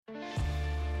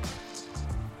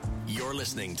You're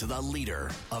listening to the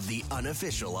leader of the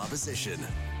unofficial opposition,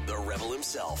 the rebel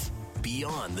himself.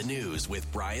 Beyond the News with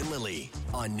Brian Lilley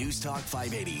on News Talk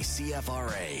 580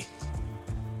 CFRA.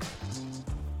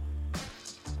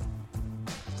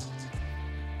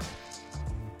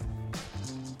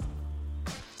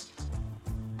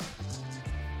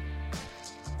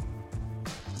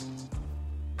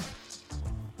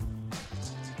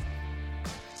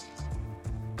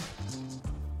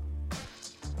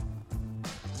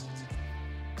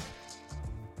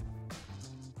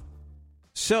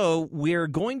 So we're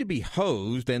going to be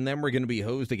hosed, and then we're going to be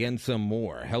hosed again some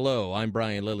more. Hello, I'm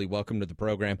Brian Lilley. Welcome to the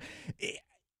program.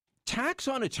 Tax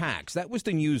on a tax. That was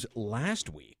the news last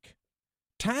week.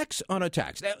 Tax on a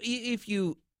tax. Now, if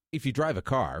you drive a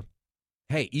car,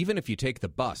 hey, even if you take the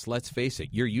bus, let's face it,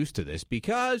 you're used to this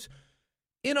because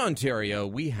in Ontario,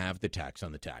 we have the tax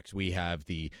on the tax. We have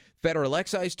the federal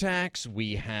excise tax.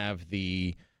 We have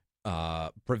the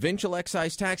provincial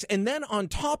excise tax. And then on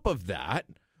top of that,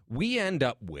 we end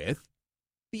up with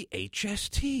the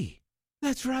HST.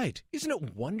 That's right. Isn't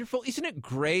it wonderful? Isn't it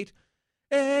great?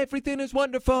 Everything is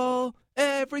wonderful.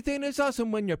 Everything is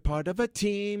awesome when you're part of a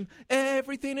team.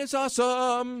 Everything is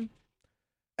awesome.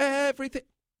 Everything.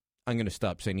 I'm going to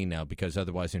stop singing now because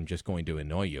otherwise I'm just going to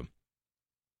annoy you.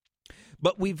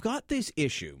 But we've got this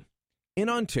issue in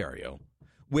Ontario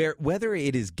where whether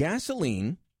it is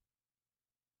gasoline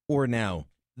or now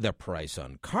the price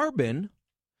on carbon,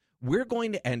 we're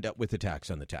going to end up with a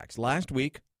tax on the tax. Last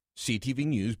week, CTV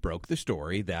News broke the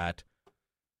story that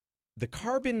the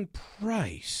carbon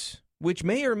price, which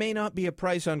may or may not be a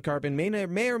price on carbon, may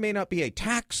or may not be a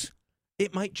tax.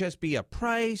 It might just be a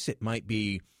price. It might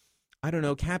be, I don't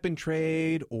know, cap and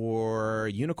trade or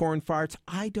unicorn farts.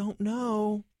 I don't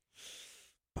know.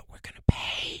 But we're going to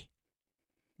pay.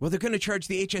 Well, they're going to charge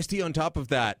the HST on top of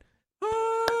that.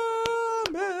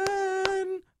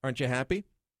 Amen. Aren't you happy?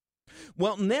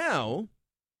 Well, now,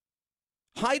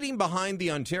 hiding behind the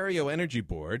Ontario Energy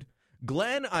Board,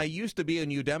 Glenn, I used to be a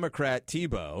New Democrat,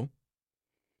 Thibeault,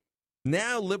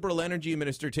 now Liberal Energy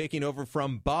Minister taking over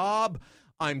from Bob,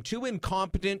 I'm too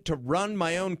incompetent to run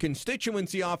my own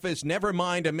constituency office, never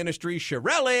mind a ministry,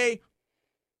 Shirelli.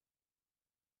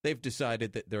 They've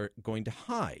decided that they're going to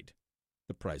hide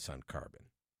the price on carbon.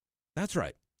 That's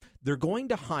right. They're going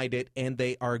to hide it, and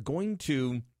they are going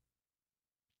to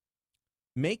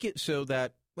make it so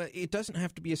that it doesn't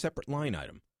have to be a separate line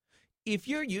item. If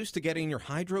you're used to getting your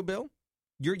hydro bill,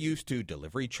 you're used to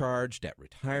delivery charge, debt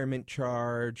retirement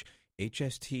charge,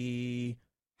 HST,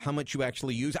 how much you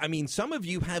actually use. I mean, some of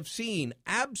you have seen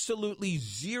absolutely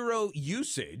zero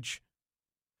usage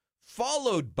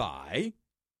followed by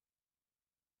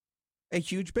a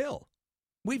huge bill.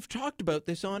 We've talked about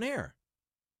this on air.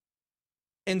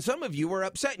 And some of you are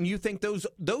upset and you think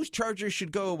those charges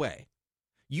should go away.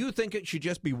 You think it should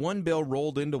just be one bill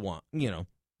rolled into one.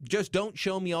 Just don't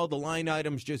show me all the line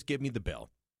items. Just give me the bill.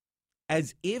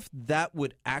 As if that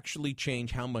would actually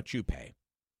change how much you pay.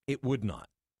 It would not.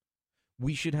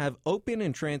 We should have open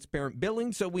and transparent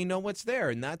billing so we know what's there.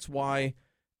 And that's why,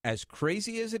 as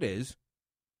crazy as it is,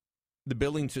 the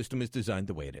billing system is designed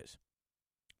the way it is.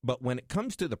 But when it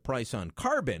comes to the price on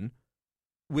carbon,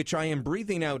 which I am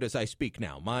breathing out as I speak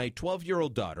now, my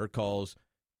 12-year-old daughter calls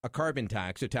a carbon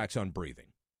tax a tax on breathing,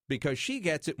 because she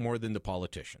gets it more than the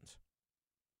politicians.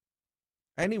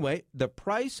 Anyway, the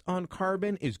price on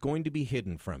carbon is going to be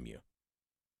hidden from you.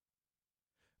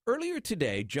 Earlier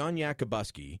today, John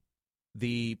Yakubuski,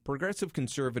 the progressive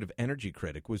conservative energy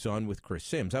critic, was on with Chris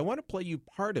Sims. I want to play you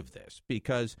part of this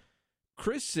because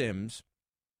Chris Sims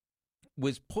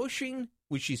was pushing,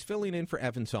 she's filling in for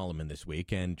Evan Solomon this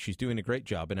week, and she's doing a great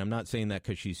job. And I'm not saying that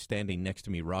because she's standing next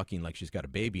to me rocking like she's got a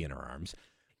baby in her arms.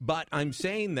 But I'm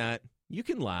saying that you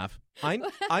can laugh. I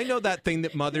know that thing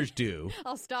that mothers do.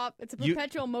 I'll stop. It's a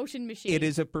perpetual motion machine. It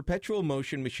is a perpetual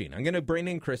motion machine. I'm going to bring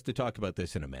in Chris to talk about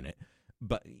this in a minute.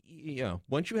 But,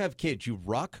 once you have kids, you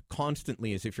rock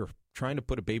constantly as if you're trying to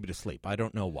put a baby to sleep. I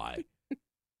don't know why.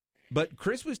 But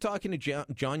Chris was talking to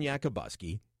John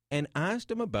Yakubuski and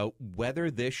asked him about whether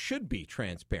this should be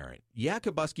transparent.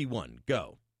 Yakubuski 1,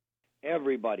 go.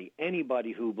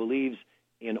 Anybody who believes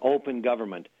in open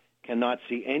government cannot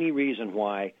see any reason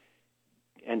why,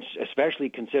 and especially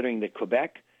considering that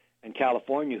Quebec and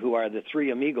California, who are the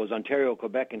three amigos, Ontario,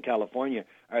 Quebec, and California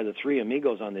are the three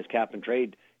amigos on this cap and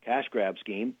trade cash grab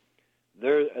scheme.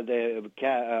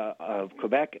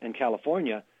 Quebec and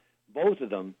California, both of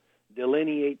them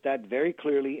delineate that very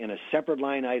clearly in a separate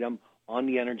line item on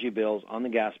the energy bills, on the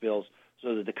gas bills,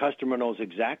 so that the customer knows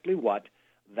exactly what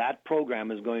that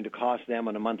program is going to cost them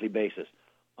on a monthly basis.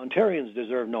 Ontarians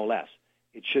deserve no less.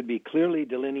 It should be clearly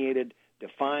delineated,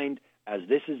 defined, as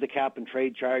this is the cap and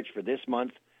trade charge for this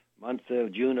month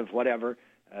of June of whatever,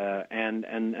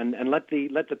 and let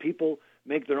the people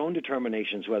make their own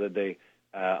determinations whether they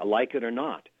like it or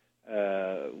not.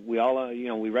 We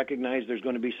all, we recognize there's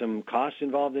going to be some costs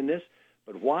involved in this,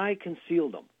 but why conceal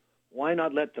them? Why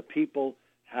not let the people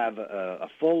have a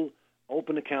full,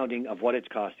 open accounting of what it's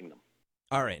costing them?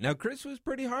 All right. Now, Chris was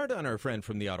pretty hard on our friend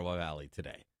from the Ottawa Valley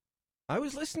today. I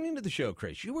was listening to the show,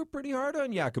 Chris. You were pretty hard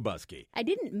on Yakabuski. I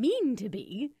didn't mean to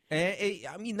be.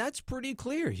 I mean, that's pretty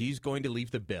clear. He's going to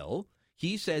leave the bill.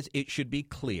 He says it should be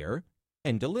clear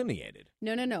and delineated.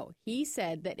 No. He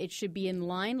said that it should be in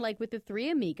line like with the three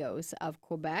amigos of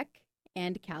Quebec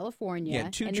and California. Yeah,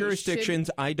 two jurisdictions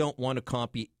I don't want to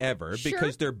copy ever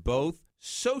because they're both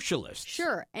socialists.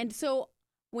 Sure. And so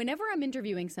whenever I'm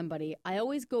interviewing somebody, I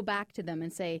always go back to them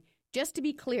and say, just to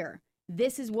be clear,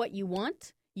 this is what you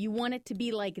want. You want it to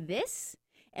be like this?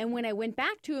 And when I went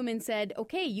back to him and said,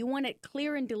 okay, you want it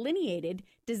clear and delineated,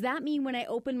 does that mean when I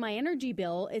open my energy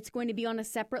bill, it's going to be on a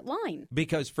separate line?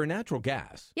 Because for natural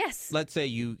gas, yes. Let's say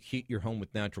you heat your home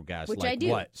with natural gas, which like I do.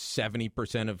 What,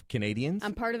 70% of Canadians?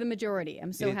 I'm part of the majority.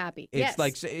 I'm so happy. It's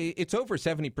like it's over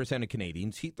 70% of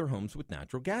Canadians heat their homes with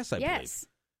natural gas, I believe.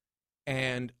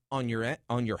 And on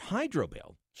your hydro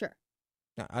bill, sure.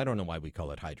 Now, I don't know why we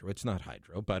call it hydro. It's not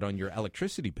hydro, but on your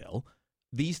electricity bill,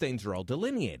 these things are all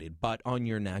delineated. But on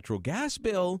your natural gas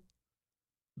bill,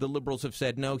 the Liberals have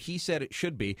said, no, he said it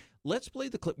should be. Let's play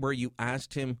the clip where you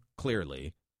asked him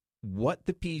clearly what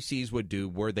the PCs would do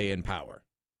were they in power.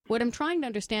 What I'm trying to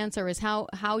understand, sir, is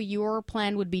how your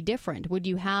plan would be different. Would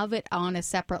you have it on a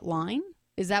separate line?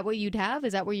 Is that what you'd have?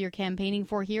 Is that what you're campaigning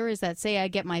for here? Is that, say, I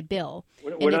get my bill?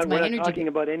 We're not talking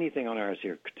about anything on ours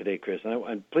here today, Chris.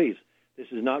 And please, this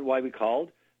is not why we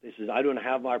called. I don't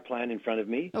have our plan in front of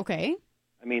me. Okay.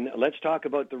 I mean, let's talk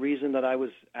about the reason that I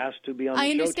was asked to be on the show I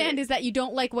understand today. Is that you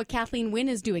don't like what Kathleen Wynne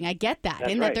is doing. I get that.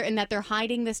 That's and right. that they're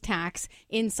hiding this tax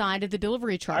inside of the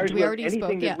delivery charge. Ours, we already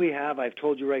anything spoke. that we have, I've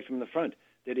told you right from the front,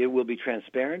 that it will be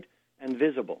transparent and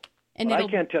visible. And I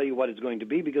can't tell you what it's going to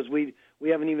be because we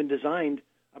haven't even designed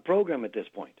a program at this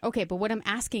point. Okay, but what I'm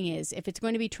asking is, if it's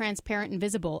going to be transparent and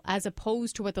visible, as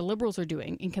opposed to what the Liberals are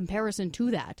doing, in comparison to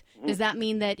that, does that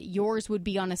mean that yours would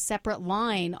be on a separate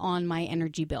line on my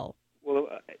energy bill? Well,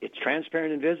 it's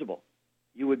transparent and visible.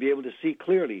 You would be able to see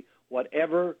clearly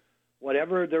whatever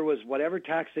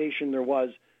taxation there was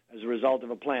as a result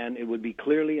of a plan. It would be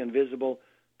clearly and visible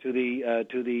to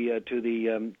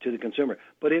the consumer.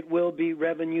 But it will be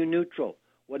revenue neutral.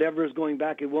 Whatever is going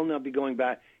back, it will not be going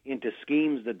back into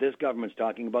schemes that this government's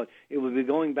talking about. It will be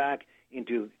going back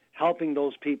into helping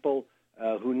those people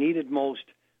who need it most,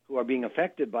 who are being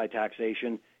affected by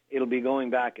taxation. It'll be going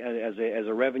back as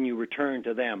a revenue return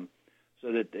to them,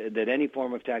 so that any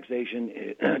form of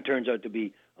taxation turns out to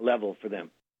be level for them.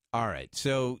 All right.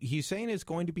 So he's saying it's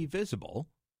going to be visible.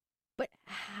 But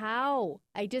how?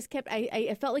 I just kept,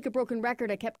 I felt like a broken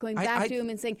record. I kept going back to him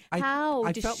and saying, how?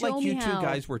 I Just felt show like me you two how.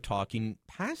 guys were talking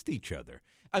past each other.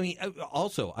 I mean,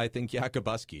 also, I think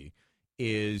Yakabuski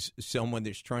is someone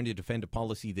that's trying to defend a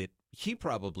policy that he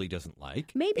probably doesn't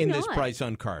like. Maybe in not. this price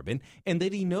on carbon, and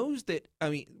that he knows that, I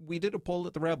mean, we did a poll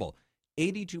at the Rebel,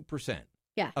 82%.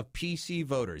 Of PC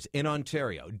voters in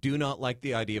Ontario do not like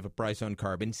the idea of a price on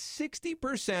carbon.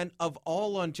 60% of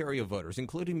all Ontario voters,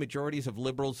 including majorities of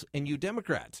Liberals and you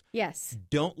Democrats,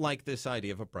 don't like this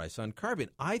idea of a price on carbon.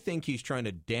 I think he's trying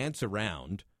to dance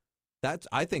around.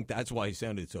 I think that's why he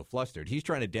sounded so flustered. He's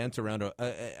trying to dance around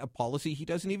a policy he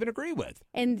doesn't even agree with.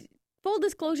 And full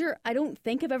disclosure, I don't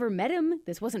think I've ever met him.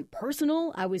 This wasn't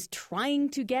personal. I was trying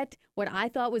to get what I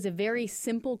thought was a very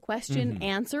simple question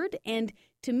answered. And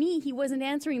to me, he wasn't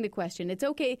answering the question. It's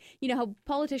okay. You know how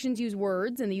politicians use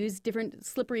words and they use different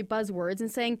slippery buzzwords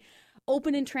and saying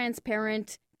open and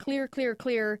transparent, clear, clear,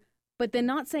 clear, but then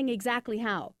not saying exactly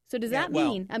how. So does that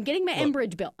mean I'm getting my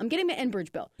Enbridge bill? I'm getting my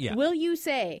Enbridge bill. Yeah. Will you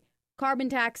say carbon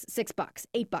tax $6,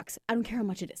 $8? I don't care how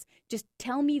much it is. Just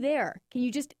tell me there. Can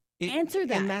you just answer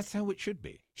that? And that's how it should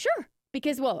be. Sure.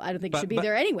 Because, I don't think it should be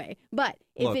there anyway. But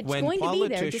if it's going to be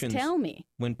there, just tell me.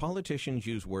 When politicians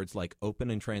use words like open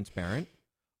and transparent,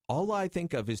 all I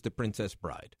think of is the Princess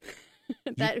Bride.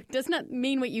 That does not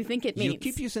mean what you think it means. You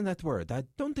keep using that word. I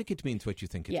don't think it means what you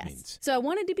think it means. So I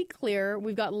wanted to be clear.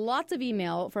 We've got lots of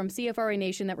email from CFRA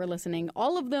Nation that were listening.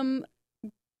 All of them,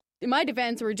 in my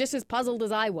defense, were just as puzzled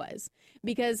as I was,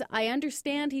 because I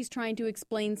understand he's trying to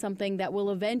explain something that will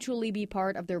eventually be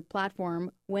part of their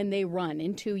platform when they run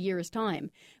in 2 years' time.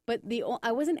 But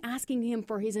I wasn't asking him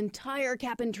for his entire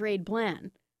cap and trade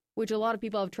plan, which a lot of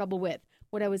people have trouble with.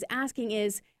 What I was asking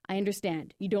is, I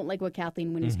understand. You don't like what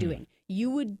Kathleen Wynne is doing. You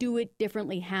would do it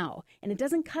differently. How? And it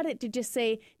doesn't cut it to just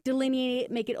say, delineate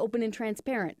it, make it open and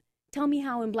transparent. Tell me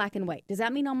how in black and white. Does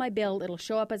that mean on my bill it'll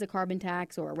show up as a carbon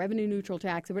tax or a revenue neutral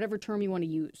tax or whatever term you want to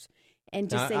use? And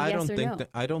just say yes or no.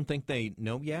 I don't think they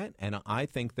know yet, and I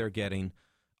think they're getting...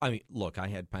 I mean, look, I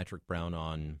had Patrick Brown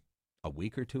on a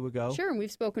week or two ago. Sure, and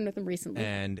we've spoken with him recently.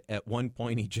 And at one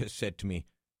point he just said to me,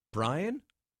 Brian,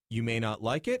 you may not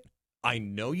like it. I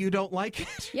know you don't like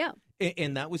it. Yeah.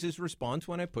 And that was his response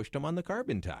when I pushed him on the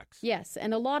carbon tax. Yes,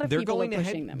 and a lot of people are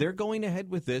pushing them. They're going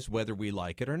ahead with this whether we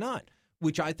like it or not,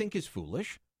 which I think is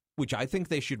foolish, which I think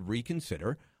they should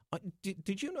reconsider.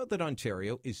 Did you know that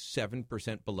Ontario is 7%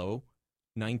 below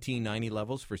 1990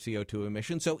 levels for CO2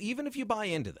 emissions? So even if you buy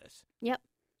into this. Yep.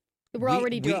 We're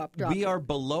already dropped. We are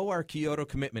below our Kyoto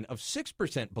commitment of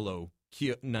 6% below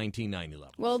 1990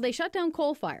 levels. Well, they shut down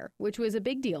coal fire, which was a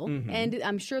big deal, and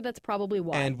I'm sure that's probably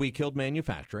why. And we killed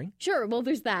manufacturing. Sure, well,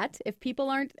 there's that. If people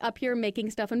aren't up here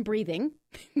making stuff and breathing,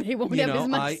 they won't have as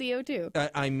much CO2.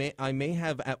 I may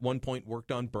have at one point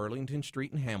worked on Burlington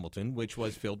Street in Hamilton, which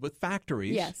was filled with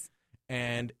factories. Yes.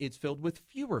 And it's filled with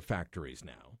fewer factories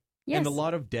now. Yes. And a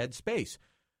lot of dead space.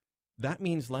 That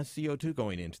means less CO2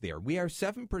 going into the air. We are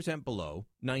 7% below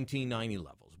 1990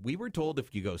 levels. We were told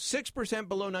if you go 6%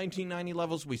 below 1990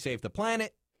 levels, we save the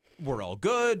planet. We're all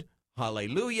good.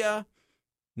 Hallelujah.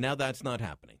 Now that's not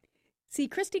happening. See,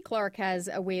 Christy Clark has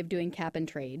a way of doing cap and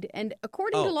trade. And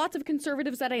according to lots of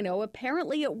conservatives that I know,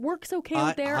 apparently it works okay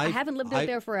out there. I haven't lived out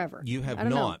there forever. You have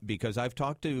not, because I've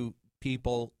talked to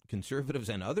people, conservatives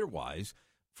and otherwise,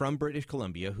 from British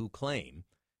Columbia who claim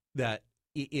that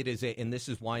it is and this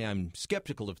is why I'm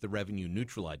skeptical of the revenue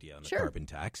neutral idea on the carbon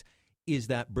tax, is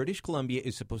that British Columbia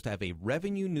is supposed to have a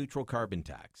revenue neutral carbon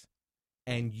tax.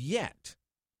 And yet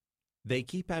they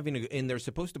keep having and they're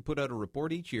supposed to put out a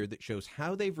report each year that shows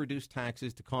how they've reduced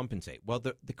taxes to compensate. Well,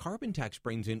 the carbon tax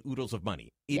brings in oodles of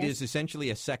money. It is essentially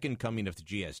a second coming of the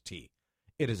GST.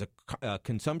 It is a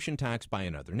consumption tax by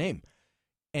another name.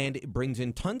 And it brings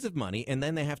in tons of money, and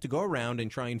then they have to go around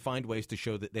and try and find ways to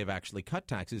show that they've actually cut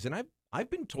taxes. And I've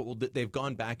been told that they've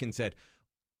gone back and said,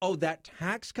 oh, that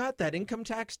tax cut, that income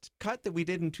tax cut that we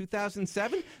did in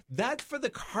 2007, that's for the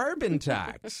carbon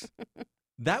tax.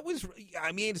 That was,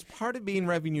 I mean, it's part of being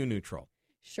revenue neutral.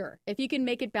 Sure. If you can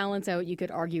make it balance out, you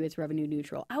could argue it's revenue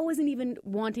neutral. I wasn't even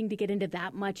wanting to get into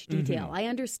that much detail. I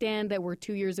understand that we're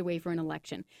 2 years away for an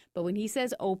election. But when he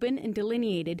says open and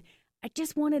delineated, I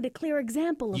just wanted a clear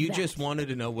example of that. You just wanted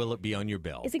to know, will it be on your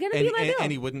bill? Is it going to be on my bill?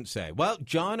 And he wouldn't say. Well,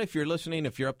 John, if you're listening,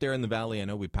 if you're up there in the valley, I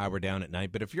know we power down at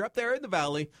night, but if you're up there in the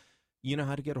valley, you know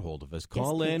how to get a hold of us.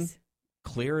 Call in,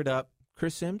 clear it up.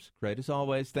 Chris Sims, great as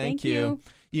always. Thank you.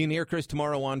 You can hear Chris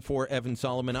tomorrow on for Evan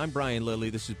Solomon. I'm Brian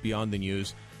Lilley. This is Beyond the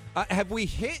News. Have we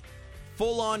hit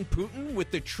full-on Putin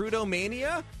with the Trudeau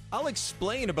mania? I'll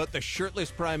explain about the shirtless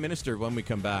prime minister when we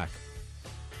come back.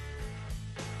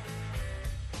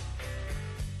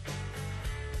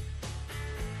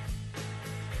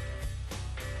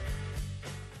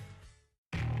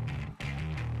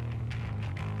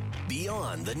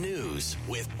 Beyond the News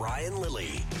with Brian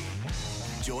Lilley.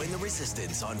 Join the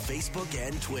resistance on Facebook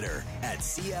and Twitter at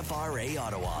CFRA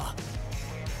Ottawa.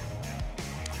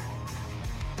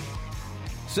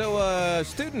 So a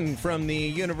student from the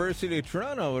University of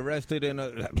Toronto arrested in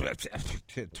a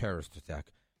terrorist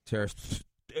attack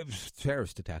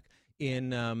in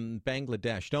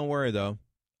Bangladesh. Don't worry, though.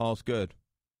 All's good.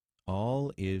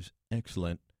 All is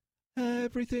excellent.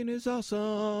 Everything is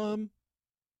awesome.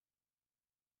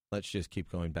 Let's just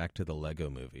keep going back to the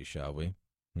Lego movie, shall we?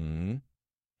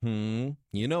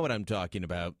 You know what I'm talking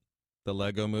about. The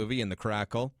Lego movie and the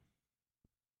crackle.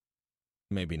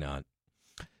 Maybe not.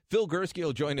 Phil Gursky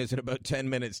will join us in about 10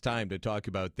 minutes' time to talk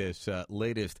about this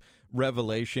latest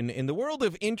revelation in the world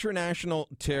of international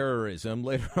terrorism.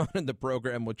 Later on in the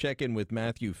program, we'll check in with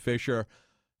Matthew Fisher.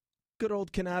 Good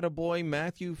old Canada boy,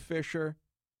 Matthew Fisher.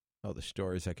 Oh, the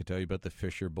stories I could tell you about the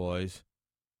Fisher boys.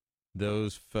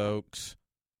 Those folks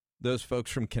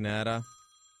from Canada.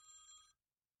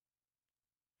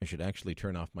 I should actually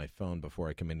turn off my phone before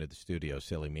I come into the studio.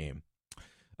 Silly me.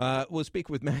 We'll speak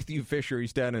with Matthew Fisher.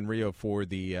 He's down in Rio for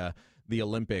the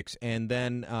Olympics. And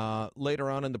then later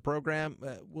on in the program,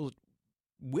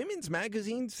 Women's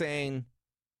Magazine saying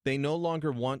they no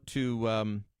longer want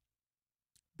to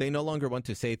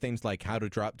say things like how to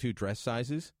drop 2 dress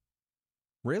sizes.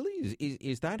 Really?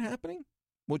 Is that happening?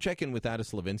 We'll check in with Ada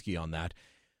Slavinsky on that.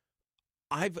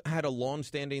 I've had a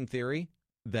long-standing theory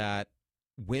that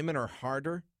women are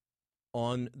harder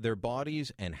on their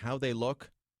bodies and how they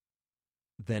look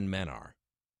than men are.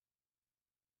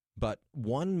 But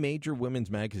one major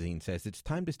women's magazine says it's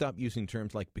time to stop using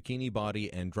terms like bikini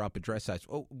body and drop a dress size.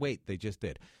 Oh, wait, they just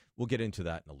did. We'll get into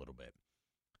that in a little bit.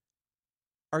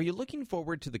 Are you looking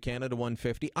forward to the Canada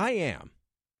 150? I am,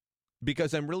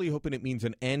 because I'm really hoping it means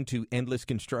an end to endless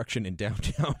construction in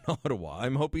downtown Ottawa.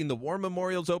 I'm hoping the War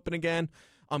Memorial's open again.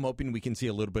 I'm hoping we can see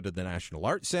a little bit of the National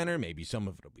Arts Centre. Maybe some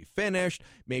of it will be finished.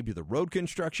 Maybe the road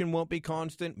construction won't be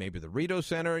constant. Maybe the Rideau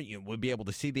Centre, we'll be able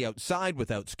to see the outside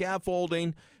without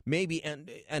scaffolding. Maybe an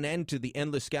end to the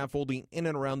endless scaffolding in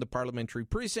and around the parliamentary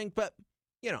precinct. But,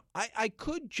 I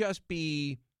could just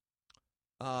be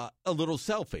a little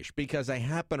selfish because I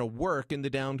happen to work in the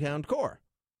downtown core.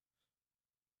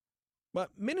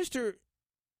 But Minister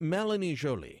Mélanie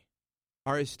Joly,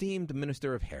 our esteemed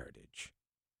Minister of Heritage,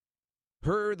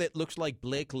 her that looks like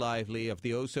Blake Lively of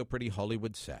the oh-so-pretty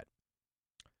Hollywood set,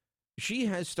 she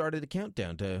has started a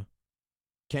countdown to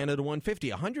Canada 150.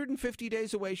 150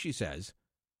 days away, she says.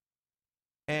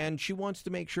 And she wants to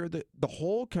make sure that the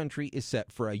whole country is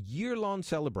set for a year-long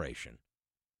celebration.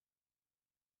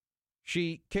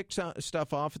 She kicked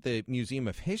stuff off at the Museum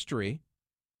of History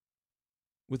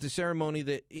with a ceremony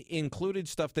that included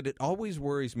stuff that it always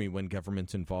worries me when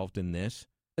government's involved in this.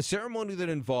 A ceremony that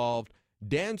involved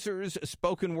dancers,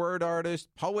 spoken word artists,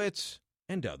 poets,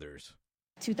 and others.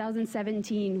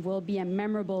 2017 will be a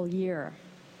memorable year,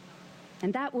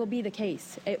 and that will be the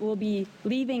case. It will be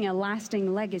leaving a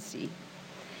lasting legacy.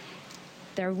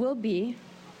 There will be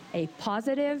a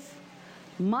positive,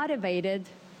 motivated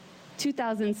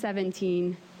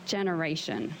 2017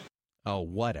 generation. Oh,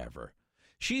 whatever.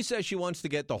 She says she wants to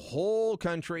get the whole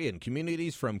country and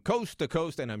communities from coast to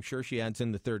coast, and I'm sure she adds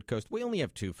in the third coast. We only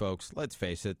have two, folks. Let's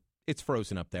face it. It's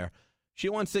frozen up there. She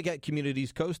wants to get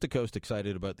communities coast to coast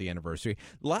excited about the anniversary.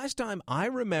 Last time I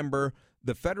remember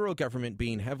the federal government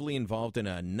being heavily involved in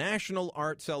a national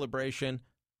art celebration,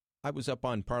 I was up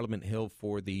on Parliament Hill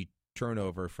for the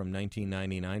turnover from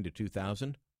 1999 to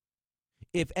 2000.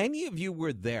 If any of you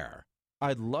were there,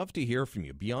 I'd love to hear from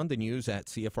you.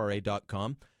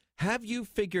 BeyondTheNews@CFRA.com. Have you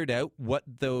figured out what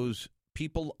those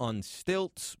people on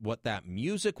stilts, what that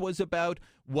music was about,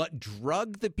 what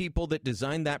drug the people that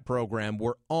designed that program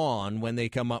were on when they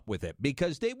come up with it?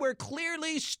 Because they were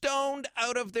clearly stoned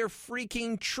out of their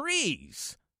freaking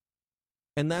trees.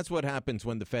 And that's what happens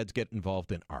when the feds get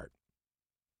involved in art.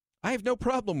 I have no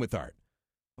problem with art.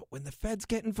 But when the feds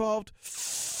get involved,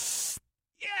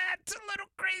 yeah, it's a little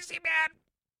crazy, man.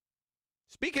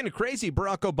 Speaking of crazy,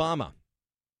 Barack Obama.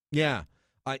 Yeah,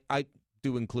 I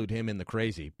do include him in the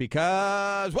crazy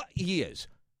because, well, he is.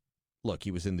 Look,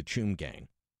 he was in the Choom Gang.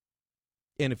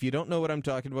 And if you don't know what I'm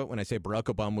talking about when I say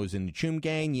Barack Obama was in the Choom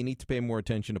Gang, you need to pay more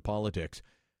attention to politics.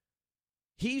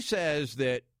 He says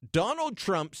that Donald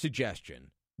Trump's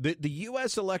suggestion that the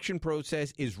U.S. election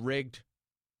process is rigged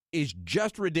is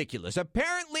just ridiculous.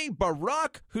 Apparently,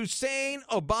 Barack Hussein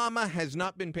Obama has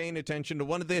not been paying attention to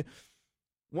one of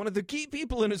the key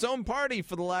people in his own party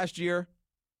for the last year.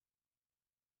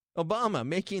 Obama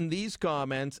making these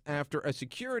comments after a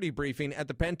security briefing at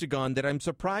the Pentagon that I'm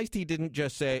surprised he didn't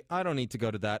just say, I don't need to go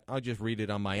to that, I'll just read it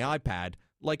on my iPad,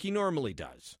 like he normally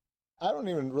does. I don't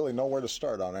even really know where to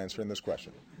start on answering this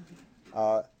question.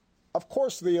 Of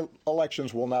course the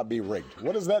elections will not be rigged.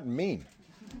 What does that mean?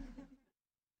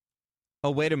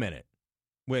 Oh, wait a minute.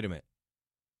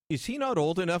 Is he not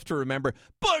old enough to remember,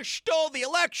 Bush stole the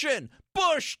election!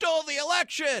 Bush stole the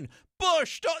election!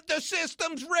 Bush stole, the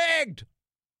system's rigged!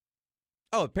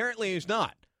 Oh, apparently he's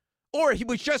not. Or he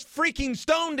was just freaking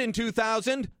stoned in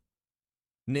 2000.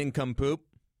 Nincompoop.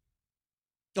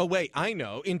 Oh, wait, I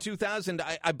know. In 2000,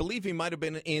 I believe he might have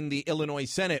been in the Illinois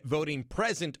Senate voting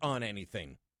present on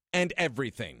anything and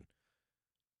everything.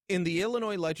 In the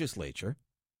Illinois legislature,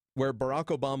 where Barack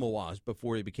Obama was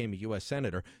before he became a U.S.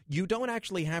 Senator, you don't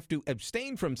actually have to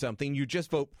abstain from something. You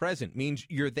just vote present. Means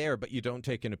you're there, but you don't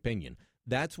take an opinion.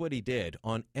 That's what he did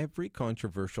on every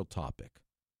controversial topic,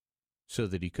 so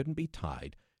that he couldn't be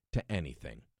tied to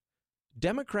anything.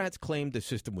 Democrats claimed the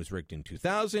system was rigged in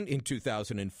 2000, in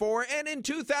 2004, and in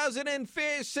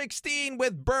 2016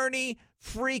 with Bernie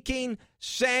freaking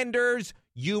Sanders,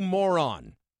 you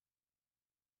moron.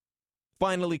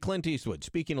 Finally, Clint Eastwood,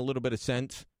 speaking a little bit of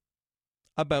sense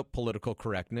about political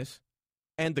correctness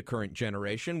and the current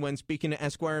generation when speaking to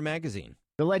Esquire magazine.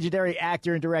 The legendary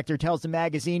actor and director tells the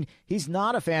magazine he's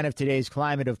not a fan of today's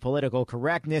climate of political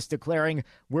correctness, declaring,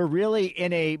 we're really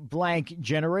in a blank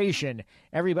generation.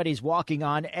 Everybody's walking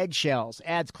on eggshells.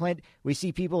 Adds Clint, we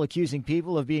see people accusing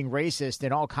people of being racist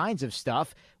and all kinds of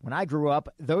stuff. When I grew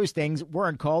up, those things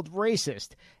weren't called racist.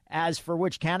 As for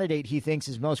which candidate he thinks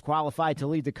is most qualified to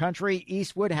lead the country,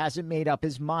 Eastwood hasn't made up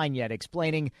his mind yet,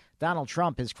 explaining Donald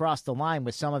Trump has crossed the line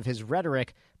with some of his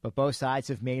rhetoric, but both sides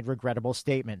have made regrettable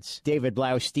statements. David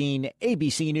Blaustein,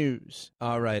 ABC News.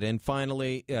 All right, and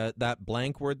finally, that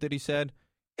blank word that he said,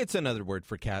 it's another word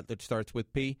for cat that starts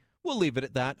with P. We'll leave it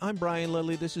at that. I'm Brian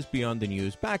Lilly. This is Beyond the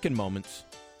News. Back in moments.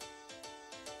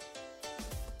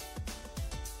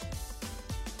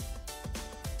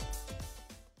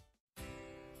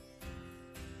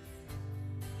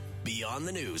 Beyond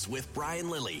the News with Brian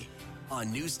Lilly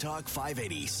on News Talk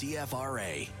 580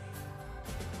 CFRA.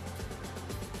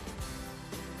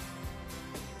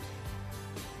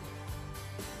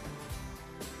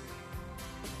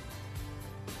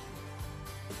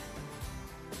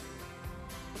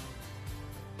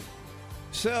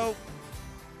 So,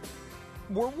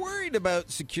 we're worried about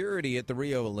security at the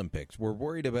Rio Olympics. We're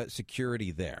worried about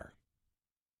security there.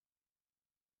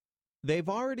 They've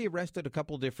already arrested a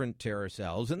couple different terror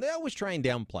cells, and they always try and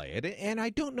downplay it. And I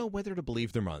don't know whether to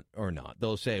believe them or not.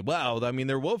 They'll say, well, I mean,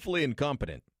 they're woefully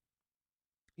incompetent.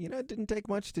 You know, it didn't take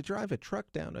much to drive a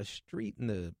truck down a street in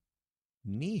the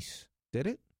Nice, did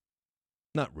it?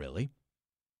 Not really.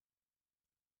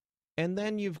 And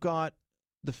then you've got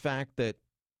the fact that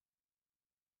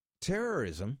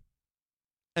terrorism,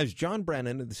 as John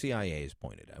Brennan of the CIA has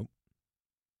pointed out,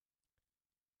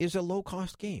 is a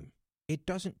low-cost game. It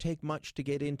doesn't take much to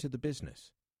get into the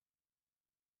business.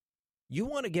 You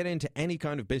want to get into any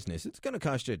kind of business, it's going to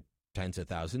cost you tens of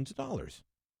thousands of dollars.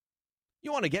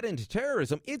 You want to get into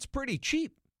terrorism, it's pretty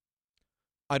cheap.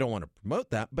 I don't want to promote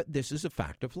that, but this is a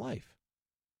fact of life.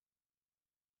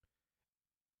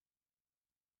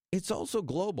 It's also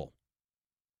global.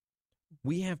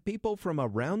 We have people from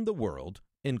around the world,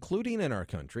 including in our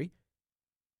country,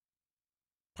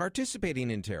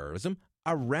 participating in terrorism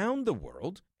around the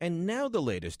world. And now the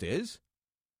latest is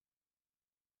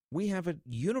we have a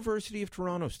University of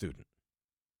Toronto student.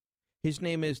 His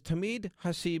name is Tamid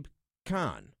Hasib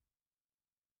Khan,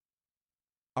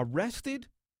 arrested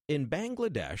in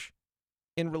Bangladesh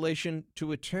in relation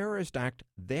to a terrorist act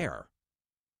there.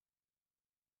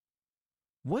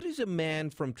 What is a man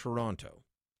from Toronto?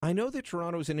 I know that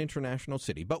Toronto is an international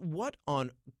city, but what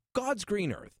on God's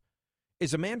green earth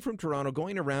is a man from Toronto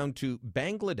going around to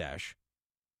Bangladesh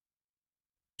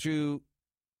to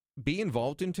be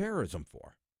involved in terrorism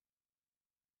for?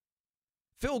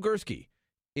 Phil Gursky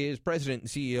is president and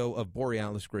CEO of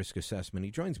Borealis Risk Assessment.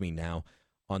 He joins me now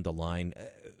on the line.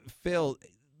 Phil,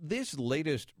 this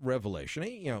latest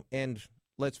revelation, and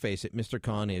let's face it, Mr.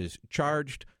 Khan is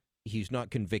charged. He's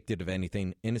not convicted of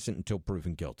anything, innocent until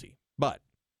proven guilty. But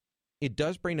it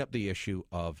does bring up the issue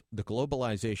of the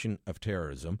globalization of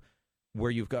terrorism,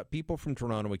 where you've got people from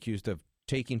Toronto accused of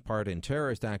taking part in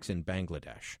terrorist acts in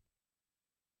Bangladesh.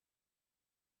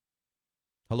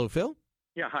 Hello, Phil?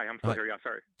 Yeah, hi, I'm still here. Yeah,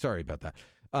 sorry. Sorry about that.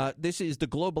 This is the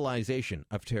globalization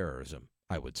of terrorism,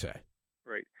 I would say.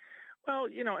 Right. Well,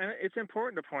 and it's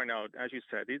important to point out, as you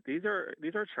said, these are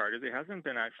charges. It hasn't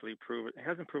been actually proven. It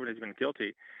hasn't proven he's been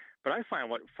guilty. But I find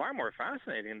what far more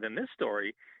fascinating than this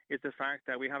story is the fact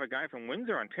that we have a guy from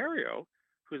Windsor, Ontario,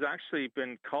 who's actually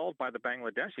been called by the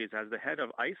Bangladeshis as the head of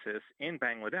ISIS in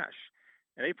Bangladesh,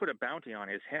 and they put a bounty on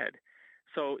his head.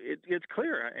 So it's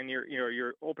clear in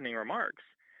your opening remarks,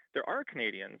 there are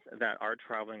Canadians that are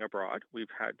traveling abroad. We've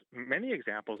had many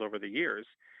examples over the years,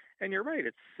 and you're right.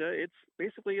 It's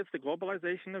basically the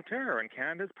globalization of terror, and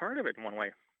Canada's part of it in one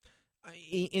way.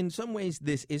 In some ways,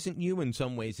 this isn't new. In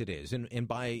some ways, it is. And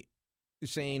by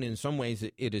saying in some ways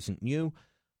it isn't new,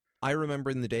 I remember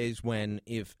in the days when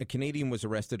if a Canadian was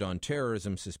arrested on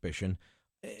terrorism suspicion,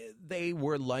 they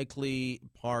were likely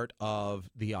part of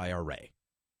the IRA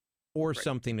or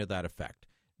something to that effect.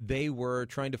 They were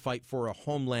trying to fight for a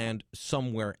homeland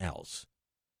somewhere else.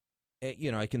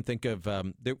 I can think of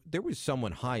there was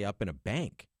someone high up in a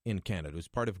bank in Canada. It was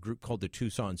part of a group called the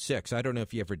Tucson Six. I don't know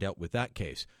if you ever dealt with that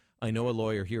case. I know a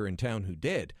lawyer here in town who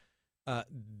did.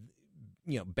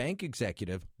 Bank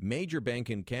executive, major bank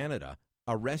in Canada,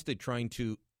 arrested trying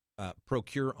to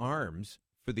procure arms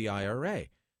for the IRA.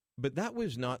 But that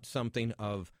was not something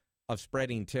of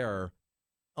spreading terror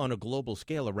on a global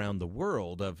scale around the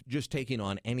world, of just taking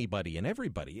on anybody and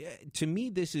everybody. To me,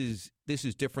 this is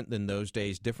different than those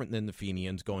days, different than the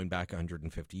Fenians going back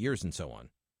 150 years and so on.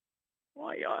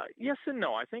 Well, yes and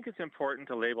no. I think it's important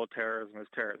to label terrorism as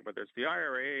terrorism, whether it's the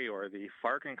IRA or the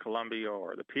FARC in Colombia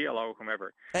or the PLO,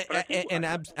 whomever.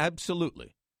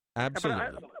 Absolutely.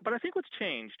 But I think what's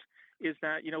changed is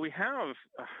that, we have,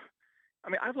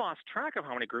 I've lost track of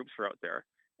how many groups are out there,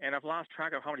 and I've lost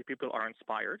track of how many people are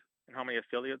inspired and how many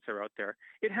affiliates are out there.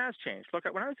 It has changed. Look,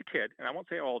 when I was a kid, and I won't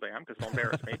say how old I am because it'll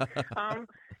embarrass me,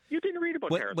 you didn't read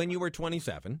about terrorism. When you were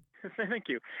 27. Thank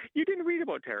you. You didn't read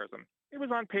about terrorism. It was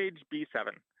on page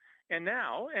B7. And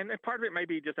now, and part of it might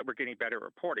be just that we're getting better at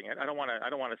reporting it. I don't want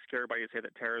to scare everybody to say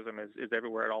that terrorism is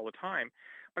everywhere all the time.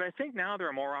 But I think now there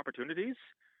are more opportunities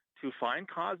to find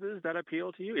causes that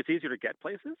appeal to you. It's easier to get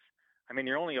places. I mean,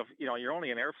 you're only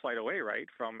an air flight away, right,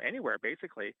 from anywhere,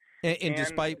 basically. And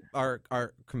despite our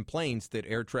complaints that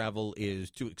air travel is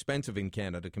too expensive in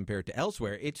Canada compared to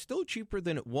elsewhere, it's still cheaper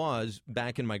than it was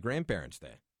back in my grandparents'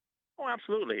 day. Oh,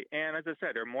 absolutely. And as I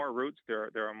said, there are more routes.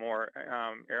 There are more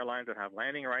airlines that have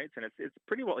landing rights, and it's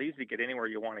pretty well easy to get anywhere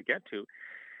you want to get to.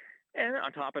 And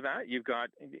on top of that, you've got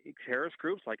terrorist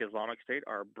groups like Islamic State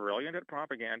are brilliant at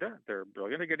propaganda. They're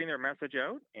brilliant at getting their message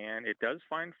out, and it does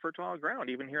find fertile ground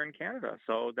even here in Canada.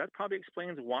 So that probably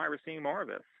explains why we're seeing more of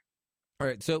this. All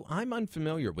right, so I'm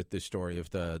unfamiliar with this story of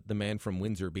the man from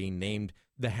Windsor being named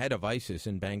the head of ISIS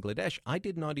in Bangladesh. I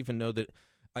did not even know that.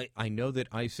 I know that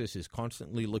ISIS is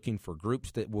constantly looking for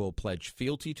groups that will pledge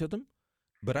fealty to them,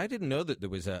 but I didn't know that there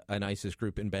was an ISIS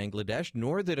group in Bangladesh,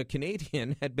 nor that a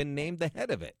Canadian had been named the head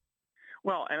of it.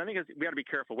 Well, and I think we got to be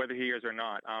careful whether he is or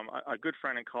not. A good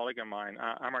friend and colleague of mine,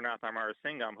 Amarnath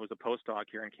Amarasingam, who's a postdoc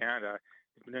here in Canada,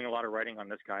 has been doing a lot of writing on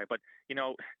this guy. But,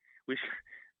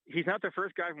 he's not the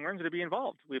first guy from Windsor to be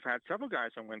involved. We've had several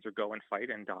guys from Windsor go and fight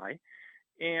and die.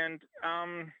 And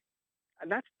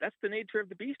that's the nature of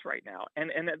the beast right now.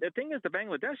 And the thing is, the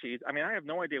Bangladeshis, I mean, I have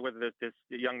no idea whether this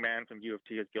young man from U of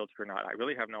T is guilty or not. I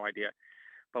really have no idea.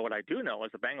 But what I do know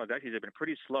is the Bangladeshis have been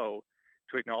pretty slow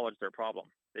to acknowledge their problem.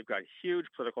 They've got huge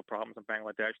political problems in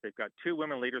Bangladesh. They've got two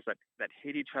women leaders that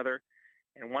hate each other,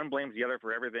 and one blames the other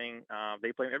for everything.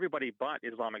 They blame everybody but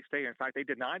Islamic State. In fact, they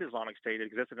denied Islamic State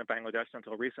existed in Bangladesh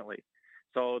until recently.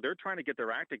 So they're trying to get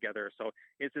their act together. So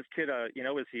is this kid,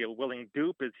 is he a willing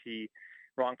dupe? Is he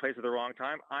wrong place at the wrong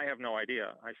time? I have no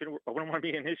idea. I wouldn't want to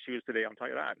be in his shoes today, I'll tell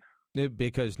you that.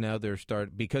 Because now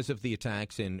because of the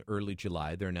attacks in early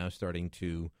July, they're now starting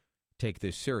to take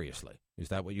this seriously. Is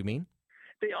that what you mean?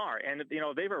 They are, and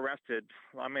they've arrested.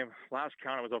 I mean, last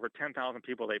count it was over 10,000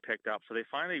 people they picked up. So they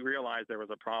finally realized there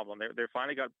was a problem. They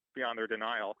finally got beyond their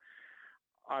denial.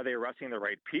 Are they arresting the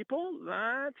right people?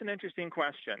 That's an interesting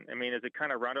question. I mean, is it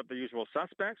kind of round up the usual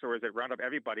suspects, or is it round up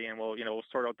everybody and we'll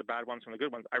sort out the bad ones from the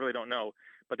good ones? I really don't know,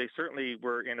 but they certainly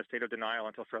were in a state of denial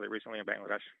until fairly recently in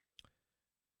Bangladesh.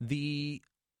 The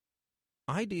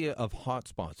idea of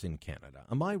hotspots in Canada.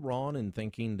 Am I wrong in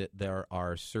thinking that there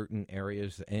are certain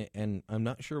areas, and I'm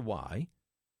not sure why,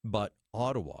 but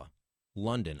Ottawa,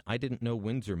 London, I didn't know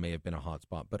Windsor may have been a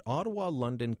hotspot, but Ottawa,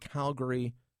 London,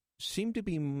 Calgary seem to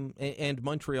be, and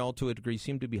Montreal to a degree,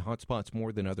 seem to be hotspots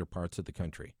more than other parts of the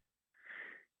country.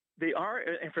 They are,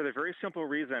 and for the very simple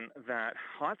reason that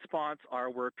hotspots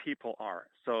are where people are.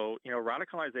 So,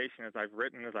 radicalization, as I've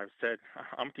written, as I've said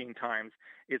umpteen times,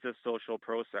 is a social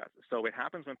process. So it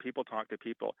happens when people talk to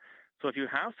people. So if you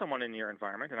have someone in your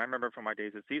environment, and I remember from my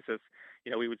days at CSIS,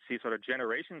 we would see sort of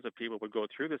generations of people would go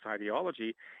through this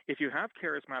ideology. If you have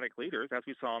charismatic leaders, as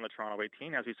we saw in the Toronto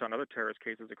 18, as we saw in other terrorist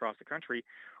cases across the country,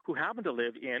 who happen to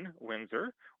live in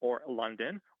Windsor or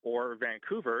London or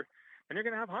Vancouver, and you're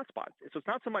going to have hotspots. So it's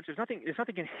not so much, there's nothing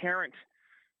inherent,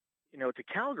 to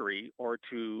Calgary or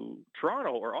to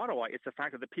Toronto or Ottawa. It's the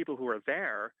fact that the people who are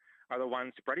there are the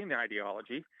ones spreading the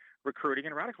ideology, recruiting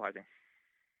and radicalizing.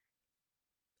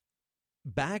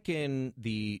 Back in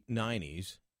the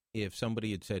 90s, if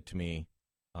somebody had said to me,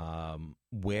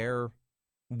 where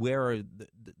are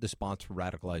the spots for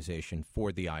radicalization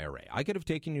for the IRA? I could have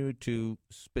taken you to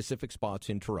specific spots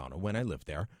in Toronto when I lived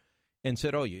there and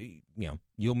said, oh,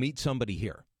 you'll meet somebody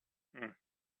here. Mm.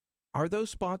 Are those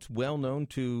spots well known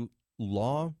to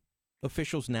law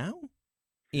officials now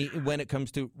when it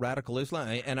comes to radical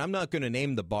Islam? And I'm not going to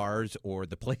name the bars or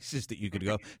the places that you could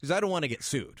go because I don't want to get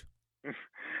sued.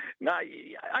 No,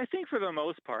 I think for the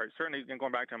most part, certainly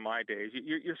going back to my days,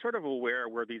 you're sort of aware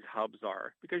where these hubs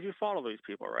are because you follow these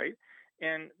people, right?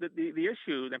 And the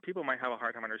issue that people might have a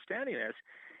hard time understanding is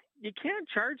you can't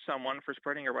charge someone for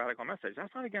spreading a radical message.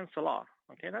 That's not against the law.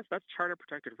 Okay, that's charter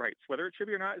protected rights. Whether it should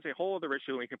be or not is a whole other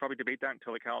issue, and we can probably debate that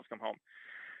until the cows come home.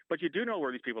 But you do know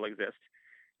where these people exist,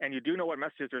 and you do know what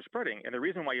messages they're spreading. And the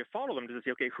reason why you follow them is to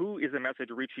say, okay, who is the message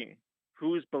reaching?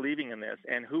 Who's believing in this,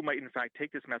 and who might in fact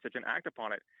take this message and act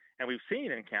upon it? And we've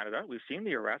seen in Canada, we've seen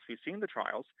the arrests, we've seen the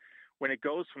trials. When it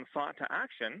goes from thought to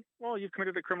action, well, you've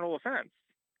committed a criminal offense.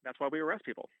 That's why we arrest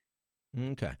people.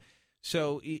 Okay.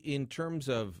 So in terms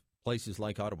of places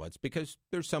like Ottawa, it's because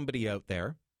there's somebody out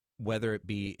there whether it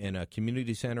be in a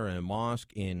community center, in a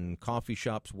mosque, in coffee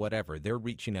shops, whatever. They're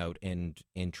reaching out and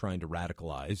trying to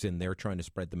radicalize, and they're trying to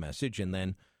spread the message, and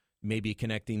then maybe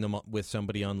connecting them up with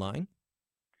somebody online?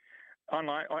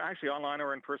 Online,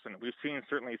 or in person. We've seen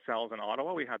certainly cells in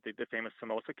Ottawa. We had the famous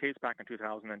Samosa case back in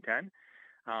 2010.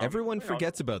 Everyone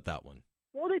forgets about that one.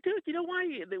 Well, they do. You know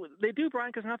why? They do,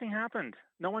 Brian, because nothing happened.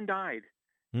 No one died.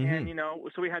 Mm-hmm. And,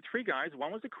 so we had three guys.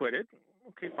 One was acquitted.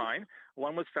 Okay, fine.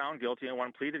 One was found guilty and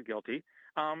one pleaded guilty.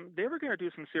 They were going to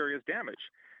do some serious damage.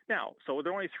 Now, so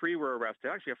there only three were arrested.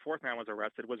 Actually, a fourth man was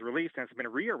arrested, was released, and has been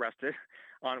re-arrested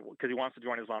because he wants to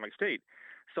join Islamic State.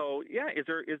 So, yeah, is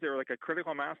there like a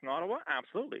critical mass in Ottawa?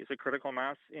 Absolutely. It's a critical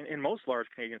mass in most large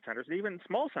Canadian centers, and even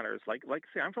small centers. Like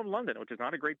say, I'm from London, which is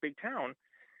not a great big town,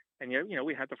 and yet,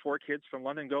 we had the 4 kids from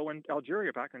London go in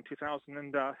Algeria back in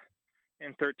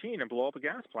 2013 and blow up a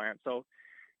gas plant. So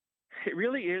it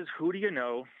really is, who do you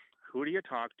know, who do you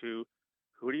talk to,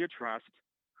 who do you trust,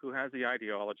 who has the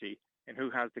ideology, and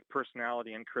who has the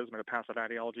personality and charisma to pass that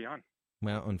ideology on.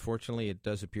 Well, unfortunately, it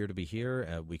does appear to be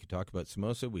here. We could talk about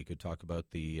Samosa. We could talk about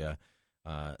the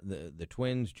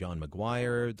twins, John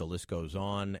McGuire. The list goes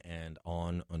on and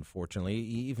on, unfortunately.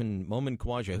 Even Momin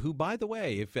Khawaja, who, by the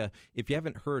way, if you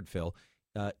haven't heard, Phil,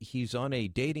 he's on a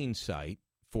dating site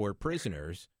for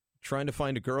prisoners trying to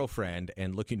find a girlfriend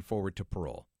and looking forward to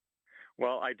parole.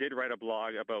 Well, I did write a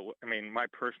blog about, my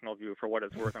personal view for what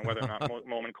it's worth on whether or not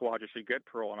Momin Khawaja should get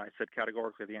parole, and I said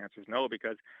categorically the answer is no,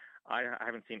 because I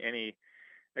haven't seen any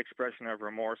expression of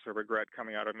remorse or regret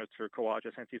coming out of Mr.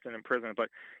 Khawaja since he's been in prison. But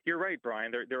you're right,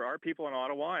 Brian. There are people in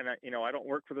Ottawa, and I don't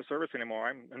work for the service anymore.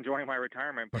 I'm enjoying my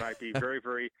retirement, but I'd be very,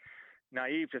 very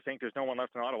naive to think there's no one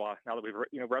left in Ottawa. Now that we've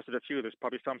arrested a few, there's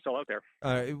probably some still out there.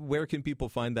 Where can people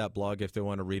find that blog if they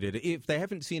want to read it? If they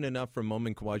haven't seen enough from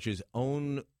Momin Khawaja's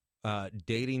own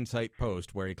dating site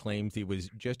post where he claims he was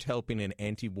just helping an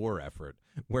anti-war effort,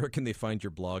 where can they find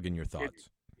your blog and your thoughts?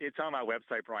 It's on my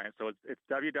website, Brian. So it's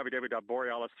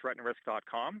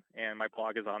www.borealisthreatandrisk.com, and my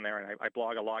blog is on there. And I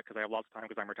blog a lot because I have lots of time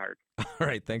because I'm retired. All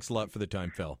right. Thanks a lot for the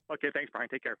time, Phil. Okay. Thanks, Brian.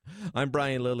 Take care. I'm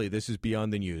Brian Lilley. This is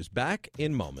Beyond the News. Back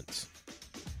in moments.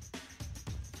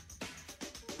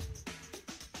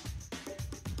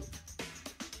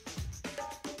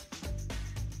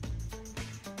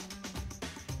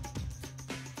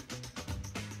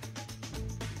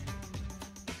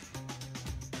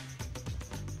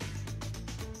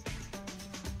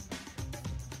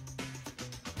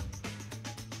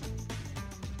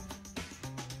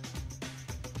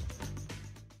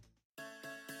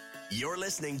 You're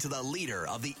listening to the leader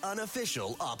of the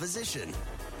unofficial opposition,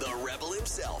 the rebel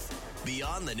himself.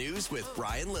 Beyond the News with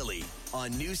Brian Lilley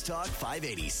on News Talk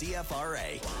 580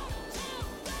 CFRA.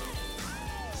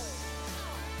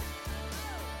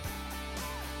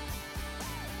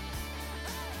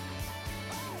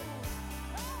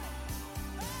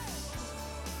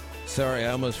 Sorry,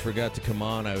 I almost forgot to come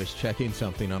on. I was checking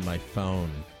something on my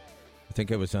phone. I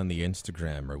think I was on the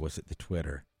Instagram, or was it the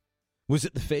Twitter? Was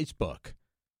it the Facebook?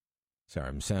 Sorry,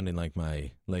 I'm sounding like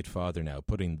my late father now,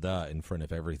 putting the in front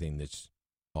of everything that's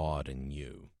odd and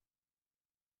new.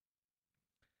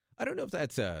 I don't know if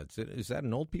that's is that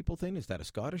an old people thing? Is that a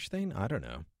Scottish thing? I don't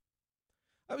know.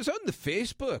 I was on the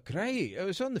Facebook, right? I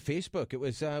was on the Facebook. It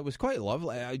was quite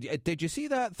lovely. Did you see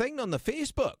that thing on the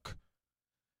Facebook?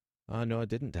 Oh, no, I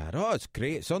didn't, Dad. Oh, it's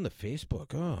great. It's on the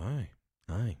Facebook. Oh,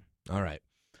 aye. All right.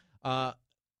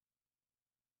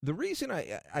 The reason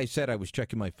I said I was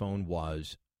checking my phone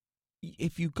was,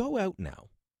 if you go out now,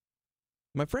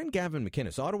 my friend Gavin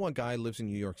McInnes, Ottawa guy, lives in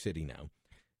New York City now,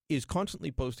 is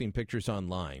constantly posting pictures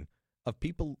online of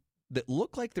people that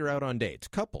look like they're out on dates,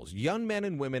 couples, young men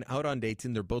and women out on dates,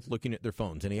 and they're both looking at their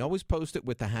phones. And he always posts it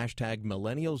with the hashtag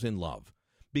millennials in love,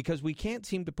 because we can't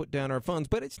seem to put down our phones.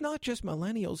 But it's not just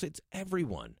millennials, it's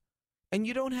everyone. And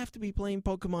you don't have to be playing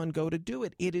Pokemon Go to do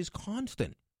it. It is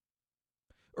constant.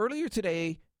 Earlier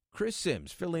today, Chris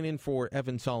Sims, filling in for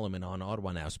Evan Solomon on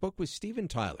Ottawa Now, spoke with Stephen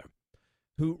Tyler,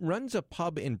 who runs a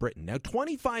pub in Britain. Now,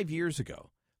 25 years ago,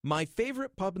 my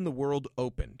favorite pub in the world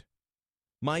opened.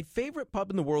 My favorite pub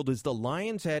in the world is the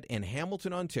Lion's Head in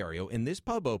Hamilton, Ontario, and this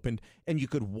pub opened, and you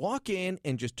could walk in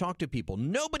and just talk to people.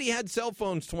 Nobody had cell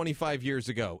phones 25 years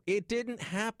ago. It didn't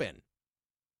happen.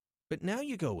 But now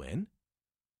you go in,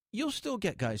 you'll still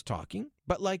get guys talking,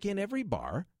 but like in every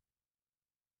bar,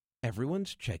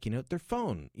 everyone's checking out their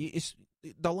phone.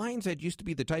 The Lion's Head used to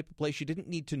be the type of place you didn't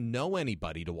need to know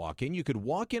anybody to walk in. You could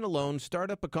walk in alone,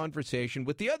 start up a conversation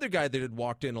with the other guy that had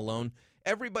walked in alone.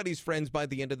 Everybody's friends by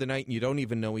the end of the night, and you don't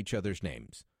even know each other's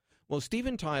names. Well,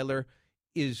 Stephen Tyler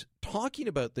is talking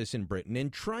about this in Britain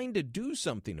and trying to do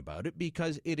something about it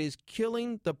because it is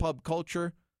killing the pub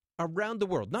culture around the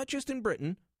world, not just in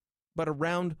Britain, but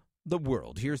around the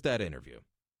world. Here's that interview.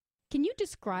 Can you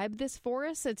describe this for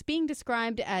us? It's being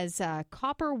described as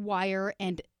copper wire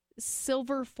and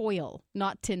silver foil,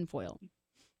 not tin foil.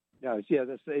 No,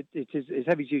 it's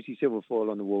heavy-duty silver foil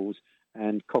on the walls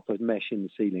and copper mesh in the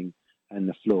ceiling and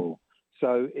the floor.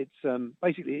 So it's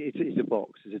basically it's a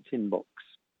box. It's a tin box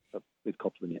with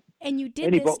copper in it. And you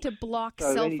did this to block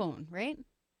cell phone, right?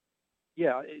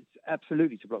 Yeah, it's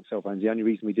absolutely to block cell phones. The only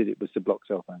reason we did it was to block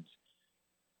cell phones.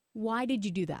 Why did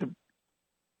you do that?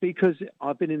 Because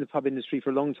I've been in the pub industry for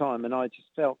a long time, and I just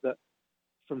felt that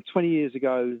from 20 years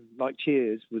ago, like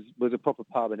Cheers was a proper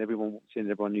pub, and everyone walked in,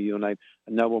 everyone knew your name,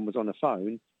 and no one was on the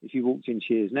phone. If you walked in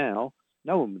Cheers now,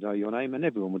 no one would know your name, and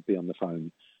everyone would be on the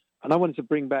phone. And I wanted to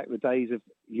bring back the days of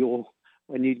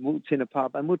when you walked in a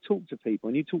pub and would talk to people,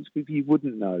 and you talk to people you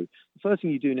wouldn't know. The first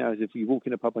thing you do now is if you walk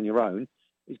in a pub on your own,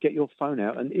 is get your phone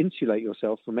out and insulate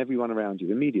yourself from everyone around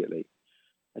you immediately.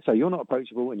 And so you're not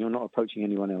approachable and you're not approaching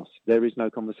anyone else. There is no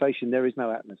conversation. There is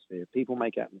no atmosphere. People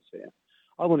make atmosphere.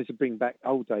 I wanted to bring back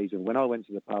old days of when I went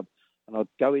to the pub and I'd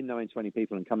go in knowing 20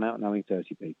 people and come out knowing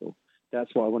 30 people.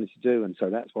 That's what I wanted to do, and so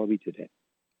that's why we did it.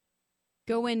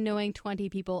 Go in knowing 20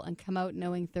 people and come out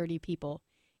knowing 30 people.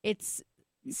 It's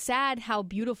sad how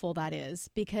beautiful that is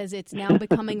because it's now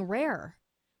becoming rare.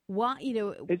 Why,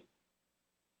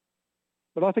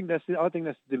 But I think that's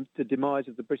the demise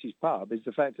of the British pub is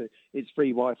the fact that it's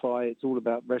free Wi-Fi. It's all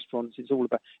about restaurants.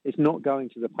 It's not going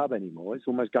to the pub anymore. It's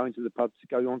almost going to the pub to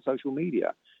go on social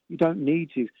media. You don't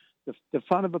need to. The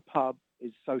fun of a pub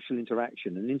is social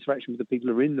interaction and interaction with the people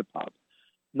who are in the pub,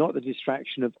 not the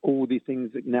distraction of all the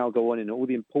things that now go on and all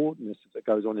the importance that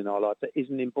goes on in our life that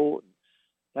isn't important.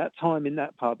 That time in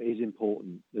that pub is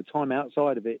important. The time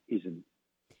outside of it isn't.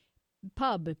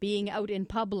 Pub, being out in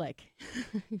public,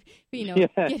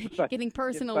 getting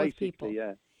personal with people.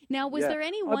 Yeah. Now, was there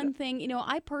any one thing,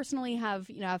 I personally have,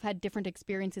 I've had different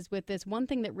experiences with this. One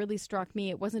thing that really struck me,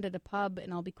 it wasn't at a pub,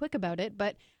 and I'll be quick about it,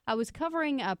 but I was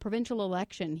covering a provincial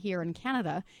election here in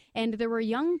Canada, and there were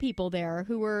young people there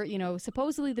who were,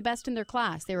 supposedly the best in their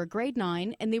class. They were grade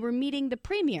 9, and they were meeting the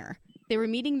premier. They were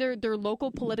meeting their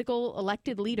local political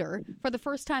elected leader for the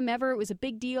first time ever. It was a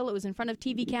big deal. It was in front of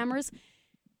TV cameras.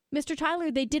 Mr. Tyler,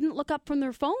 they didn't look up from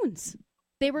their phones.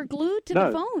 They were glued to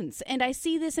the phones. And I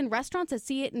see this in restaurants. I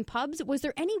see it in pubs. Was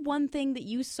there any one thing that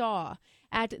you saw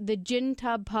at the Gin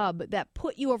Tub pub that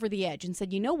put you over the edge and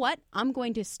said, you know what, I'm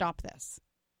going to stop this?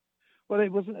 Well,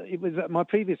 it was at my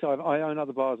previous, I own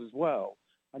other bars as well.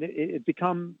 And it had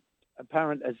become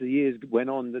apparent as the years went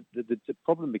on that the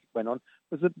problem went on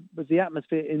was the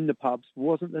atmosphere in the pubs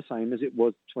wasn't the same as it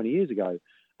was 20 years ago.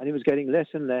 And it was getting less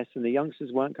and less, and the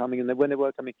youngsters weren't coming. And when they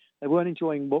were coming, they weren't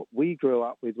enjoying what we grew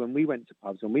up with when we went to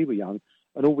pubs when we were young.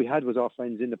 And all we had was our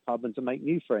friends in the pub and to make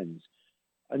new friends.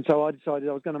 And so I decided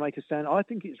I was going to make a stand. I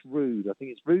think it's rude. I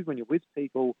think it's rude when you're with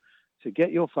people to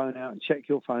get your phone out and check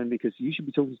your phone because you should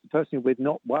be talking to the person you're with,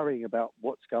 not worrying about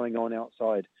what's going on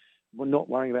outside. We're not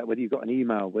worrying about whether you've got an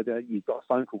email, whether you've got a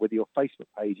phone call, whether your Facebook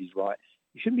page is right.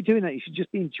 You shouldn't be doing that. You should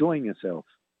just be enjoying yourself.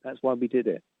 That's why we did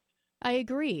it. I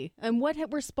agree. And what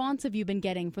response have you been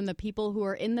getting from the people who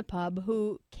are in the pub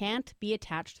who can't be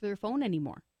attached to their phone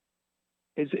anymore?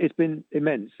 It's been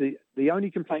immense. The only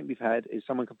complaint we've had is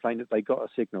someone complained that they got a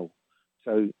signal.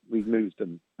 So we've moved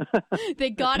them.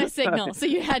 They got a signal, so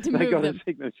you had to move them.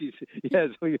 They got a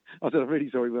signal. I said, I'm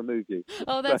really sorry we'll move you.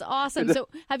 Oh, that's awesome. So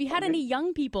have you had any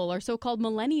young people or so-called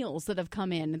millennials that have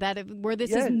come in where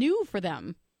this is new for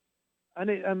them? And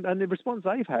the response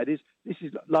they've had is, this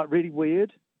is like really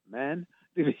weird, man,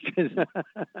 because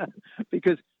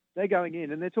they're going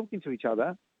in and they're talking to each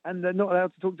other and they're not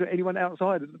allowed to talk to anyone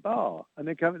outside of the bar. And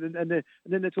they're coming and then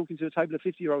they're talking to a table of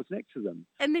 50-year-olds next to them.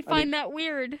 And they find that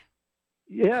weird.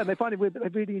 Yeah, and they find it weird, but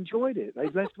they've really enjoyed it.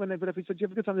 They've left when they've left. They said, "You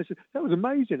have a good time?" They said, "That was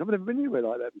amazing. I've never been anywhere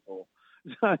like that before."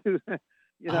 So,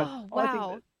 oh, wow. I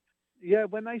think that,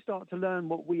 when they start to learn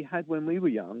what we had when we were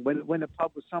young, when a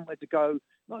pub was somewhere to go,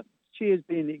 like Cheers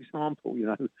being the example,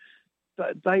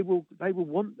 they will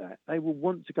want that. They will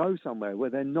want to go somewhere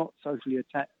where they're not socially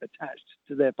attached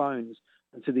to their phones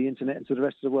and to the internet and to the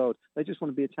rest of the world. They just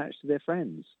want to be attached to their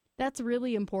friends. That's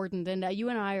really important, and you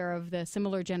and I are of the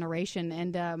similar generation,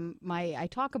 and I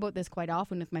talk about this quite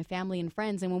often with my family and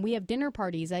friends, and when we have dinner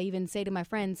parties, I even say to my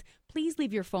friends, please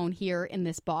leave your phone here in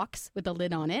this box with a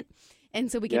lid on it,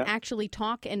 and so we can actually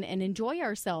talk and enjoy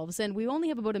ourselves, and we only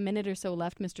have about a minute or so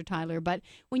left, Mr. Tyler, but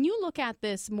when you look at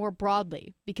this more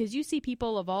broadly, because you see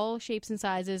people of all shapes and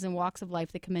sizes and walks of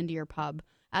life that come into your pub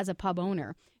as a pub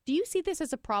owner, do you see this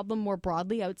as a problem more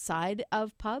broadly outside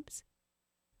of pubs?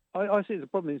 I see it as a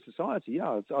problem in society,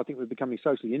 yeah. I think we're becoming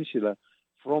socially insular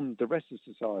from the rest of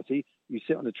society. You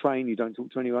sit on a train, you don't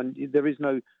talk to anyone. There is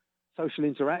no social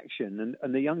interaction,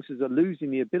 and the youngsters are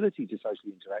losing the ability to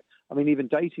socially interact. I mean, even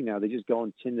dating now, they just go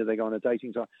on Tinder, they go on a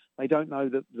dating site. They don't know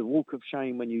the walk of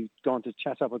shame when you go on to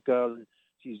chat up a girl and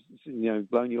she's,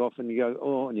 blown you off, and you go,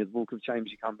 oh, and you walk of shame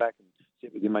as you come back and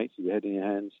sit with your mates with your head in your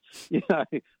hands.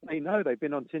 They know they've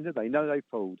been on Tinder, they know they've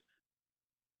pulled.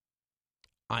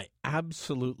 I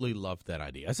absolutely love that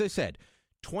idea. As I said,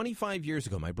 25 years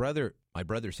ago, my brother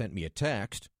sent me a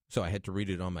text, so I had to read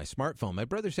it on my smartphone. My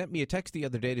brother sent me a text the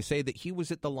other day to say that he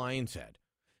was at the Lion's Head.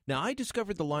 Now, I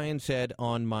discovered the Lion's Head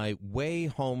on my way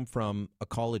home from a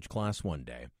college class one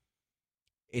day.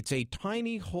 It's a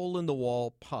tiny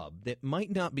hole-in-the-wall pub that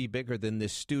might not be bigger than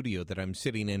this studio that I'm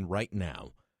sitting in right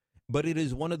now, but it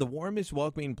is one of the warmest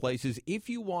welcoming places. If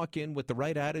you walk in with the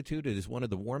right attitude, it is one of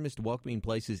the warmest welcoming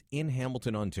places in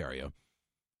Hamilton, Ontario,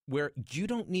 where you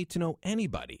don't need to know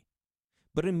anybody.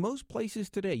 But in most places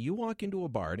today, you walk into a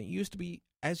bar, and it used to be,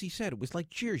 as he said, it was like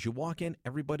Cheers. You walk in,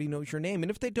 everybody knows your name.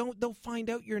 And if they don't, they'll find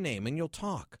out your name, and you'll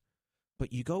talk.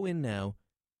 But you go in now,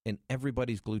 and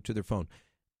everybody's glued to their phone.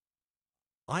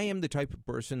 I am the type of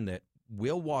person that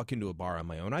will walk into a bar on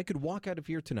my own. I could walk out of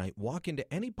here tonight, walk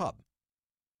into any pub.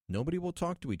 Nobody will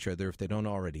talk to each other if they don't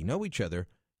already know each other.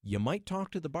 You might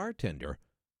talk to the bartender,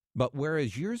 but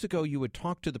whereas years ago you would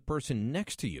talk to the person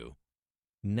next to you,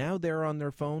 now they're on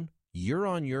their phone, you're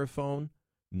on your phone,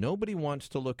 nobody wants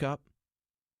to look up.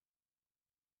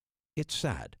 It's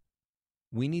sad.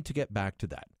 We need to get back to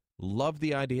that. Love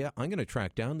the idea. I'm going to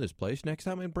track down this place next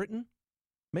time in Britain.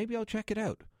 Maybe I'll check it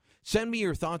out. Send me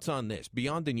your thoughts on this.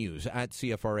 Beyond the News at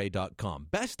CFRA.com.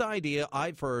 Best idea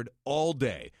I've heard all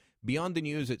day. Beyond the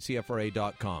News at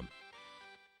CFRA.com.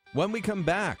 When we come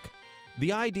back,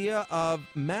 the idea of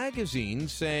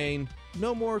magazines saying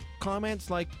no more comments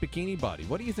like bikini body.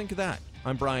 What do you think of that?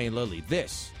 I'm Brian Lilly.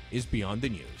 This is Beyond the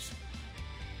News.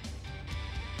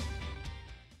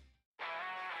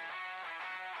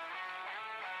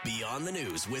 Beyond the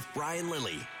News with Brian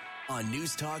Lilly on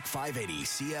News Talk 580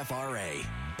 CFRA.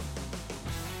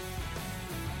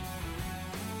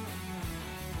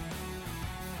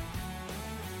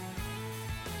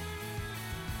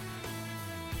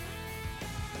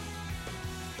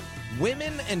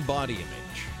 Women and body image.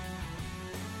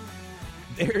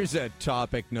 There's a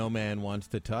topic no man wants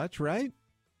to touch, right?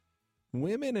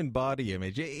 Women and body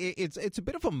image. It's a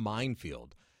bit of a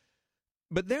minefield.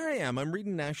 But there I am. I'm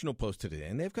reading National Post today,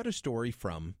 and they've got a story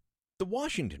from the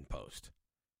Washington Post.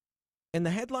 And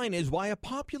the headline is, why a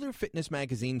popular fitness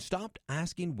magazine stopped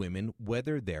asking women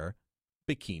whether they're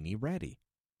bikini ready.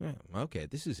 Okay,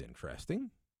 this is interesting.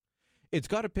 It's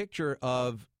got a picture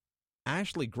of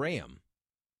Ashley Graham.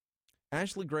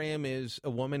 Ashley Graham is a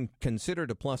woman considered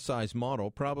a plus-size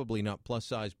model, probably not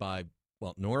plus-size by,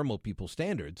 normal people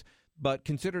standards, but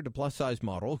considered a plus-size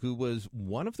model who was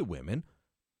one of the women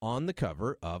on the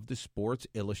cover of the Sports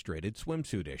Illustrated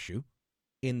swimsuit issue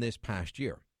in this past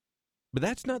year. But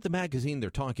that's not the magazine they're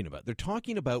talking about. They're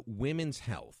talking about Women's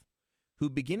Health, who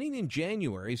beginning in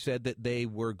January said that they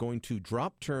were going to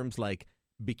drop terms like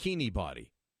bikini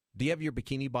body. Do you have your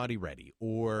bikini body ready?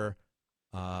 Or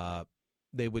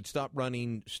they would stop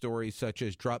running stories such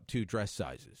as drop 2 dress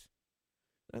sizes.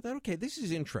 I thought, okay, this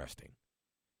is interesting.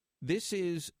 This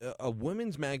is a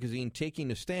women's magazine taking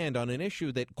a stand on an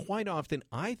issue that quite often,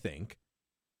 I think,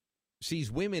 sees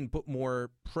women put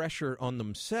more pressure on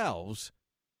themselves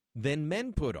than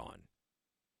men put on.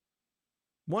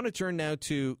 Want to turn now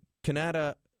to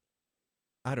Canada,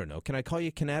 I don't know, can I call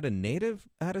you Canada native,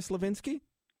 Ada Slavinsky?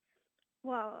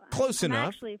 Well, Close I'm enough.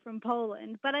 Actually from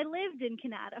Poland, but I lived in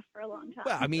Canada for a long time.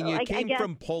 Well, I mean, so you came I guess,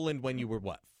 from Poland when you were,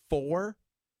 4?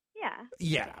 Yeah.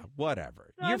 Yeah,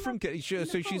 whatever. So You're I'm from, so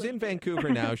she's Polish in Vancouver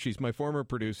now. She's my former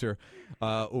producer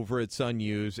over at Sun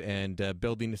News and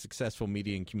building a successful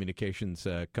media and communications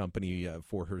company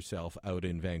for herself out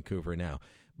in Vancouver now.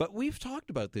 But we've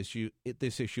talked about this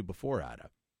issue before,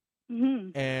 Ada.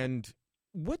 Mm-hmm. And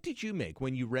what did you make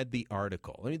when you read the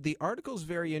article? I mean, the article is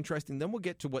very interesting. Then we'll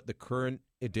get to what the current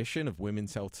edition of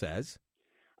Women's Health says.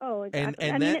 Oh, exactly.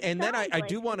 And then I like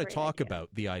do want to talk idea. about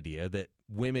the idea that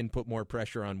women put more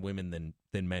pressure on women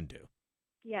than men do.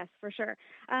 Yes, for sure.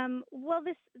 Well,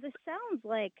 this sounds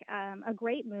like a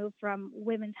great move from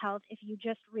Women's Health if you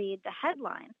just read the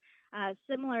headlines.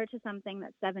 Similar to something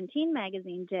that 17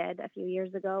 magazine did a few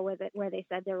years ago where they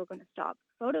said they were going to stop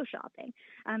photoshopping.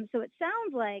 So it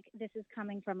sounds like this is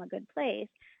coming from a good place.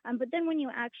 But then when you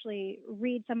actually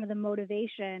read some of the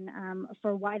motivation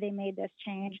for why they made this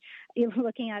change, you're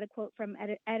looking at a quote from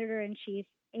editor-in-chief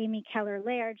Amy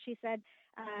Keller-Laird. She said,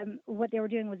 what they were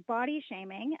doing was body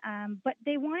shaming, but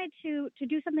they wanted to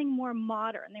do something more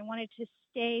modern. They wanted to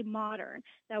stay modern.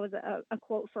 That was a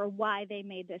quote for why they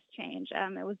made this change.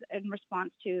 It was in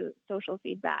response to social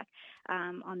feedback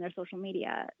on their social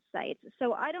media sites.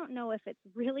 So I don't know if it's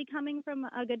really coming from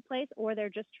a good place or they're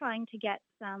just trying to get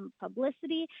some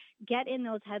publicity, get in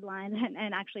those headlines,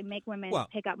 and actually make women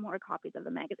pick up more copies of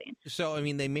the magazine. So, I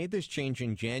mean, they made this change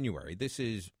in January. This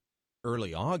is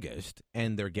early August,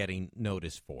 and they're getting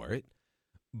notice for it.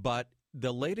 But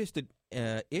the latest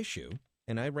issue,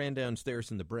 and I ran downstairs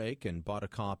in the break and bought a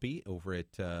copy over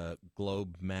at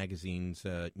Globe Magazine's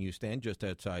newsstand just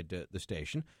outside the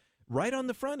station. Right on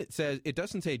the front, it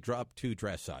doesn't say drop 2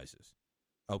 dress sizes.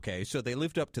 Okay, so they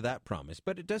lived up to that promise.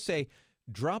 But it does say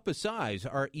drop a size,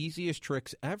 our easiest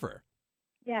tricks ever.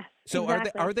 Yes. So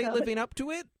exactly. are they living up to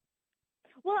it?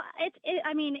 Well,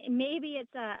 I mean, maybe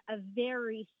it's a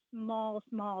very small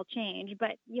change,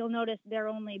 but you'll notice they're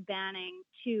only banning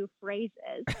 2 phrases.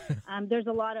 There's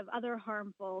a lot of other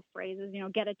harmful phrases,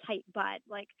 get a tight butt.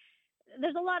 Like,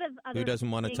 there's a lot of other Who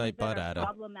doesn't want a things tight butt, that are Ada?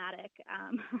 problematic.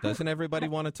 Doesn't everybody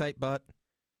want a tight butt?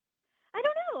 I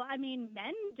don't know. I mean,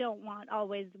 men don't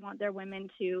always want their women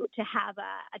to have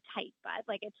a tight butt.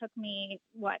 Like, it took me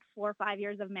 4 or 5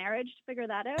 years of marriage to figure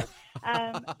that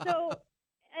out. So,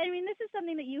 I mean, this is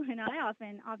something that you and I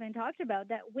often talked about,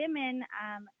 that women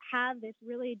have this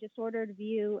really disordered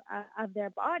view of their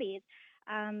bodies.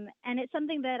 And it's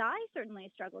something that I certainly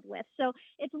struggled with. So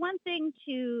it's one thing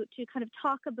to kind of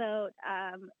talk about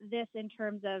this in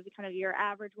terms of kind of your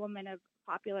average woman of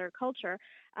popular culture.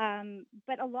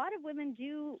 But a lot of women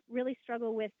do really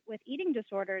struggle with eating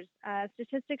disorders.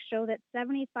 Statistics show that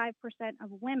 75% of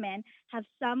women have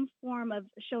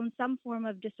shown some form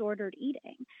of disordered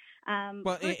eating.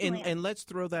 Well, and let's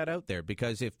throw that out there,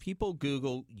 because if people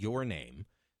Google your name,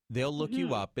 they'll look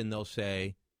you up and they'll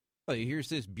say, oh, here's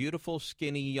this beautiful,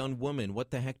 skinny young woman. What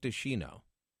the heck does she know?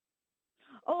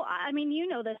 Oh, I mean, you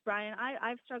know this, Brian.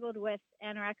 I've struggled with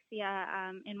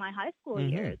anorexia in my high school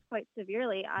years quite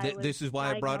severely. This is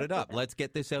why I brought it up. Let's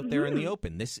get this out there in the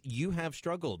open. You have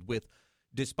struggled with,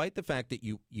 despite the fact that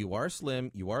you are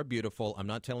slim, you are beautiful. I'm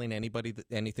not telling anybody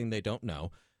anything they don't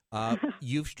know.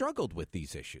 You've struggled with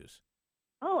these issues.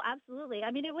 Oh, absolutely.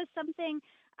 I mean, it was something,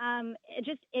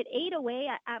 it ate away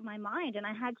at my mind, and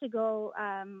I had to go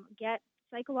get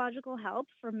psychological help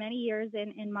for many years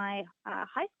in my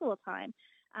high school time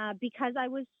because I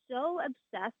was so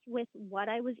obsessed with what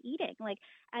I was eating. Like,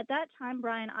 at that time,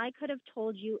 Brian, I could have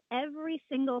told you every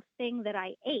single thing that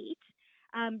I ate,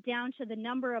 down to the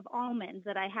number of almonds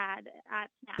that I had at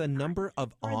snack The time. number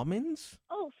of almonds?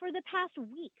 Oh, for the past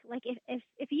week. Like,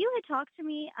 if you had talked to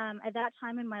me at that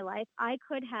time in my life, I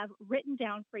could have written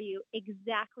down for you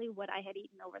exactly what I had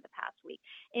eaten over the past week.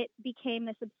 It became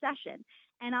this obsession.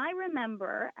 And I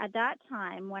remember at that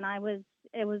time when I was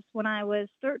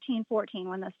 13, 14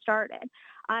 when this started,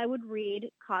 I would read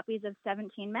copies of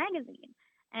 17 magazine.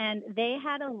 And they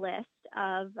had a list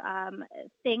of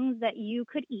things that you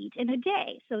could eat in a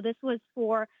day. So this was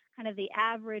for kind of the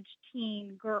average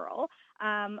teen girl,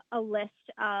 a list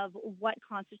of what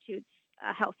constitutes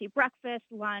a healthy breakfast,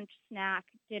 lunch, snack,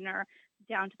 dinner,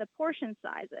 down to the portion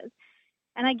sizes.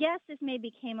 And I guess this maybe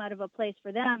came out of a place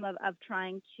for them of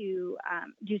trying to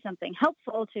do something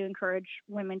helpful to encourage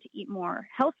women to eat more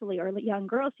healthily, or young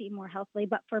girls to eat more healthily.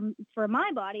 But for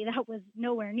my body, that was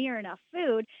nowhere near enough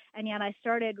food. And yet I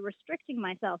started restricting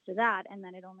myself to that, and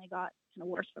then it only got kind of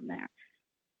worse from there.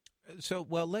 So,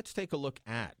 well, let's take a look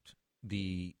at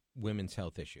the women's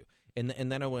health issue. And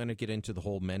then I want to get into the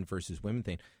whole men versus women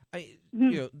thing.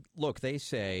 Look, they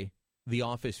say The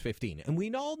Office 15. And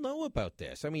we all know about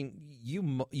this. I mean,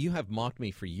 you have mocked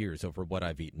me for years over what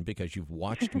I've eaten because you've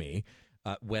watched me,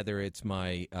 whether it's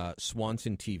my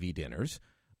Swanson TV dinners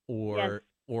or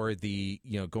the,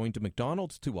 going to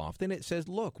McDonald's too often. It says,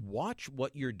 look, watch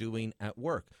what you're doing at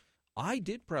work. I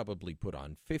did probably put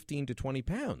on 15 to 20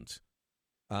 pounds.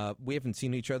 We haven't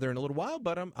seen each other in a little while,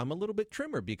 but I'm a little bit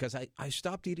trimmer because I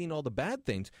stopped eating all the bad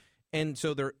things. And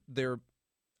so they're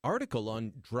article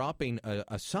on dropping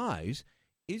a size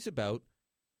is about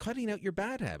cutting out your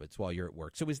bad habits while you're at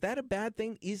work. So is that a bad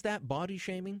thing? Is that body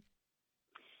shaming?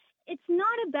 It's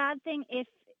not a bad thing if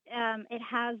it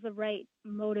has the right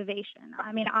motivation.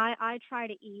 I mean, I try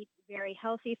to eat very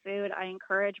healthy food. I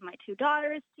encourage my 2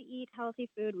 daughters to eat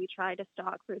healthy food. We try to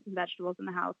stock fruits and vegetables in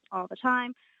the house all the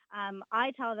time.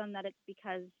 I tell them that it's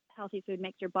because healthy food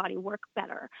makes your body work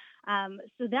better.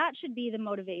 So that should be the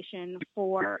motivation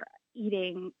for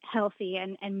eating healthy,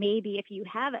 and maybe if you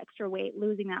have extra weight,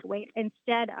 losing that weight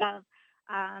instead of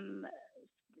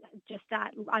just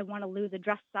that I want to lose a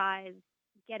dress size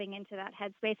getting into that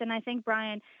headspace. And I think,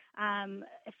 Brian,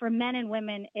 for men and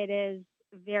women, it is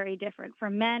very different. For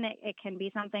men, it can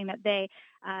be something that they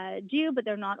do, but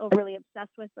they're not overly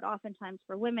obsessed with. But oftentimes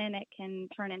for women, it can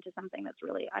turn into something that's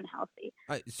really unhealthy.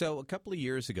 So a couple of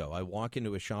years ago, I walk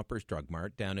into a Shoppers Drug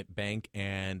Mart down at Bank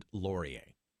and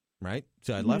Laurier, right?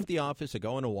 So I left the office, I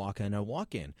go on a walk, and I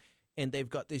walk in, and they've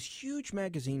got this huge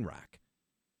magazine rack.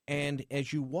 And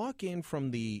as you walk in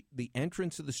from the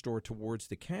entrance of the store towards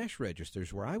the cash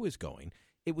registers where I was going,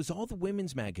 it was all the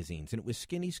women's magazines, and it was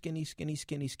skinny, skinny, skinny,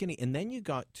 skinny, skinny. And then you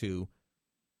got to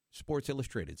Sports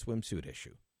Illustrated swimsuit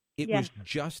issue. It was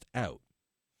just out.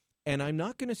 And I'm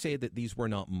not going to say that these were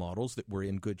not models that were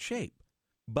in good shape,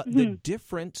 but the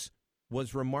difference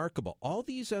was remarkable. All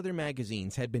these other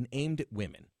magazines had been aimed at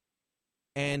women,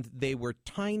 and they were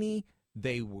tiny,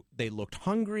 they looked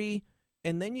hungry,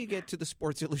 and then you get to the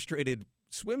Sports Illustrated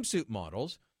swimsuit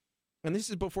models, and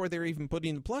this is before they're even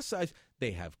putting the plus size.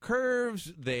 They have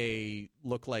curves. They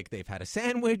look like they've had a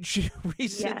sandwich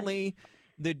recently. Yes.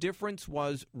 The difference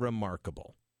was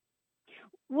remarkable.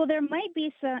 Well, there might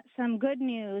be some good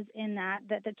news in that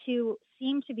the two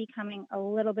seem to be coming a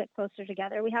little bit closer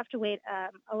together. We have to wait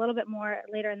a little bit more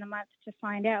later in the month to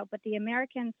find out. But the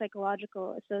American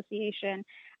Psychological Association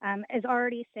is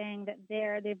already saying that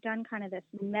they've done kind of this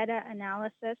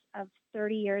meta-analysis of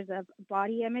 30 years of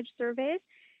body image surveys.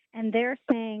 And they're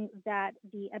saying that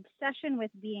the obsession with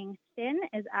being thin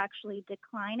is actually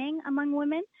declining among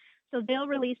women. So they'll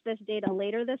release this data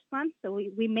later this month, so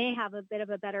we may have a bit of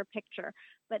a better picture.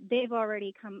 But they've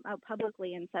already come out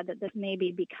publicly and said that this may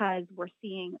be because we're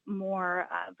seeing more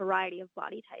variety of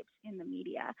body types in the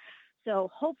media. So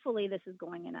hopefully this is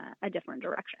going in a different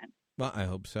direction. Well, I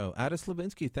hope so. Ada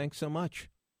Slavinsky, thanks so much.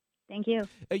 Thank you.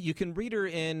 You can read her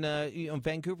in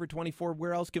Vancouver 24.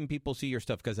 Where else can people see your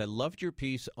stuff? Because I loved your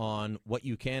piece on what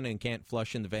you can and can't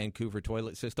flush in the Vancouver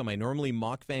toilet system. I normally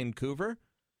mock Vancouver,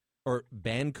 or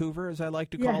Vancouver as I like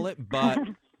to call it, but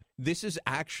this is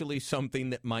actually something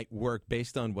that might work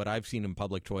based on what I've seen in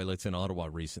public toilets in Ottawa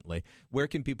recently. Where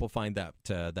can people find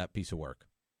that piece of work?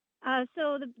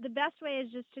 So the best way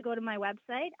is just to go to my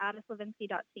website,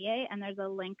 adaslavinsky.ca, and there's a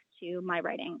link to my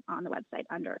writing on the website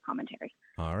under commentary.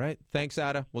 All right. Thanks,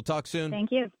 Ada. We'll talk soon.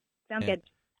 Thank you. Sounds good.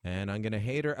 And I'm going to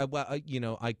hate her.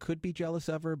 I could be jealous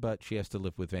of her, but she has to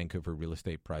live with Vancouver real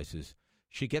estate prices.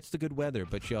 She gets the good weather,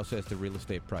 but she also has the real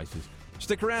estate prices.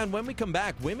 Stick around. When we come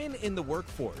back, women in the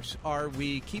workforce. Are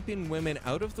we keeping women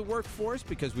out of the workforce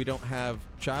because we don't have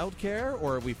childcare,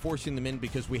 or are we forcing them in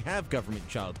because we have government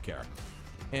childcare?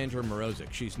 Andrea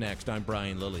Morozic, she's next. I'm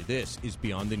Brian Lilly. This is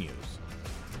Beyond the News.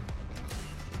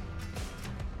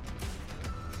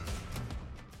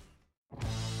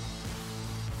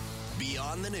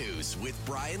 Beyond the News with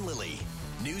Brian Lilly.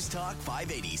 News Talk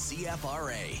 580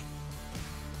 CFRA.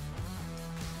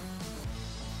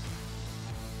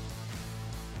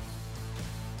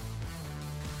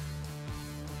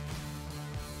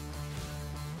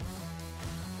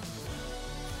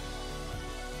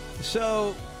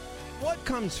 So, what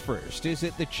comes first? Is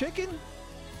it the chicken?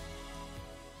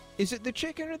 Is it the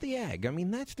chicken or the egg? I mean,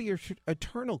 that's the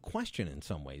eternal question in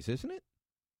some ways, isn't it?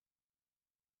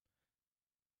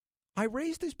 I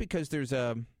raise this because there's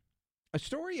a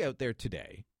story out there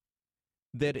today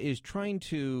that is trying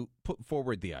to put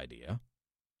forward the idea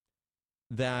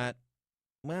that,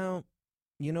 well,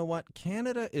 you know what?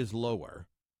 Canada is lower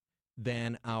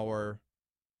than our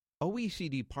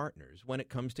OECD partners when it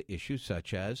comes to issues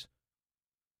such as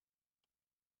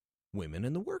women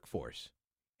in the workforce.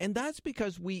 And that's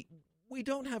because we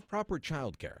don't have proper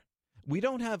childcare. We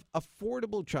don't have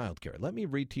affordable childcare. Let me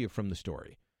read to you from the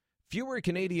story. Fewer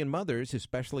Canadian mothers,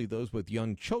 especially those with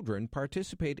young children,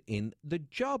 participate in the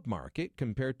job market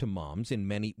compared to moms in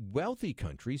many wealthy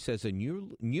countries, says a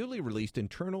newly released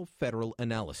internal federal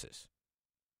analysis.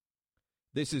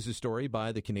 This is a story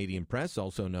by the Canadian Press,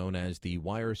 also known as the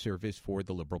wire service for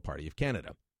the Liberal Party of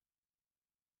Canada.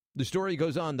 The story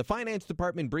goes on. The Finance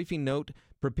Department briefing note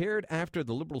prepared after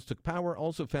the Liberals took power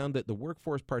also found that the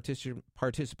workforce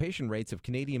participation rates of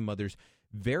Canadian mothers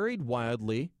varied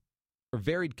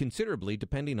considerably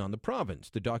depending on the province.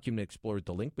 The document explored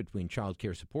the link between child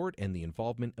care support and the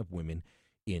involvement of women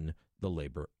in the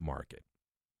labor market.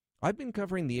 I've been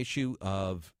covering the issue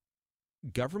of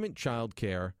government child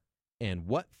care and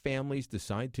what families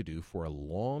decide to do for a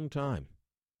long time.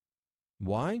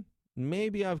 Why?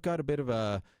 Maybe I've got a bit of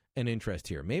an interest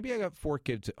here. Maybe I got 4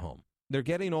 kids at home. They're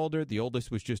getting older. The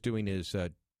oldest was just doing his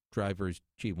driver's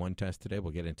G1 test today.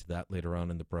 We'll get into that later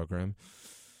on in the program.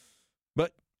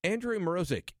 But Andrea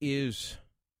Morozic is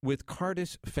with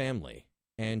Cardis Family,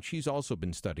 and she's also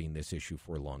been studying this issue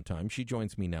for a long time. She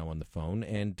joins me now on the phone,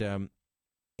 and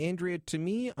Andrea, to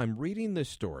me, I'm reading this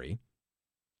story,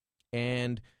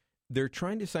 and they're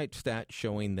trying to cite stats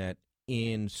showing that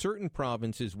in certain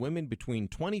provinces, women between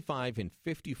 25 and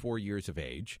 54 years of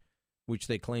age, which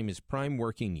they claim is prime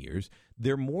working years,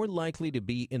 they're more likely to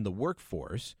be in the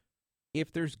workforce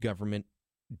if there's government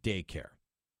daycare.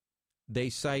 They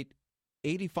cite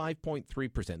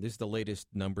 85.3%. This is the latest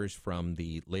numbers from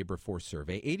the labor force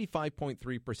survey.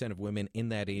 85.3% of women in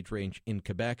that age range in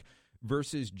Quebec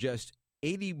versus just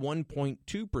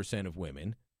 81.2% of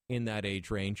women in that age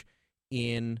range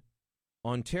in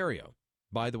Ontario.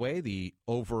 By the way, the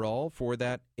overall for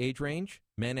that age range,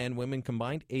 men and women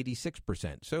combined,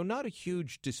 86%. So not a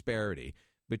huge disparity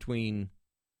between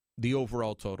the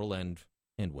overall total and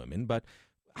women. But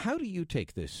how do you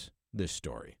take this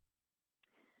story?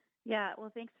 Yeah,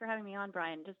 well, thanks for having me on,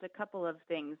 Brian. Just a couple of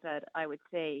things that I would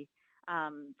say.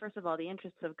 First of all, the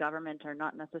interests of government are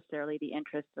not necessarily the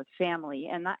interests of family.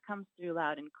 And that comes through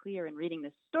loud and clear in reading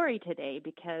this story today,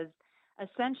 because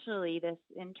essentially this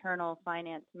internal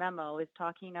finance memo is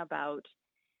talking about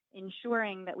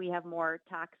ensuring that we have more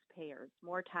taxpayers,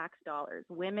 more tax dollars.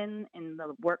 Women in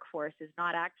the workforce is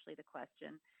not actually the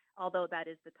question, although that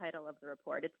is the title of the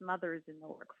report. It's mothers in the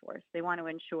workforce. They want to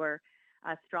ensure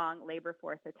a strong labor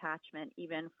force attachment,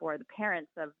 even for the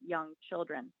parents of young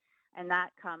children. And that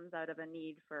comes out of a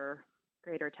need for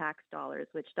greater tax dollars,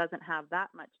 which doesn't have that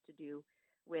much to do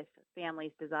with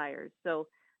families' desires. So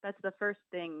that's the first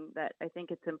thing that I think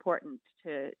it's important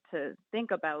to think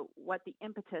about, what the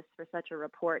impetus for such a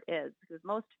report is, because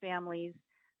most families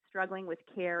struggling with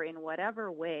care in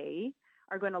whatever way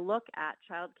are going to look at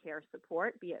child care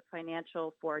support, be it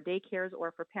financial for daycares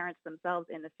or for parents themselves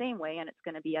in the same way, and it's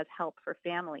going to be as help for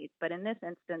families. But in this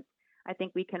instance, I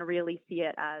think we can really see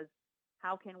it as,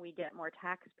 how can we get more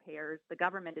taxpayers? The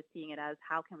government is seeing it as,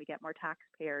 how can we get more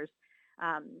taxpayers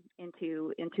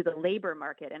into the labor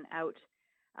market and out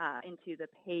into the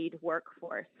paid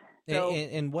workforce. So,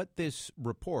 and what this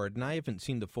report, and I haven't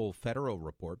seen the full federal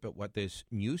report, but what this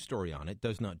news story on it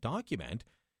does not document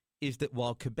is that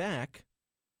while Quebec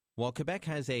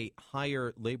has a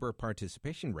higher labor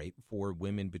participation rate for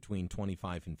women between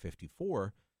 25 and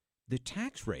 54, the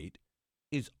tax rate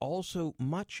is also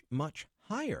much, much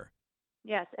higher.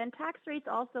 Yes, and tax rates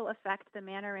also affect the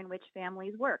manner in which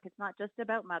families work. It's not just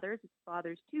about mothers, it's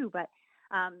fathers too, but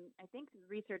I think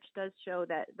research does show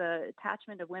that the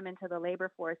attachment of women to the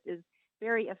labor force is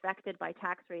very affected by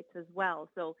tax rates as well.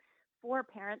 So for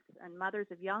parents and mothers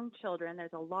of young children,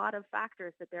 there's a lot of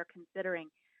factors that they're considering.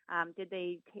 Did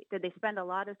they spend a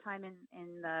lot of time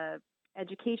in the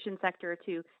education sector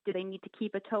do they need to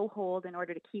keep a toehold in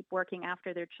order to keep working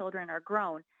after their children are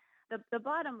grown? The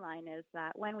bottom line is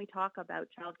that when we talk about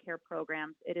childcare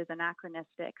programs, it is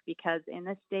anachronistic, because in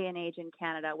this day and age in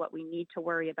Canada, what we need to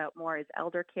worry about more is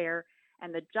elder care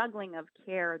and the juggling of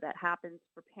care that happens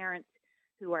for parents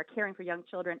who are caring for young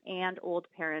children and old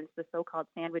parents, the so-called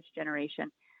sandwich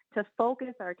generation, to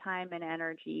focus our time and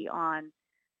energy on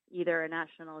either a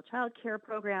national childcare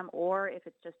program, or if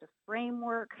it's just a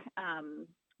framework,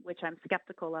 which I'm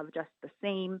skeptical of just the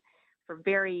same, for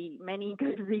very many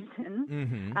good reasons.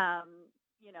 Mm-hmm.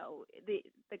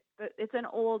 It's an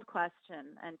old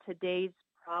question, and today's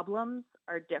problems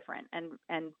are different,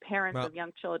 and parents of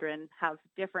young children have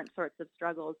different sorts of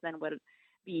struggles than would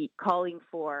be calling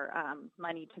for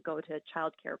money to go to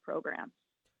childcare programs.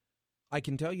 I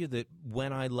can tell you that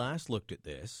when I last looked at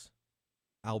this,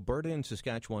 Alberta and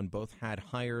Saskatchewan both had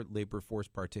higher labor force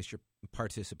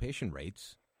participation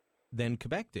rates than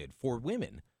Quebec did for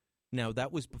women. Now,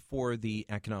 that was before the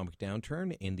economic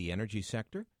downturn in the energy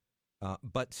sector,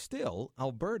 but still,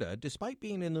 Alberta, despite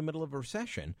being in the middle of a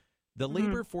recession, the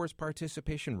labor force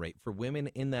participation rate for women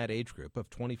in that age group of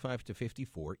 25 to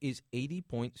 54 is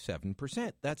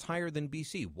 80.7%. That's higher than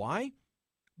BC. Why?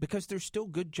 Because there's still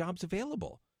good jobs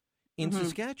available. In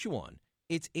Saskatchewan,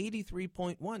 it's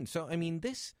 83.1. So, I mean,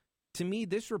 to me,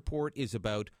 this report is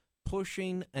about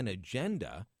pushing an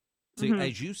agenda to,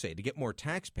 as you say, to get more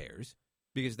taxpayers.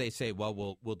 Because they say,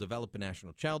 well, we'll develop a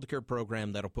national child care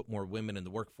program that'll put more women in the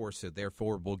workforce, so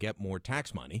therefore we'll get more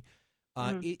tax money.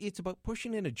 It's about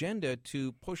pushing an agenda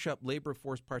to push up labor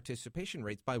force participation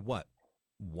rates by what?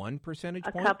 1 percentage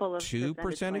point? A couple of 2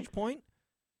 percentage point?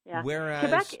 Yeah. Whereas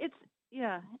Quebec,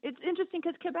 it's interesting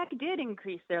because Quebec did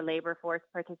increase their labor force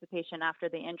participation after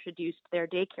they introduced their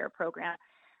daycare program.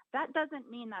 That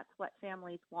doesn't mean that's what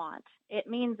families want. It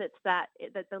means it's that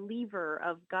the lever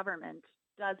of government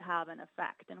does have an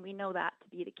effect, and we know that to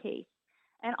be the case.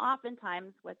 And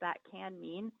oftentimes what that can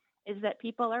mean is that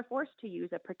people are forced to use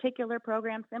a particular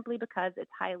program simply because it's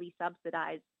highly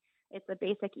subsidized It's a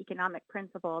basic economic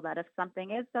principle that if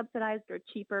something is subsidized or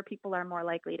cheaper, people are more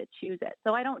likely to choose it.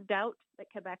 So I don't doubt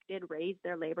that Quebec did raise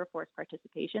their labor force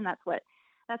participation. That's what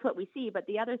we see. But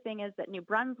the other thing is that New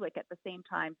Brunswick at the same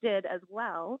time did as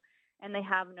well, and they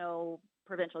have no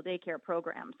provincial daycare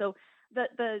program. So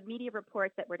the media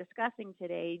report that we're discussing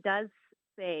today does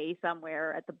say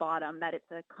somewhere at the bottom that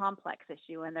it's a complex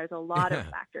issue and there's a lot of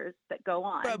factors that go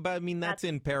on. But I mean, that's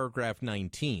in paragraph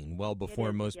 19, well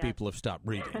before most people have stopped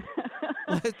reading.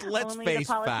 Let's Only face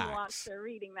the policy facts. wonks are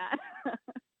reading that.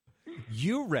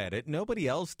 You read it. Nobody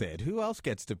else did. Who else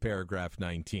gets to paragraph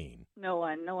 19? No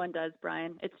one does,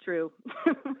 Brian. It's true.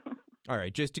 All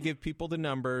right, just to give people the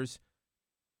numbers,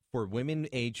 for women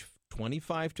age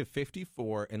 25 to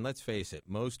 54, and let's face it,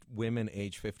 most women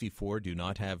age 54 do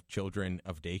not have children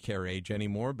of daycare age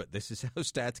anymore, but this is how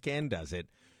StatsCan does it.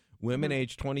 Women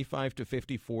age 25 to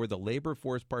 54, the labor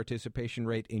force participation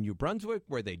rate in New Brunswick,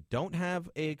 where they don't have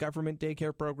a government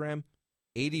daycare program,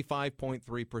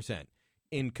 85.3%.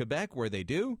 In Quebec, where they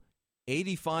do,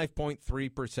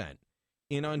 85.3%.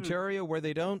 In Ontario, where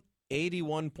they don't,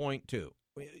 81.2%.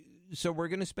 So we're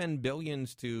going to spend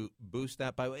billions to boost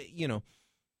that by,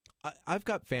 I've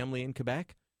got family in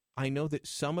Quebec. I know that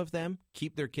some of them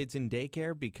keep their kids in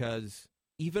daycare because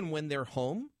even when they're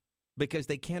home, because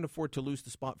they can't afford to lose the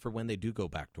spot for when they do go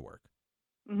back to work.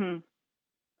 Mm-hmm.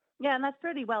 Yeah, and that's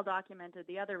pretty well documented.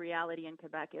 The other reality in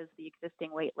Quebec is the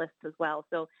existing wait lists as well.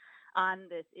 So on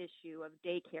this issue of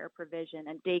daycare provision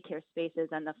and daycare spaces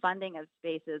and the funding of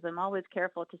spaces, I'm always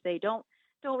careful to say don't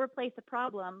replace a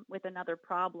problem with another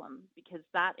problem, because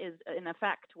that is in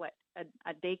effect what a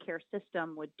daycare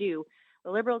system would do. The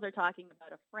Liberals are talking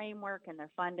about a framework and they're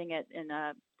funding it in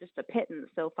just a pittance,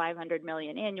 so $500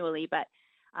 million annually. But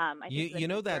I think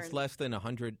that's less than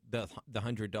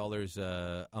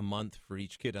 $100 a month for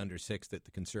each kid under 6 that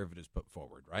the Conservatives put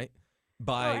forward, right?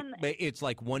 It's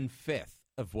like 1/5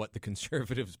 of what the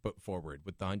Conservatives put forward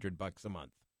with the $100 a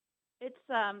month. It's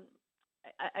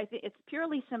I think it's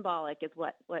purely symbolic is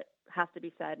what has to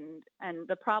be said. And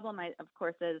the problem, of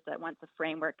course, is that once a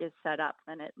framework is set up,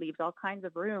 then it leaves all kinds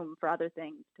of room for other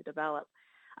things to develop.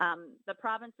 The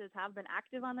provinces have been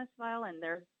active on this file, and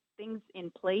there's things in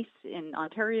place in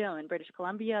Ontario and British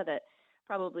Columbia that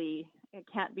probably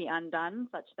can't be undone,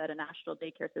 such that a national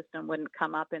daycare system wouldn't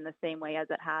come up in the same way as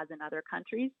it has in other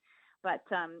countries. But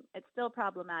it's still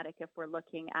problematic if we're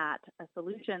looking at a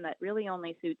solution that really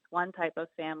only suits one type of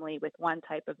family with one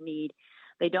type of need.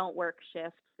 They don't work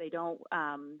shifts. They don't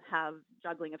have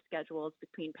juggling of schedules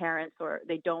between parents, or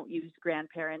they don't use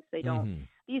grandparents. They don't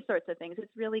these sorts of things.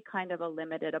 It's really kind of a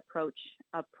limited approach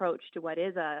to what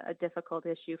is a difficult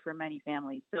issue for many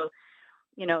families. So,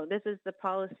 this is the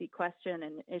policy question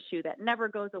and issue that never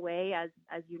goes away, as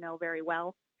you know very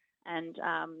well. And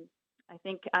I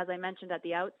think, as I mentioned at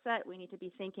the outset, we need to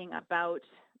be thinking about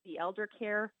the elder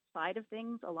care side of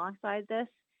things alongside this,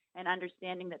 and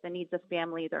understanding that the needs of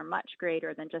families are much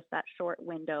greater than just that short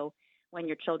window when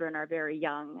your children are very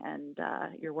young and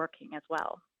you're working as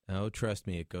well. Oh, trust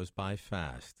me, it goes by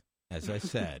fast. As I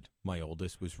said, my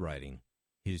oldest was writing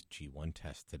his G1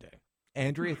 test today.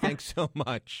 Andrea, thanks so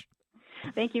much.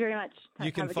 Thank you very much.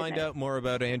 You can find out more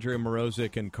about Andrea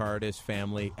Mrozek and Cardus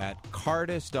family at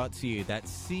cardus.ca.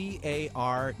 That's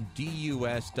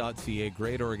CARDUS.ca.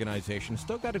 Great organization.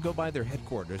 Still got to go by their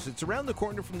headquarters. It's around the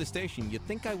corner from the station. You'd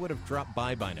think I would have dropped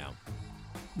by now.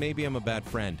 Maybe I'm a bad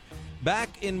friend.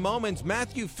 Back in moments,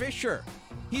 Matthew Fisher.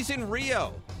 He's in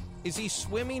Rio. Is he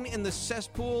swimming in the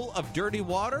cesspool of dirty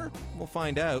water? We'll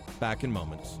find out. Back in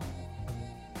moments.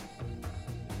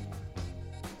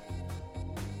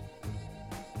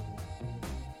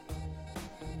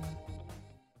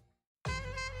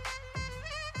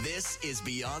 This is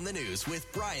Beyond the News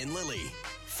with Brian Lilly.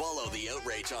 Follow the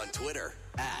outrage on Twitter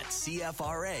at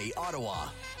CFRA Ottawa.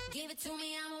 Give it to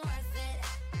me, I'm worth it.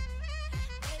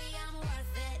 Baby, I'm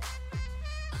worth it.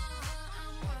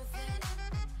 I'm worth it.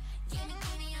 Give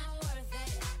me, I'm worth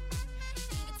it.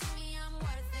 Give it to me, I'm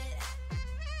worth it.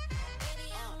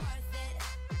 Baby, I'm worth it.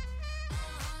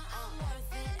 I'm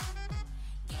worth it.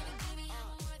 Give me,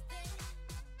 I'm worth it.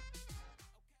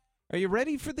 Are you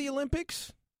ready for the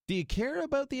Olympics? Do you care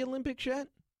about the Olympics yet?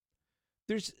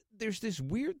 There's this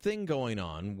weird thing going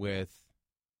on with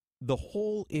the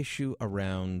whole issue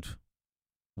around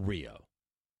Rio.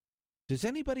 Does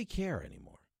anybody care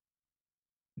anymore?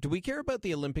 Do we care about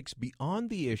the Olympics beyond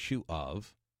the issue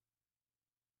of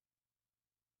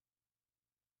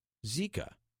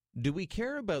Zika? Do we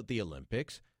care about the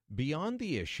Olympics beyond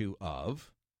the issue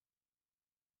of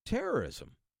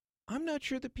terrorism? I'm not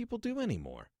sure that people do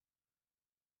anymore.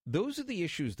 Those are the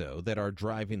issues, though, that are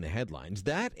driving the headlines.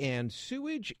 That and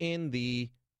sewage in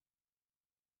the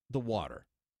the water.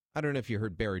 I don't know if you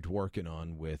heard Barry Dworkin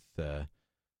on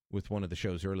with one of the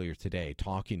shows earlier today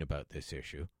talking about this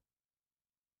issue.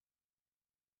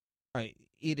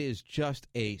 It is just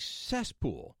a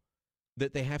cesspool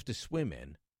that they have to swim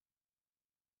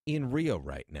in Rio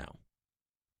right now.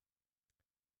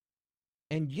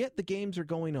 And yet the games are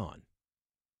going on.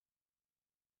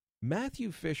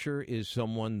 Matthew Fisher is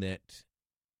someone that,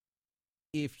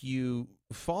 if you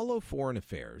follow foreign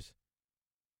affairs,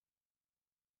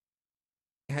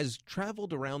 has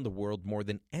traveled around the world more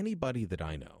than anybody that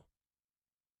I know.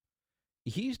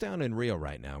 He's down in Rio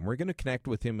right now, and we're going to connect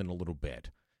with him in a little bit.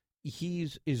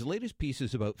 His latest piece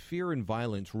is about fear and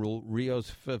violence rule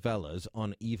Rio's favelas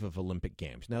on eve of Olympic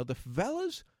Games. Now, the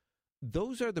favelas,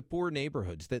 those are the poor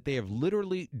neighborhoods that they have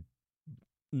literally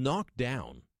knocked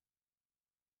down.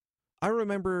 I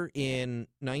remember in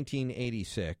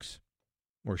 1986,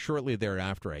 or shortly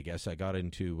thereafter, I guess, I got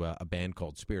into a band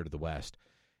called Spirit of the West,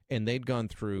 and they'd gone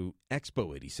through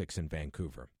Expo 86 in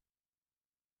Vancouver.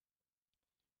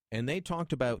 And they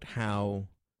talked about how,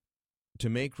 to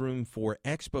make room for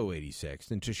Expo 86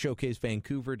 and to showcase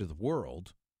Vancouver to the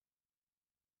world,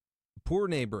 poor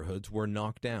neighborhoods were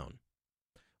knocked down.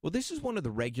 Well, this is one of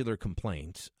the regular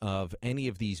complaints of any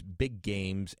of these big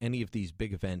games, any of these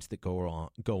big events that go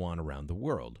on around the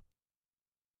world.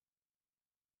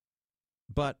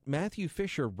 But Matthew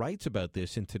Fisher writes about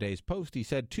this in today's Post. He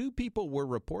said 2 people were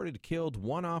reported killed,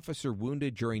 1 officer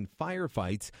wounded during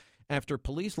firefights after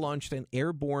police launched an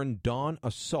airborne dawn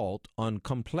assault on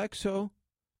Complexo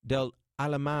del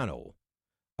Alemano,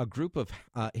 a group of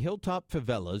hilltop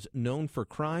favelas known for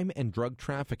crime and drug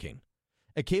trafficking.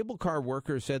 A cable car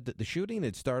worker said that the shooting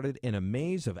had started in a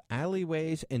maze of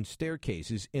alleyways and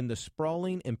staircases in the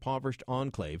sprawling, impoverished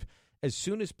enclave as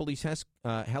soon as police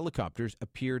helicopters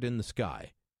appeared in the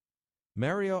sky.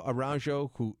 Mario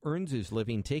Araujo, who earns his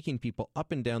living taking people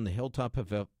up and down the hilltop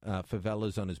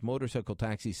favelas on his motorcycle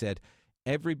taxi, said,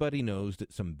 "Everybody knows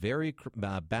that some very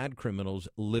bad criminals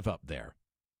live up there."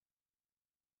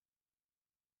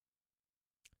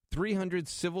 300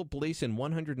 civil police and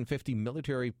 150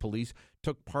 military police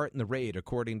took part in the raid,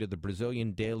 according to the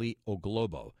Brazilian daily O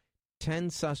Globo. 10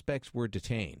 suspects were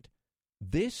detained.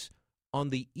 This on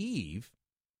the eve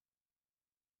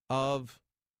of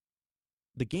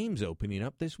the games opening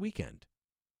up this weekend.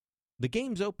 The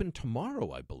games open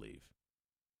tomorrow, I believe.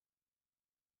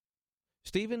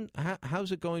 Stephen,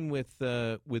 how's it going with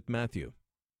Matthew?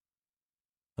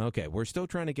 Okay, we're still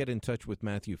trying to get in touch with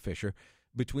Matthew Fisher.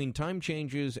 Between time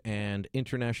changes and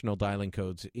international dialing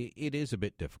codes, it is a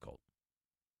bit difficult.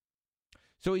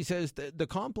 So he says the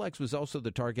complex was also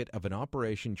the target of an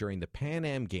operation during the Pan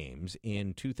Am Games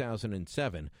in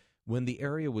 2007, when the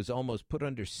area was almost put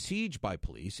under siege by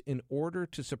police in order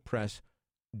to suppress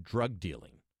drug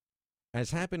dealing.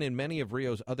 As happened in many of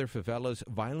Rio's other favelas,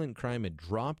 violent crime had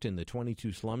dropped in the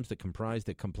 22 slums that comprised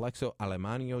the Complexo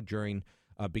Alemano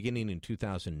beginning in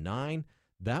 2009.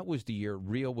 That was the year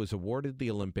Rio was awarded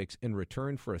the Olympics in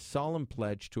return for a solemn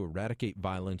pledge to eradicate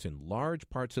violence in large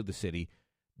parts of the city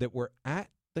that were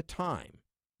at the time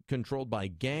controlled by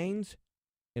gangs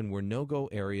and were no-go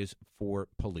areas for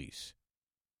police.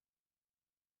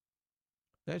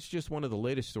 That's just one of the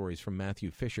latest stories from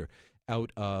Matthew Fisher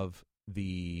out of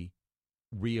the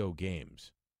Rio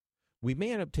Games. We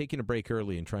may end up taking a break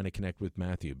early and trying to connect with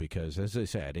Matthew because, as I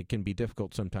said, it can be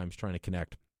difficult sometimes trying to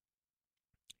connect.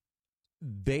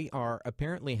 They are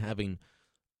apparently having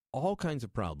all kinds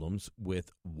of problems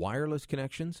with wireless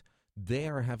connections. They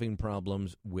are having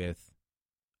problems with,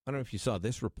 I don't know if you saw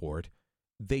this report,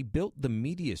 they built the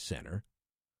media center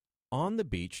on the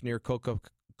beach near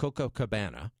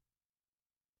Copacabana,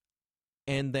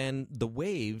 and then the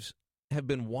waves have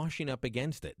been washing up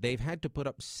against it. They've had to put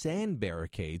up sand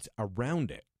barricades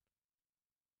around it.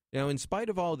 Now, in spite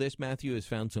of all this, Matthew has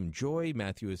found some joy.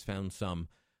 Matthew has found some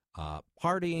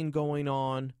partying going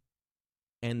on,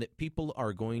 and that people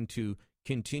are going to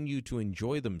continue to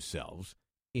enjoy themselves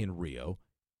in Rio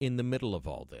in the middle of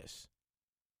all this.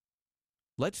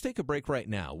 Let's take a break right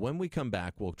now. When we come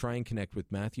back, we'll try and connect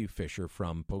with Matthew Fisher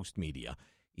from Post Media.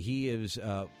 He is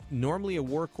normally a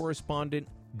war correspondent,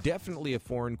 definitely a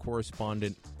foreign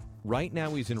correspondent. Right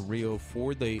now he's in Rio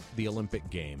for the Olympic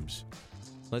Games.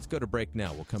 Let's go to break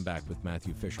now. We'll come back with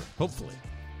Matthew Fisher. Hopefully.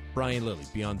 Brian Lilly,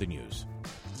 Beyond the News.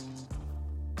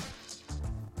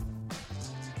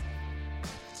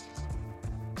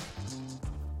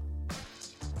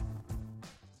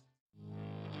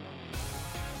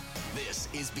 This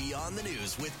is Beyond the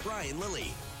News with Brian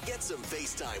Lilly. Get some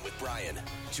FaceTime with Brian.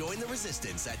 Join the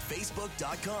resistance at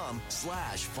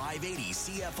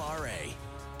facebook.com/580CFRA.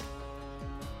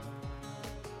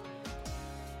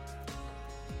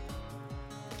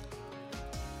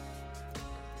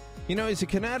 You know, he's a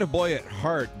Canada boy at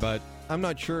heart, but I'm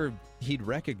not sure he'd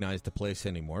recognize the place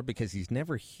anymore because he's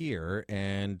never here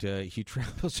and he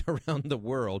travels around the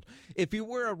world. If he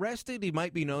were arrested, he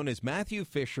might be known as Matthew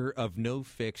Fisher of No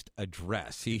Fixed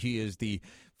Address. He is the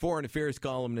foreign affairs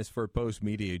columnist for Post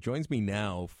Media. He joins me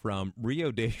now from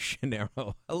Rio de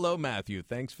Janeiro. Hello, Matthew.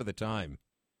 Thanks for the time.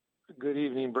 Good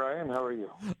evening, Brian. How are you?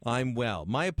 I'm well.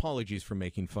 My apologies for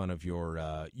making fun of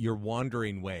your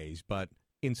wandering ways, but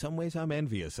in some ways I'm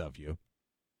envious of you.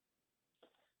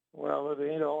 Well, it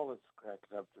ain't all it's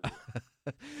cracked up to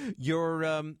be.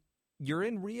 You're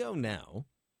in Rio now.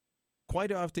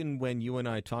 Quite often when you and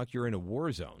I talk, you're in a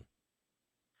war zone.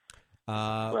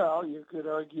 Well, you could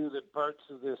argue that parts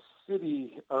of this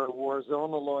city are a war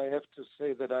zone, although I have to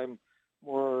say that I'm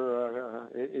more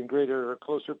in greater or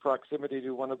closer proximity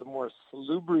to one of the more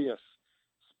salubrious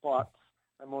spots.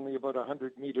 I'm only about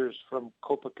 100 meters from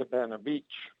Copacabana Beach.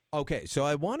 Okay, so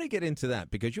I want to get into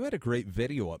that because you had a great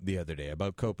video up the other day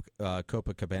about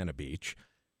Copacabana Beach,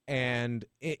 and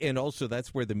also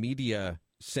that's where the media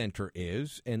center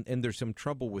is, and there's some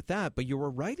trouble with that, but you were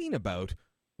writing about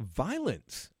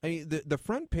violence. I mean, the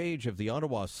front page of the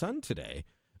Ottawa Sun today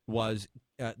was,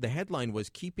 the headline was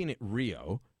Keeping It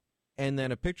Rio, and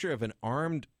then a picture of an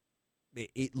armed,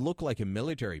 it looked like a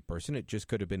military person. It just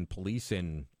could have been police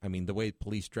the way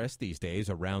police dress these days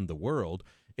around the world,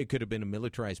 it could have been a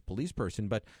militarized police person,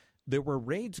 but there were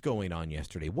raids going on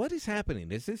yesterday. What is happening?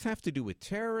 Does this have to do with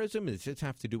terrorism? Does this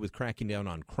have to do with cracking down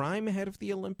on crime ahead of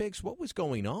the Olympics? What was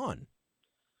going on?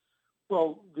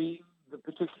 Well, the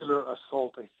particular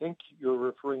assault I think you're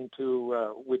referring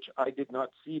to, which I did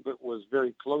not see but was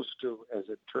very close to, as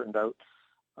it turned out,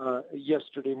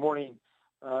 yesterday morning,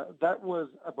 that was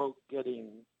about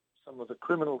getting some of the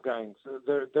criminal gangs.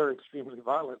 They're extremely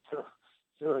violent.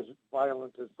 They're as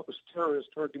violent as most terrorist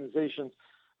organizations.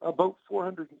 About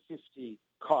 450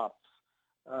 cops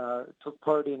took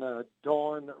part in a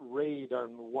dawn raid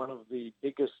on one of the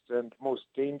biggest and most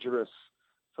dangerous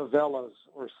favelas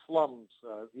or slums.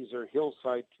 These are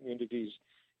hillside communities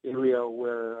in Rio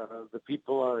where the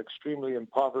people are extremely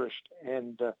impoverished,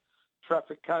 and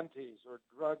traficantes or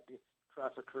drug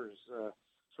traffickers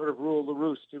sort of rule the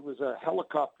roost. It was a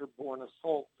helicopter-borne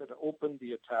assault that opened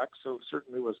the attack, so it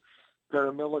certainly was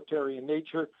paramilitary in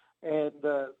nature, and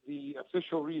the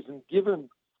official reason given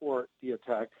for the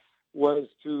attack was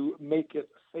to make it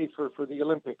safer for the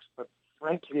Olympics. But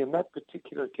frankly, in that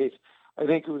particular case, I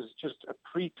think it was just a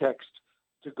pretext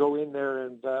to go in there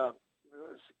and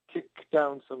kick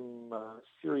down some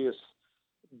serious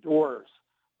doors.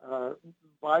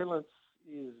 Violence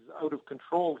is out of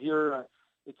control here.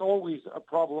 It's always a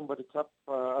problem, but it's up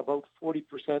about 40%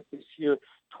 this year.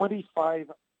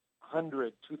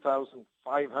 2,500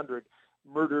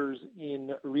 murders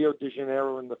in Rio de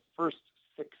Janeiro in the first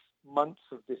 6 months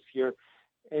of this year.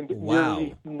 And wow.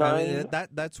 nearly 9...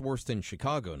 that's worse than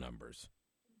Chicago numbers.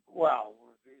 Wow.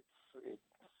 It's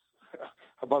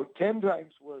about 10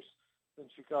 times worse than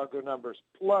Chicago numbers.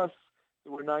 Plus,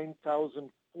 there were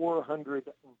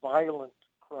 9,400 violent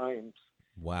crimes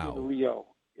in Rio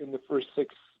in the first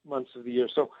 6 months of the year.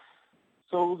 So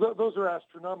those are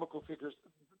astronomical figures.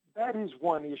 That is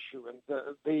one issue, and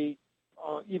they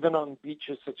even on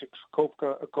beaches such as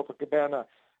Copacabana,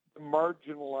 the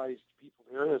marginalized people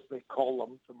there, as they call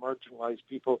them, the marginalized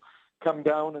people, come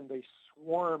down and they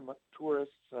swarm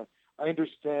tourists. I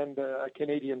understand a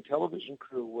Canadian television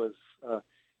crew was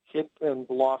hit and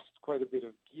lost quite a bit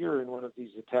of gear in one of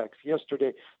these attacks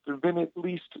yesterday. There have been at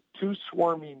least 2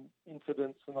 swarming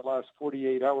incidents in the last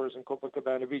 48 hours in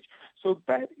Copacabana Beach. So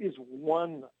that is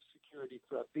one security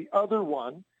threat. The other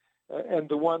one, and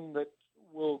the one that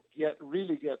will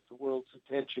really get the world's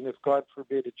attention if, God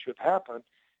forbid, it should happen,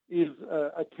 is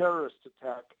a terrorist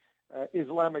attack.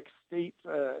 Islamic State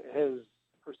has,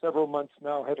 for several months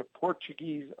now, had a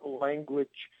Portuguese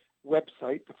language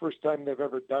website, the first time they've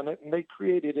ever done it, and they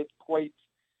created it quite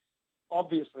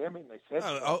obviously. I mean, they said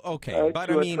okay, but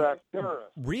to I mean, attract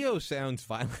terrorists. Rio sounds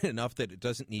violent enough that it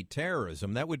doesn't need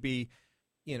terrorism. That would be,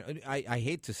 I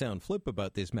hate to sound flip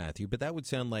about this, Matthew, but that would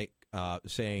sound like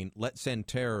saying, let's send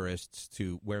terrorists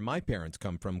to where my parents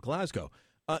come from, Glasgow.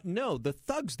 No, the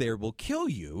thugs there will kill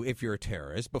you if you're a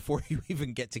terrorist before you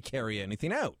even get to carry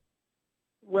anything out.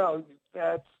 Well,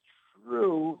 that's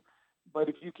true, but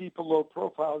if you keep a low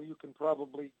profile, you can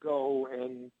probably go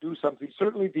and do something.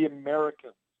 Certainly the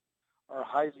Americans are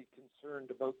highly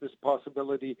concerned about this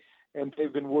possibility, and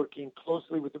they've been working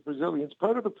closely with the Brazilians.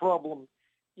 Part of the problem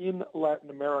in Latin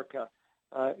America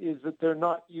is that they're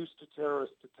not used to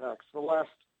terrorist attacks. The last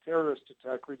terrorist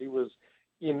attack really was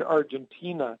in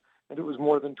Argentina, and it was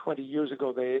more than 20 years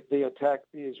ago. They attacked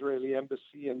the Israeli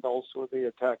embassy, and also they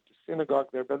attacked a synagogue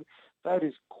there. But that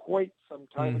is quite some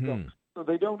time ago. So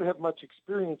they don't have much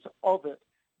experience of it.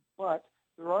 But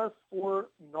there are 4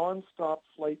 nonstop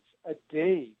flights a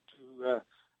day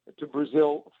to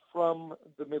Brazil from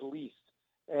the Middle East.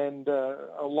 And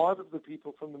a lot of the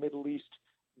people from the Middle East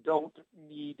don't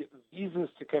need visas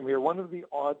to come here. One of the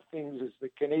odd things is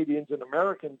that Canadians and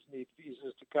Americans need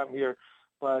visas to come here,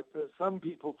 but some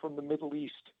people from the Middle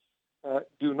East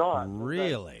do not.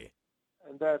 Really?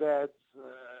 And that adds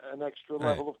an extra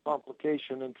level of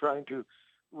complication in trying to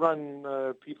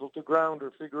run people to ground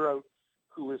or figure out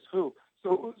who is who.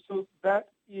 So that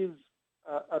is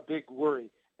a big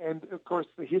worry. And, of course,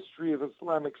 the history of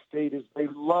Islamic State is they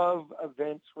love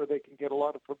events where they can get a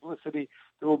lot of publicity.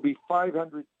 There will be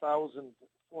 500,000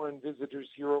 foreign visitors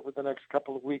here over the next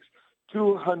couple of weeks,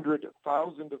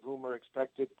 200,000 of whom are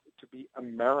expected to be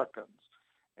Americans.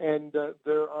 And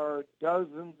there are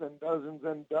dozens and dozens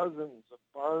and dozens of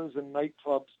bars and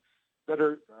nightclubs that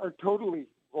are totally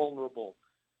vulnerable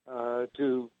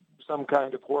to some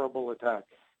kind of horrible attack.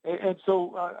 And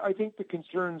so I think the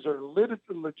concerns are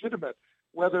legitimate.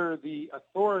 Whether the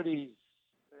authorities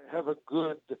have a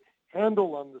good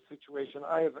handle on the situation,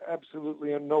 I have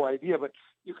absolutely no idea. But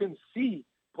you can see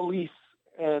police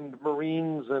and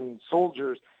Marines and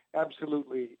soldiers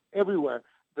absolutely everywhere.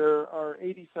 There are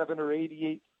 87 or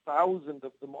 88,000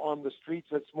 of them on the streets.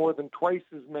 That's more than twice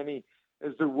as many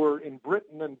as there were in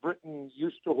Britain. And Britain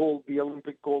used to hold the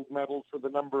Olympic gold medal for the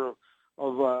number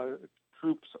of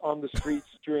troops on the streets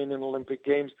during an Olympic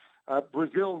Games.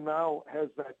 Brazil now has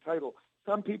that title.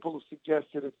 Some people have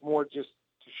suggested it's more just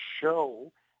to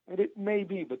show, and it may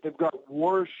be, but they've got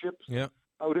warships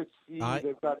out at sea.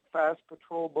 They've got fast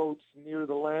patrol boats near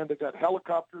the land. They've got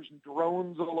helicopters and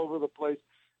drones all over the place.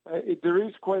 There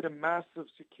is quite a massive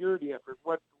security effort.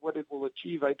 What it will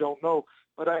achieve, I don't know,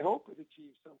 but I hope it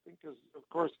achieves something because, of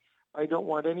course, I don't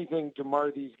want anything to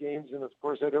mar these games, and, of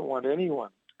course, I don't want anyone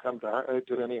to come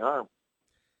to any harm.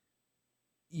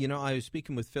 You know, I was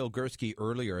speaking with Phil Gursky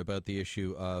earlier about the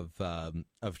issue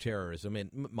of terrorism, and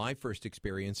my first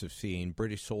experience of seeing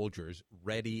British soldiers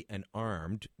ready and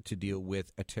armed to deal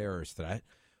with a terrorist threat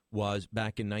was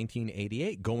back in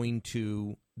 1988, going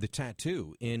to the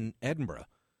Tattoo in Edinburgh,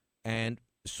 and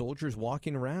soldiers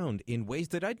walking around in ways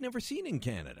that I'd never seen in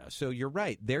Canada. So you're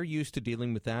right, they're used to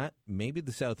dealing with that. Maybe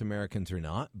the South Americans are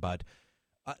not, but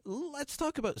let's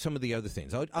talk about some of the other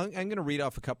things. I'm going to read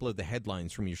off a couple of the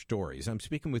headlines from your stories. I'm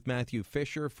speaking with Matthew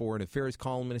Fisher, foreign affairs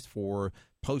columnist for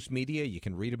Post Media. You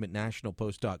can read him at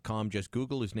nationalpost.com. Just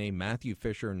Google his name, Matthew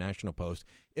Fisher, National Post.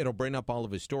 It'll bring up all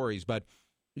of his stories. But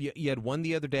you had one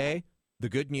the other day. The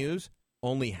good news,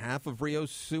 only half of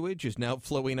Rio's sewage is now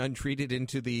flowing untreated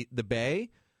into the bay.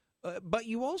 But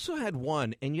you also had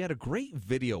one, and you had a great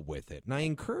video with it. And I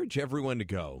encourage everyone to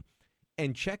go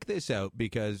and check this out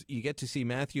because you get to see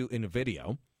Matthew in a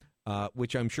video,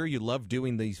 which I'm sure you love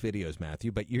doing these videos,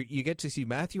 Matthew, but you get to see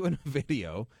Matthew in a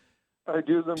video. I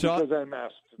do them because I'm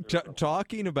asked to do them.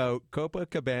 Talking about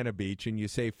Copacabana Beach, and you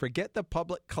say, forget the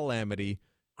public calamity,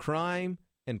 crime,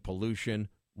 and pollution.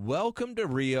 Welcome to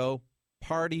Rio,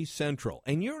 Party Central.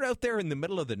 And you're out there in the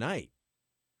middle of the night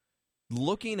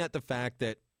looking at the fact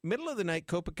that middle of the night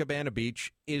Copacabana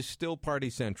Beach is still Party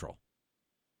Central.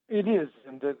 It is,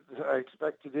 and I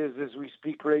expect it is as we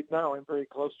speak right now. I'm very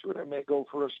close to it. I may go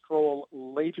for a stroll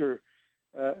later.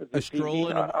 A stroll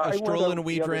and a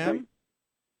wee dram?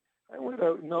 I went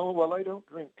out. No, well, I don't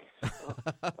drink.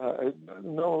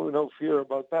 No fear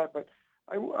about that. But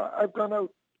I've gone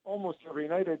out almost every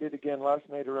night. I did again last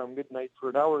night around midnight for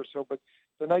an hour or so. But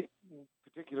the night in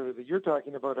particular that you're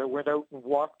talking about, I went out and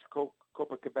walked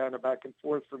Copacabana back and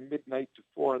forth from midnight to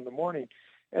 4 in the morning.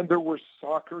 And there were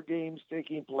soccer games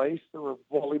taking place. There were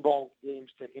volleyball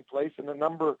games taking place. And a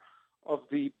number of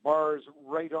the bars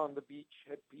right on the beach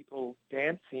had people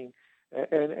dancing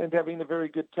and having a very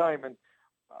good time. And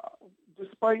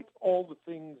despite all the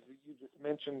things that you just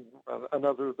mentioned,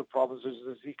 another of the problems is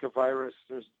the Zika virus.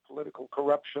 There's political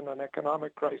corruption, an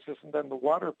economic crisis, and then the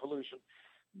water pollution,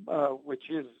 which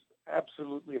is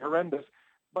absolutely horrendous.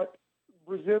 But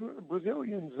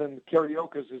Brazilians and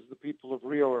cariocas, as the people of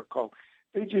Rio are called,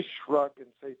 they just shrug and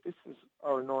say, this is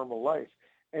our normal life.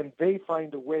 And they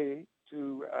find a way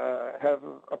to have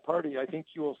a party. I think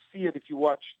you will see it if you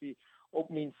watch the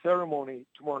opening ceremony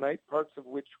tomorrow night, parts of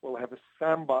which will have a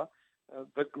samba,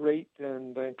 the great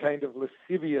and kind of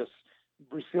lascivious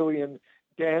Brazilian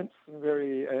dance,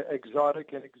 very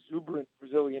exotic and exuberant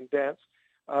Brazilian dance.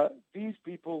 These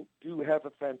people do have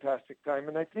a fantastic time.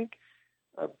 And I think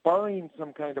barring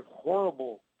some kind of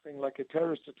horrible something like a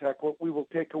terrorist attack, what we will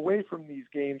take away from these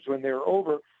games when they're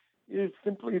over is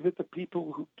simply that the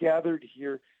people who gathered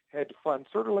here had fun,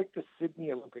 sort of like the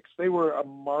Sydney Olympics. They were a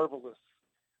marvelous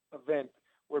event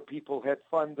where people had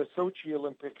fun. The Sochi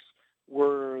Olympics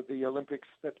were the Olympics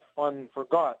that fun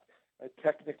forgot.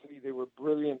 Technically, they were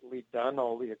brilliantly done,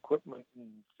 all the equipment and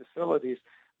facilities,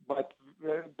 but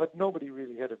nobody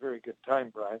really had a very good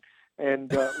time, Brian.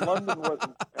 And London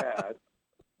wasn't bad.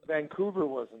 Vancouver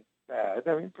wasn't bad.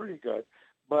 I mean, pretty good.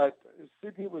 But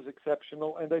Sydney was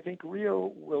exceptional, and I think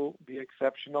Rio will be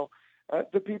exceptional.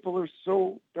 The people are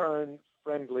so darn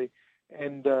friendly,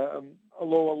 and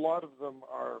although a lot of them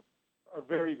are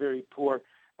very, very poor,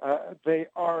 they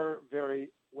are very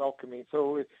welcoming.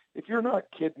 So if you're not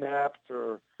kidnapped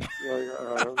or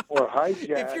hijacked,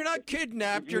 if you're not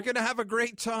kidnapped, you're going to have a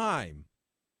great time.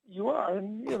 You are,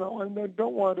 and I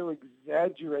don't want to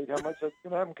exaggerate how much that's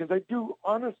going to happen, because I do,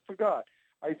 honest to God,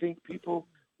 I think people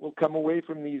will come away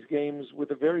from these games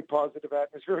with a very positive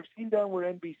atmosphere. I've seen down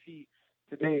where NBC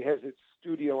today has its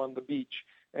studio on the beach,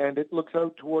 and it looks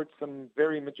out towards some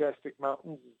very majestic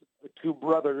mountains. The two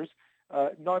brothers,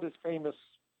 not as famous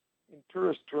in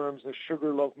tourist terms as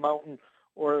Sugarloaf Mountain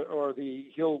or the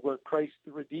hill where Christ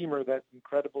the Redeemer, that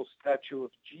incredible statue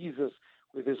of Jesus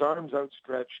with his arms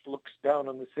outstretched, looks down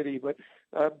on the city. But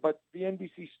the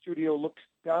NBC studio looks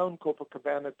down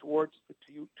Copacabana towards the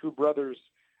two brothers'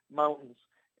 mountains.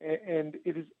 And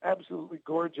it is absolutely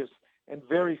gorgeous and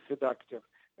very seductive.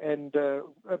 And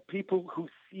people who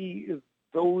see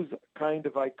those kind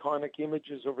of iconic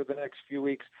images over the next few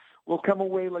weeks will come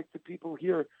away like the people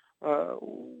here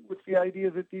with the idea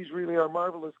that these really are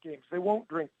marvelous games. They won't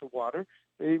drink the water.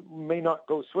 They may not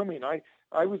go swimming.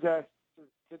 I was asked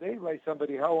today by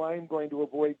somebody how I'm going to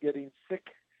avoid getting sick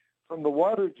from the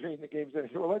water during the games. And I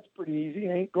said, well, that's pretty easy.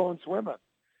 I ain't going swimming.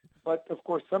 But, of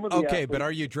course, some of the Okay, but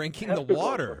are you drinking the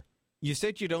water? You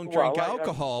said you don't drink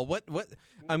alcohol. What of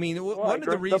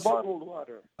the reasons? The bottled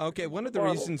water. Okay, one of the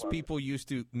reasons people used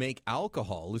to make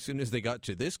alcohol as soon as they got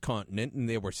to this continent and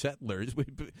they were settlers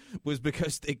was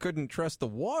because they couldn't trust the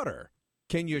water.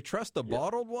 Can you trust the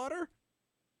bottled water?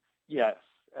 Yes,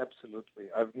 absolutely.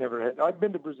 I've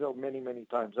been to Brazil many, many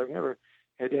times. I've never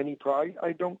had any problem.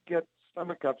 I don't get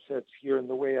stomach upsets here in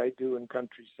the way I do in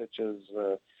countries such as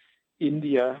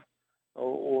India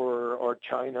or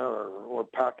China or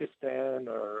Pakistan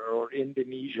or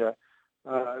Indonesia.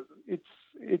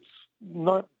 It's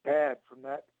not bad from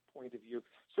that point of view.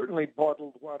 Certainly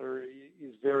bottled water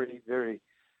is very, very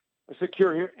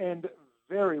secure here and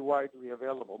very widely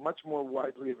available, much more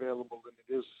widely available than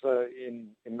it is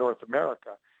in North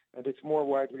America. And it's more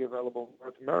widely available in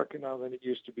North America now than it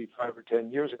used to be 5 or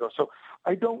 10 years ago. So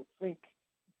I don't think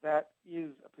that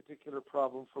is a particular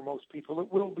problem for most people. It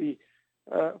will be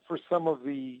for some of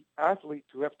the athletes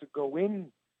who have to go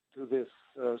into this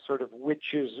sort of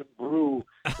witch's brew,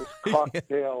 this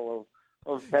cocktail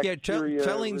of bacteria.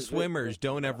 Telling swimmers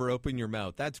don't ever open your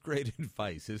mouth. That's great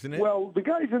advice, isn't it? Well, the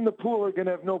guys in the pool are going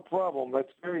to have no problem.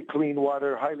 That's very clean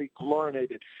water, highly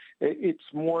chlorinated. It's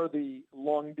more the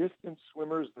long-distance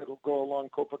swimmers that will go along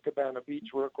Copacabana Beach,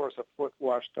 where, of course, a foot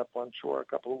washed up on shore a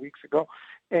couple of weeks ago,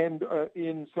 and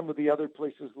in some of the other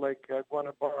places like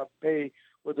Guanabara Bay,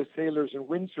 where the sailors and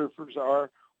windsurfers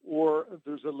are, or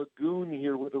there's a lagoon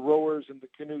here where the rowers and the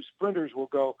canoe sprinters will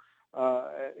go.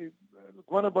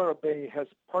 Guanabara Bay has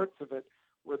parts of it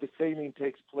where the sailing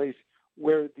takes place,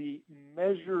 where the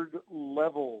measured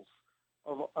levels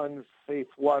of unsafe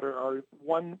water are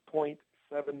 1.7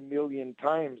 million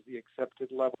times the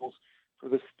accepted levels for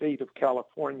the state of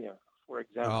California, for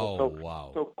example.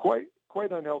 Wow. So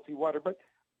quite unhealthy water. But,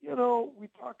 we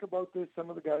talk about this. Some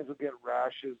of the guys will get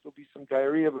rashes. There'll be some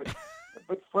diarrhea.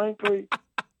 But frankly,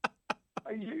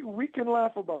 we can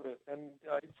laugh about it. And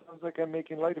it sounds like I'm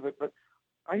making light of it. But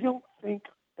I don't think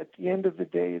at the end of the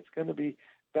day it's going to be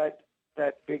that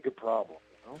big a problem.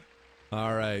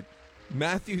 All right.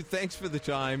 Matthew, thanks for the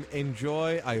time.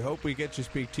 Enjoy. I hope we get to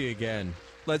speak to you again.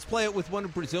 Let's play it with one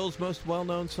of Brazil's most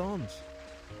well-known songs.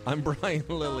 I'm Brian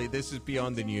Lilly. This is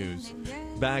Beyond the News.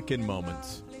 Back in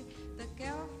moments. The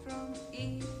girl from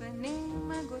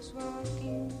Ipanema goes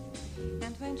walking,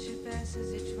 and when she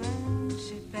passes, each one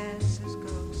she passes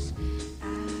goes.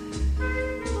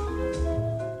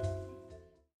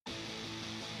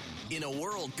 In a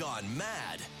world gone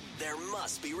mad, there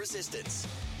must be resistance.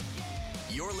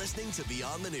 You're listening to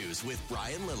Beyond the News with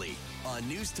Brian Lilly on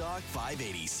News Talk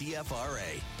 580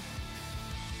 CFRA.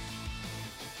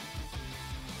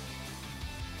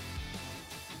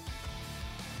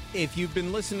 If you've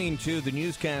been listening to the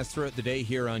newscast throughout the day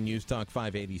here on News Talk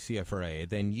 580 CFRA,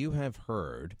 then you have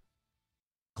heard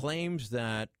claims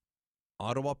that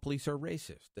Ottawa police are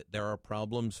racist, that there are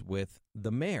problems with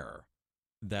the mayor,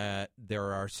 that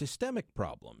there are systemic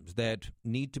problems that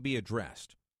need to be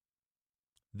addressed.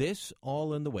 This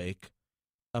all in the wake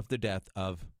of the death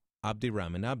of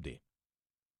Abdirahman Abdi.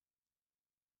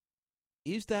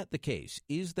 Is that the case?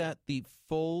 Is that the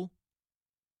full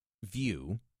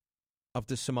view of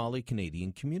the Somali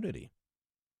Canadian community?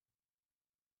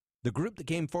 The group that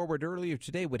came forward earlier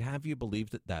today would have you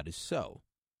believe that that is so.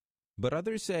 But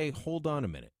others say, hold on a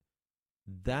minute,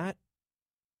 that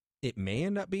it may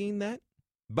end up being that,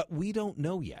 but we don't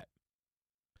know yet.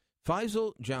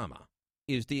 Faisal Jama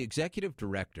is the executive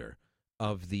director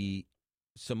of the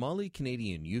Somali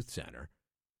Canadian Youth Center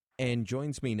and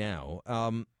joins me now.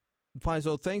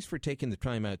 Faisal, thanks for taking the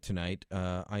time out tonight.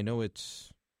 I know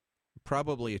it's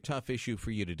probably a tough issue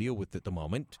for you to deal with at the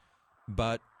moment,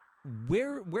 but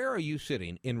where are you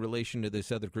sitting in relation to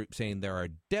this other group saying there are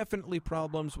definitely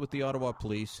problems with the Ottawa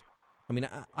police? I mean,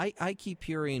 I keep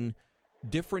hearing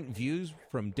different views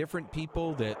from different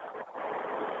people that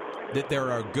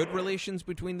there are good relations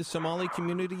between the Somali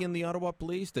community and the Ottawa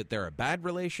police, that there are bad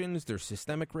relations, there's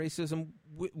systemic racism.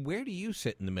 Where do you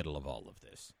sit in the middle of all of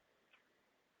this?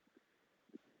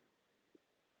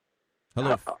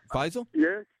 Hello, Faisal?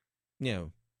 Yes. Yeah.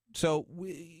 So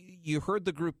you heard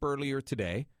the group earlier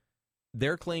today.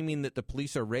 They're claiming that the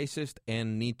police are racist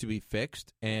and need to be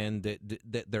fixed, and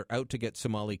that they're out to get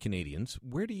Somali Canadians.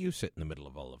 Where do you sit in the middle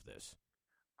of all of this?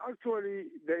 Actually,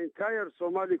 the entire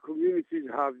Somali communities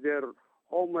have their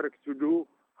homework to do,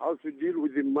 how to deal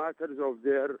with the matters of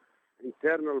their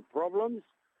internal problems.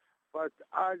 But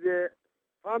as a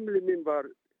family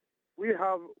member, we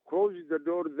have closed the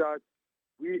door that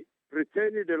we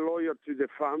pretended a lawyer to the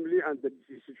family and the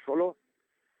deceased fellow.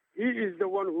 He is the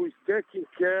one who is taking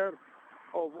care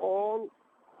of all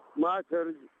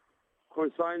matters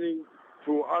concerning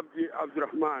to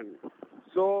Abdirahman.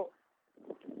 So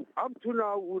up to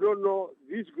now, we don't know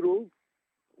this group,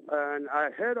 and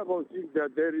I heard about it that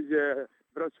there is a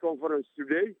press conference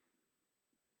today.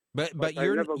 But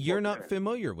you're not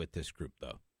familiar with this group,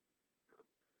 though.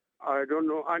 I don't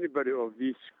know anybody of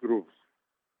these groups.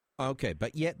 Okay,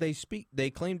 but yet they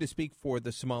claim to speak for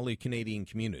the Somali Canadian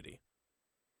community.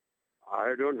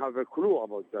 I don't have a clue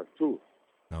about that too.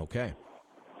 Okay.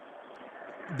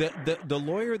 The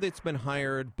lawyer that's been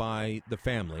hired by the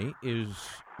family is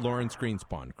Lawrence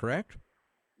Greenspan, correct?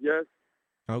 Yes.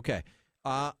 Okay.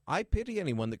 I pity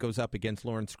anyone that goes up against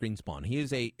Lawrence Greenspan. He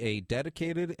is a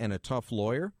dedicated and a tough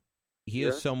lawyer. He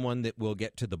is someone that will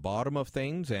get to the bottom of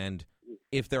things, and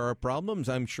if there are problems,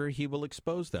 I'm sure he will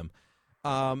expose them.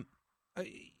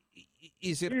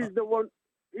 Is it? He's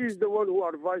the one who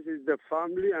advises the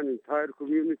family and entire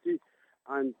community,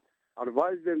 and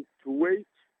advises them to wait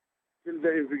till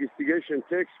the investigation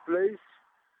takes place,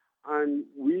 and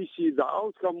we see the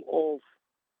outcome of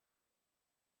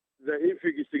the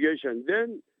investigation.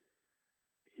 Then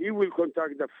he will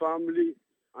contact the family,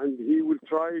 and he will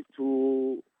try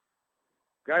to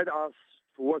guide us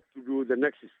to what to do the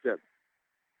next step.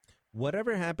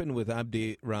 Whatever happened with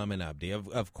Abdirahman Abdi,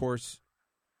 of course,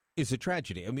 is a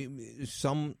tragedy. I mean,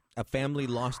 a family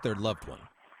lost their loved one,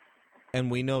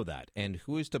 and we know that. And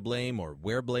who is to blame or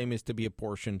where blame is to be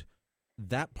apportioned,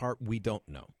 that part we don't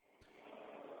know.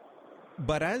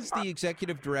 But as the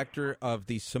executive director of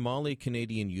the Somali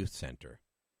Canadian Youth Center,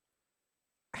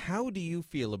 how do you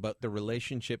feel about the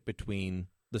relationship between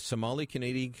the Somali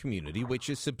Canadian community, which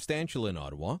is substantial in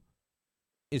Ottawa,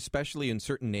 especially in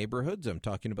certain neighborhoods? I'm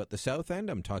talking about the South End.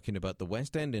 I'm talking about the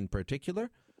West End in particular.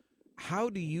 How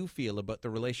do you feel about the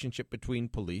relationship between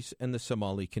police and the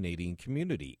Somali Canadian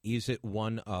community? Is it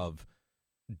one of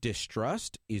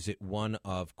distrust? Is it one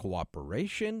of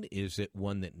cooperation? Is it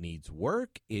one that needs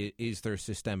work? Is there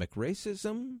systemic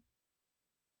racism?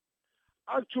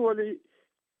 Actually,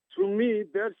 to me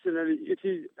personally, it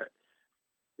is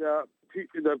the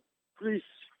police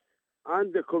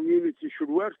and the community should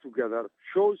work together,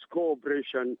 shows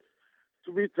cooperation,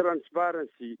 to be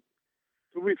transparency,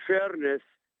 to be fairness,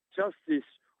 justice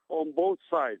on both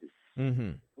sides,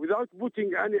 without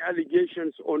putting any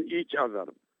allegations on each other.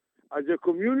 As a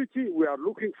community, we are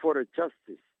looking for a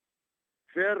justice,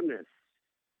 fairness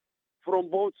from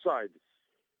both sides.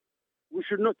 We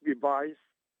should not be biased.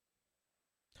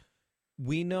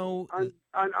 We know, and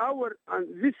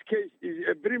this case is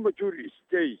a premature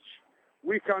stage.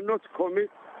 We cannot commit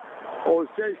or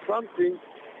say something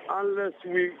unless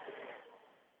we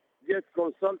get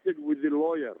consulted with the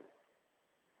lawyer.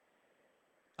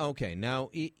 Okay, now,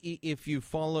 if you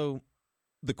follow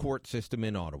the court system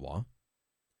in Ottawa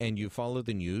and you follow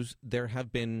the news, there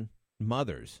have been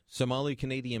mothers, Somali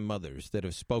Canadian mothers, that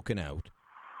have spoken out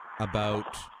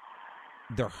about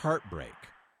their heartbreak.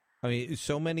 I mean,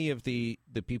 so many of the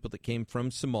people that came from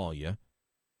Somalia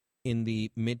in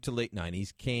the mid to late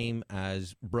 90s came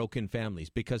as broken families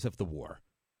because of the war.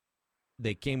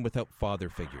 They came without father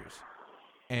figures.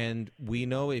 And we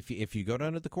know if you go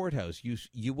down to the courthouse,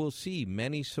 you will see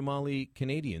many Somali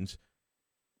Canadians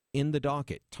in the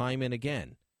docket time and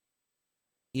again.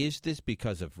 Is this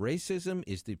because of racism?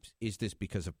 Is this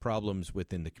because of problems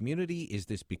within the community? Is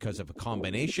this because of a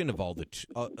combination of all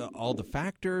the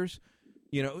factors?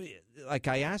 You know, like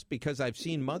I asked because I've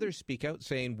seen mothers speak out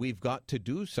saying we've got to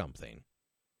do something.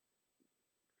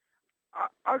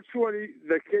 Actually,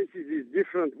 the cases is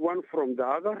different one from the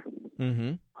other,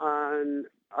 and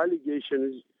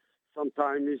allegations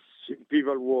sometimes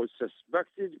people were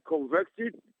suspected,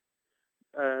 convicted,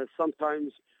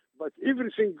 sometimes, but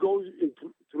everything goes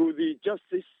through the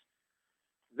justice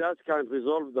that can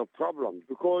resolve the problem.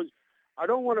 Because I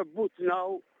don't want to put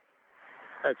now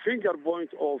a finger point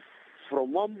of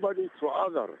from one body to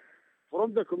other,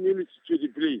 from the community to the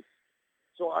police.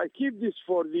 So I keep this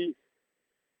for the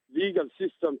legal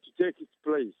system to take its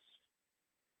place.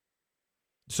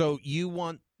 So you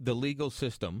want the legal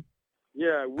system,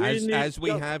 yeah, as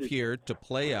we have here, to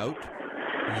play out.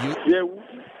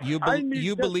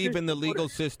 You believe in the legal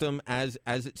system as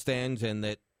it stands, and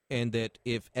that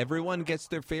if everyone gets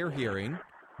their fair hearing,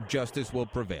 justice will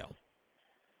prevail.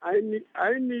 I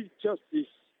need justice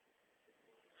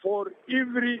for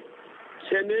every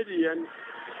Canadian,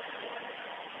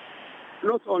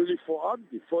 not only for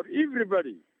Abdi, for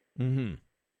everybody. Mm-hmm.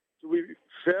 To be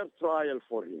fair trial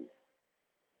for him.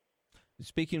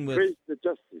 Speaking with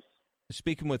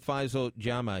Faisal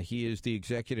Jama, he is the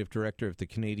executive director of the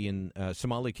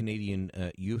Somali Canadian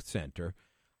Youth Center.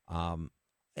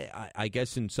 I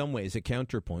guess in some ways a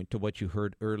counterpoint to what you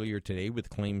heard earlier today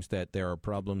with claims that there are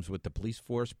problems with the police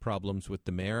force, problems with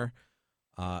the mayor.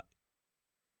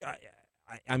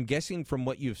 I'm guessing from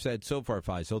what you've said so far,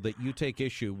 Faisal, that you take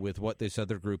issue with what this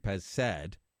other group has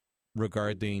said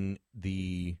regarding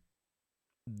the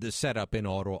setup in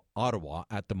Ottawa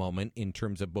at the moment in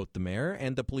terms of both the mayor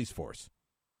and the police force.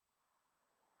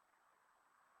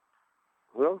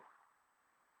 Hello?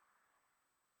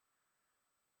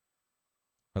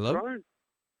 Hello? Brian?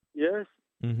 Yes?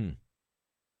 Mm-hmm.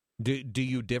 Do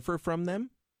you differ from them?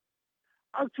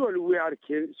 Actually, we are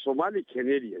Somali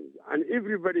Canadians, and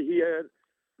everybody here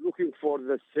looking for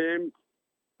the same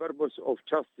purpose of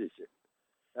justice.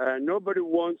 Nobody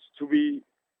wants to be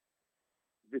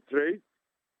betrayed.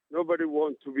 Nobody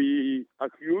wants to be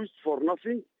accused for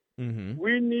nothing. Mm-hmm.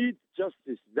 We need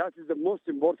justice. That is the most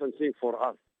important thing for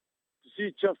us, to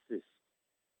see justice.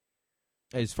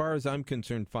 As far as I'm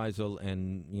concerned, Faisal,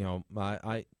 and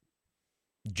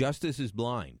justice is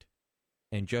blind,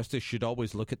 and justice should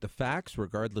always look at the facts,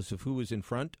 regardless of who is in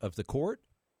front of the court,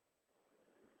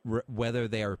 whether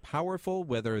they are powerful,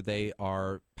 whether they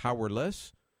are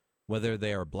powerless, whether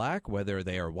they are black, whether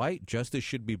they are white. Justice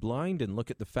should be blind and look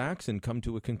at the facts and come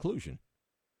to a conclusion.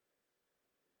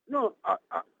 No,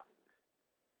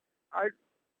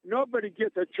 nobody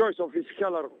gets a choice of his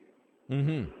color.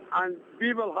 Mm-hmm. And we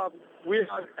have,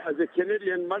 as a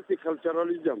Canadian,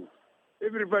 multiculturalism.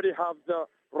 Everybody have the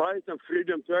right and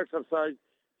freedom to exercise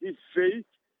his faith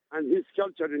and his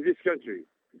culture in this country.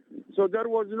 So there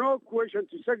was no question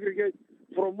to segregate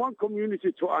from one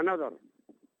community to another.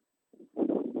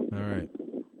 All right.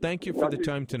 Thank you for the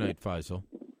time tonight, Faisal.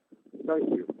 Thank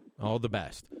you. All the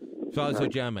best.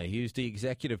 Faisal Jama, he's the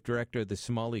executive director of the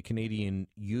Somali Canadian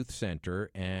Youth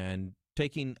Center, and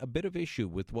taking a bit of issue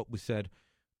with what was said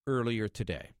earlier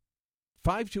today.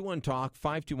 521-TALK,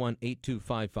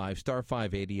 521-8255, star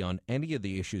 580 on any of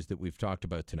the issues that we've talked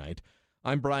about tonight.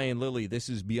 I'm Brian Lilly. This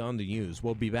is Beyond the News.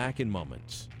 We'll be back in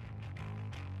moments.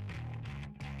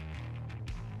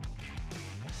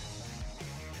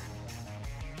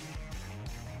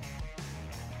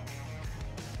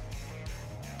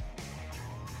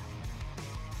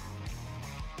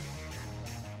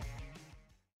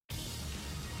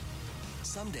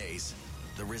 Some days,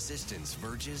 the resistance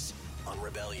verges on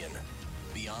rebellion.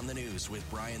 Beyond the News with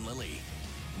Brian Lilly.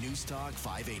 News Talk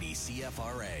 580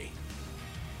 CFRA.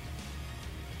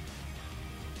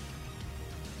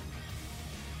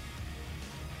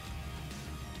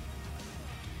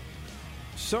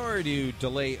 Sorry to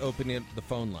delay opening up the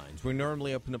phone lines. We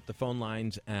normally open up the phone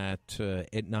lines at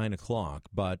 9 o'clock,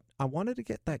 but I wanted to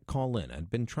get that call in. I'd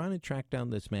been trying to track down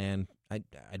this man.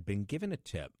 I'd been given a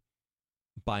tip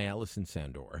by Alison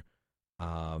Sandor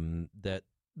that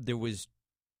there was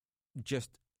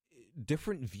just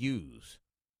different views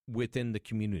within the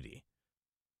community.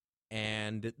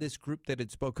 And this group that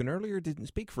had spoken earlier didn't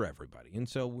speak for everybody. And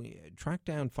so we tracked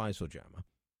down Faisal Jama.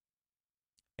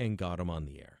 and got them on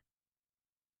the air.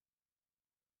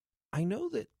 I know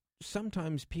that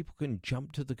sometimes people can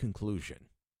jump to the conclusion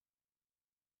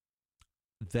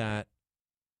that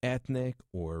ethnic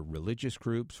or religious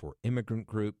groups or immigrant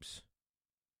groups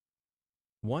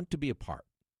want to be apart,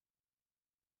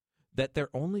 that they're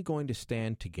only going to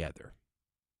stand together.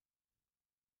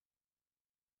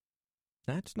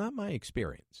 That's not my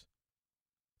experience.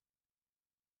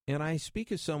 And I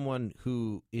speak as someone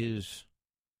who is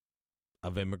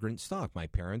of immigrant stock. My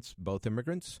parents, both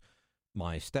immigrants.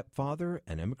 My stepfather,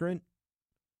 an immigrant.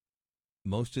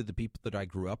 Most of the people that I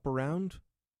grew up around,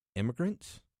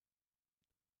 immigrants.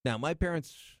 Now, my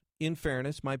parents, in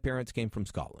fairness, my parents came from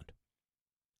Scotland.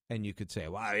 And you could say,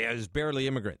 wow, yeah, there's barely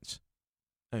immigrants.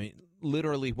 I mean,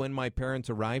 literally, when my parents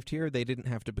arrived here, they didn't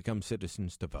have to become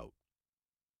citizens to vote.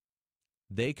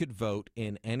 They could vote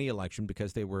in any election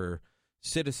because they were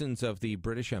citizens of the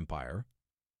British Empire.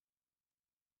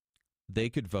 They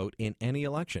could vote in any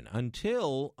election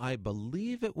until, I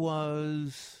believe it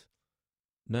was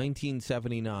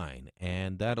 1979.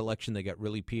 And that election, they got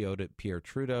really PO'd at Pierre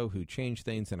Trudeau, who changed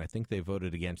things, and I think they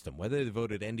voted against him. Whether they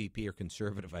voted NDP or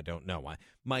Conservative, I don't know.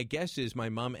 My guess is my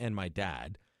mom and my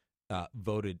dad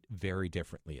voted very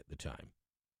differently at the time.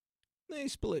 They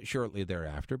split shortly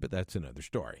thereafter, but that's another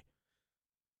story.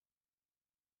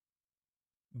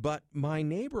 But my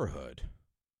neighborhood,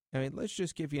 I mean, let's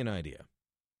just give you an idea.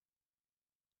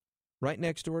 Right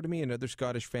next door to me, another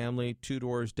Scottish family, 2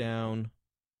 doors down,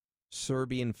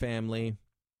 Serbian family.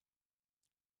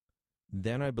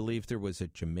 Then I believe there was a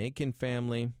Jamaican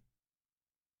family.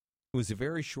 It was a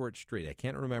very short street. I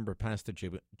can't remember past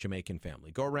the Jamaican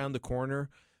family. Go around the corner,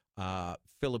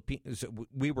 Filipinos.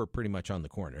 We were pretty much on the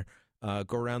corner.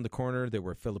 Go around the corner, there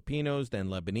were Filipinos, then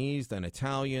Lebanese, then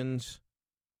Italians.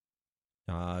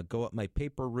 Go up my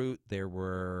paper route, there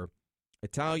were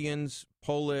Italians,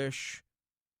 Polish,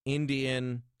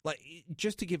 Indian, like,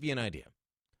 just to give you an idea.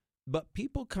 But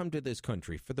people come to this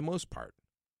country, for the most part,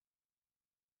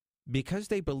 because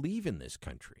they believe in this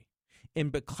country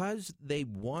and because they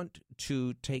want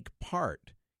to take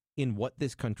part in what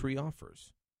this country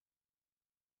offers.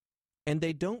 And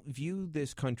they don't view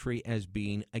this country as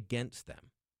being against them.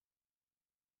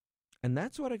 And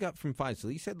that's what I got from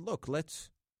Faisal. He said, look, let's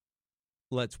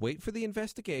wait for the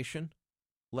investigation.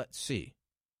 Let's see.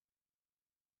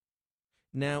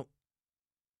 Now,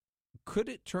 could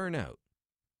it turn out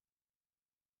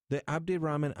that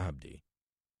Abdirahman Abdi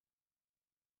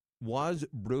was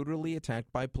brutally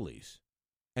attacked by police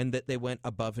and that they went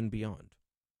above and beyond?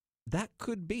 That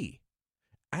could be,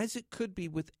 as it could be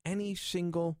with any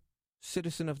single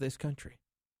citizen of this country.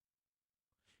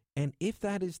 And if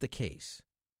that is the case,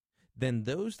 then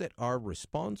those that are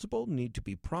responsible need to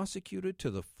be prosecuted to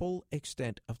the full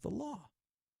extent of the law.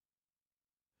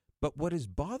 But what has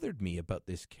bothered me about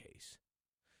this case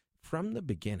from the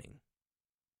beginning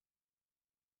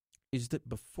is that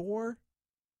before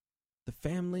the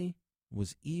family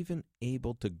was even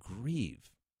able to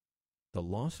grieve the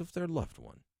loss of their loved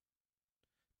one,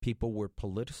 people were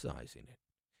politicizing it.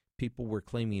 People were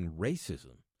claiming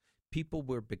racism. People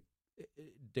were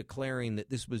declaring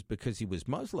that this was because he was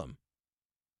Muslim.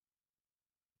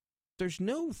 There's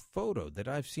no photo that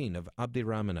I've seen of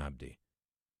Abdirahman Abdi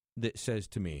that says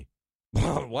to me,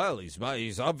 well,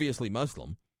 he's obviously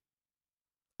Muslim.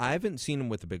 I haven't seen him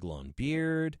with a big long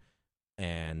beard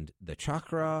and the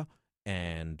chakra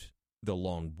and the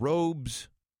long robes.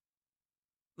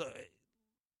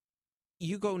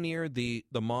 You go near the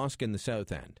mosque in the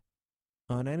South End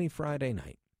on any Friday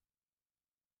night,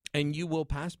 and you will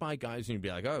pass by guys and you'll be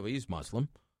like, oh, he's Muslim.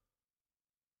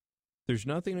 There's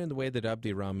nothing in the way that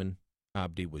Abdirahman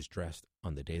Abdi was dressed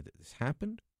on the day that this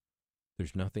happened.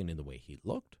 There's nothing in the way he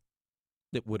looked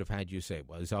that would have had you say,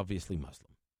 well, he's obviously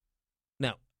Muslim.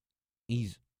 Now,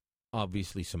 he's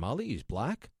obviously Somali. He's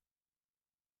black.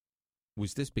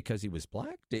 Was this because he was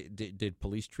black? Did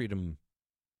police treat him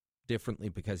differently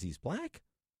because he's black?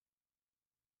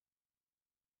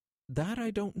 That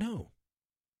I don't know.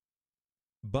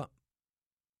 But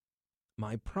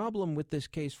my problem with this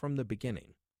case from the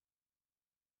beginning,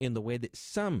 in the way that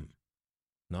some,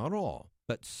 not all,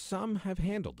 but some have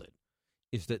handled it,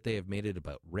 is that they have made it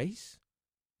about race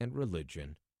and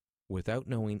religion without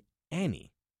knowing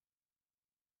any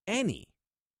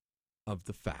of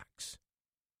the facts.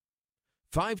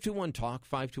 521-TALK,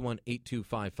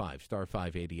 521-8255, star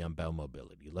 580 on Bell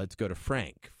Mobility. Let's go to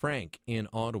Frank. Frank in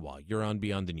Ottawa. You're on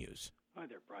Beyond the News. Hi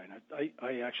there, Brian.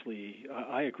 I actually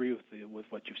agree with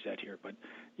what you've said here, but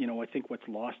I think what's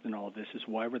lost in all of this is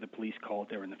why were the police called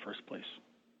there in the first place?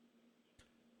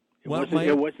 It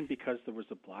wasn't because there was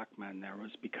a black man there. It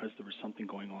was because there was something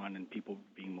going on and people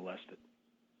being molested.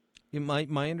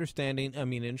 My understanding, I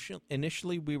mean,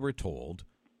 initially we were told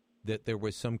that there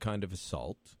was some kind of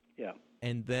assault. Yeah.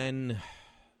 And then,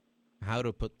 how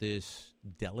to put this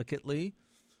delicately,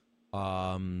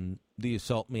 the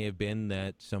assault may have been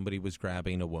that somebody was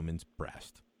grabbing a woman's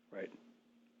breast. Right.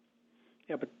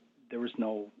 Yeah, but there was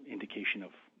no indication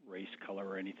of race, color,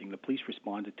 or anything. The police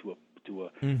responded to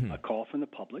a call from the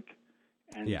public,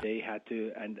 and they had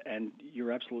to. And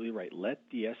you're absolutely right. Let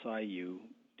the SIU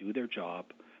do their job.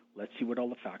 Let's see what all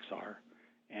the facts are,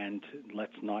 and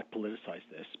let's not politicize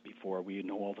this before we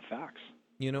know all the facts.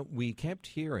 You know, we kept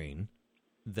hearing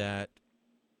that,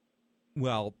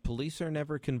 well, police are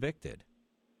never convicted.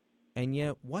 And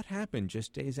yet, what happened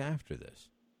just days after this?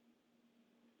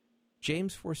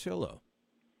 James Forcillo,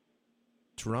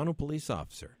 Toronto police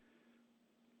officer,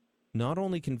 not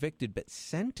only convicted, but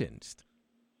sentenced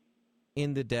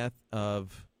in the death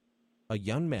of a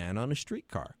young man on a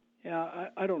streetcar. Yeah,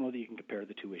 I don't know that you can compare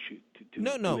the two issues.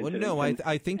 No.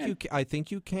 I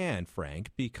think you can,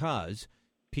 Frank, because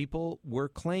people were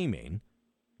claiming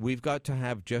we've got to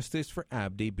have justice for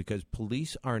Abdi because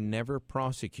police are never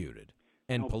prosecuted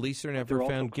and police are never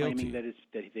found guilty. They're also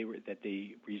claiming that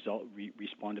they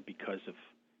responded because of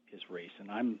his race,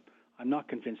 and I'm not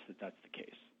convinced that that's the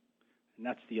case, and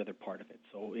that's the other part of it.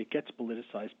 So it gets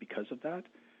politicized because of that.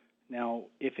 Now,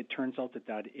 if it turns out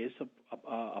that is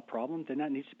a problem, then that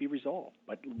needs to be resolved.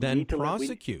 But then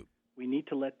prosecute. We need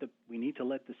to let the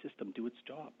system do its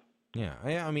job. Yeah,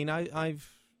 I mean, I've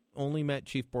only met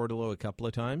Chief Bordelot a couple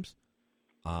of times.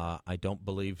 I don't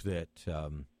believe that.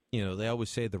 They always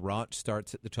say the rot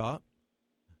starts at the top.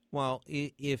 Well,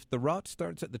 if the rot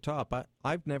starts at the top,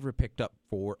 I've never picked up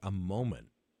for a moment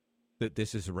that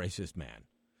this is a racist man.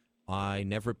 I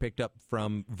never picked up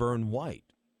from Vern White,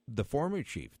 the former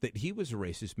chief, that he was a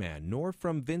racist man, nor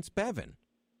from Vince Bevan,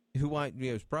 who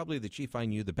was probably the chief I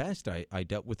knew the best. I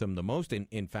dealt with him the most.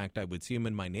 In fact, I would see him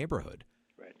in my neighborhood.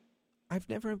 Right. I've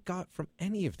never got from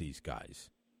any of these guys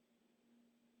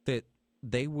that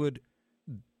they would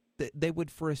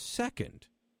for a second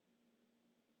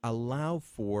allow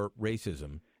for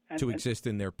racism to exist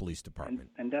in their police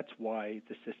department. And that's why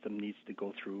the system needs to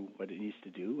go through what it needs to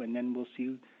do, and then we'll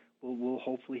see. We'll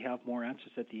hopefully have more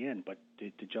answers at the end. But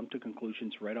to jump to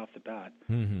conclusions right off the bat,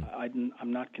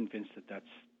 I'm not convinced that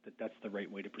that's the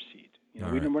right way to proceed.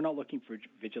 We're not looking for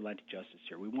vigilante justice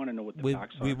here. We want to know what the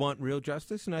facts are. We want real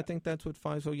justice, and I think that's what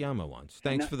Faiz Oyama wants.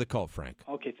 Thanks for the call, Frank.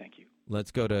 Okay, thank you.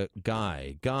 Let's go to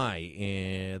Guy.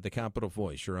 Guy, the Capital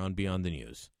Voice. You're on Beyond the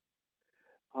News.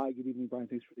 Hi, good evening, Brian.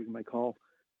 Thanks for taking my call.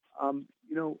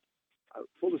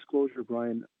 Full disclosure,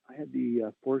 Brian, I had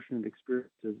the fortunate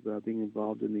experience of being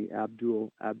involved in the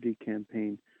Abdul Abdi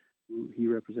campaign. He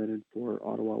represented for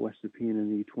Ottawa West Nepean in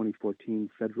the 2014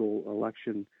 federal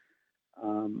election.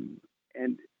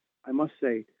 And I must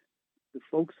say, the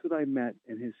folks that I met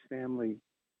and his family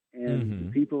and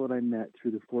the people that I met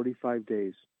through the 45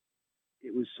 days,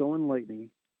 it was so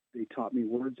enlightening. They taught me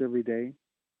words every day.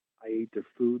 I ate their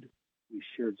food. We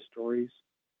shared stories.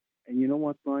 And you know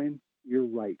what, Brian? You're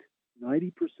right.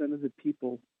 90% of the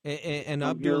people and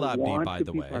Abdul Abdi, by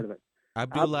the way,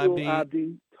 Abdul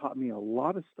Abdi taught me a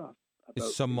lot of stuff. A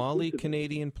Somali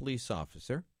Canadian police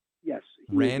officer. Yes,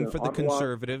 ran for the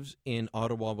Conservatives in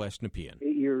Ottawa West Nepean.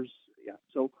 8 years. Yeah.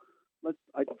 So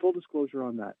full disclosure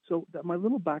on that. So my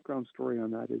little background story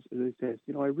on that is, as I said,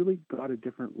 I really got a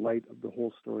different light of the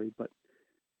whole story. But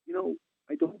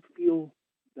I don't feel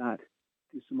that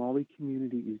the Somali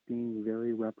community is being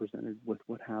very represented with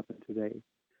what happened today.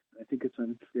 I think it's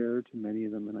unfair to many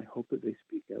of them, and I hope that they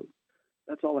speak out.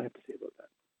 That's all I have to say about that.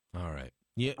 All right.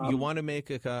 You want to make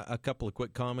a couple of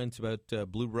quick comments about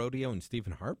Blue Rodeo and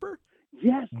Stephen Harper?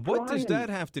 Yes, What does that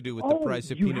have to do with the price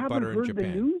of peanut butter in Japan? You haven't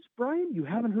heard the news, Brian? You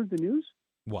haven't heard the news?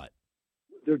 What?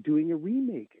 They're doing a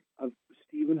remake of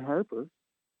Stephen Harper.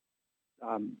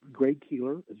 Greg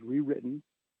Keeler has rewritten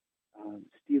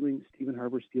Stephen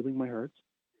Harper, Stealing My Hearts.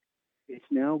 It's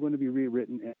now going to be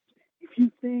rewritten as, if you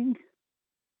think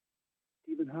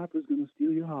Stephen Harper's going to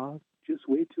steal your heart, just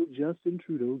wait till Justin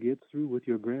Trudeau gets through with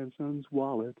your grandson's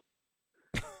wallet.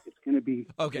 It's going to be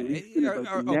okay.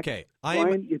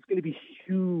 Brian, it's going to be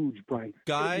huge, Brian.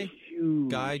 Guy,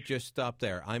 just stop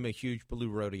there. I'm a huge Blue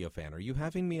Rodeo fan. Are you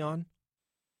having me on?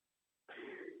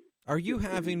 Are you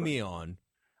having me on?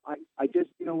 I just,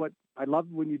 you know what? I love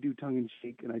when you do tongue in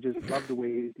cheek, and I just love the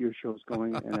way your show's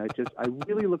going. And I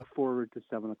really look forward to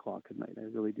 7 o'clock at night. I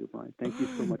really do, Brian. Thank you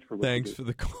so much for what Thanks you do. for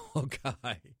the call,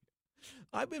 Guy.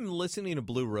 I've been listening to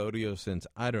Blue Rodeo since,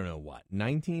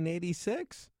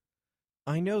 1986?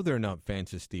 I know they're not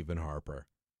fans of Stephen Harper.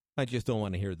 I just don't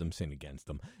want to hear them sing against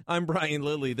them. I'm Brian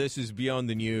Lilly. This is Beyond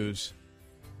the News.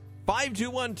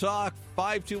 521-TALK,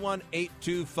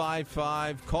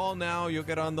 521-8255. Call now. You'll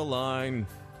get on the line.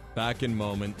 Back in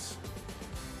moments.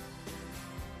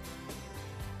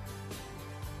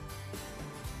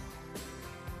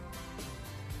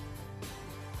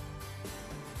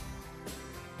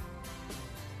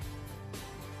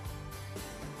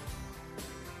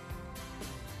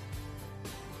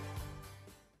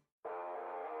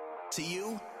 To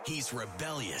you, he's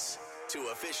rebellious. To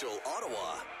official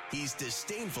Ottawa, he's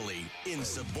disdainfully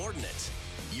insubordinate.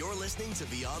 You're listening to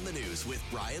Beyond the News with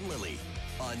Brian Lilly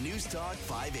on News Talk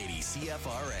 580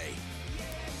 CFRA.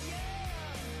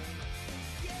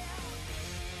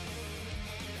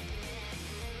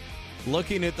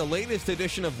 Looking at the latest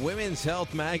edition of Women's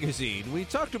Health magazine. We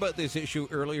talked about this issue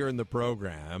earlier in the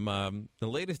program. The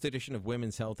latest edition of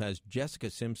Women's Health has Jessica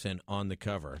Simpson on the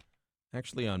cover.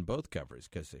 Actually, on both covers,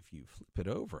 because if you flip it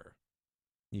over,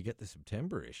 you get the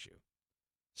September issue.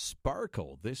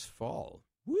 Sparkle this fall.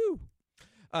 Woo!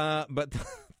 But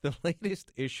the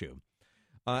latest issue,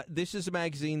 this is a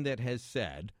magazine that has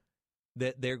said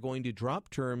that they're going to drop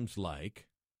terms like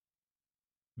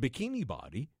bikini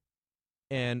body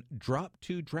and drop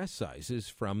 2 dress sizes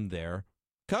from their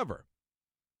cover.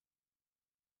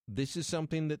 This is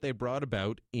something that they brought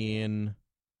about in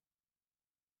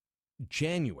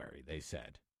January, they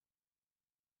said.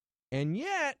 And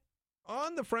yet,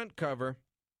 on the front cover,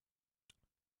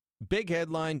 big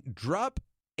headline, drop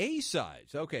a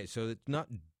size. Okay, so it's not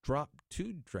drop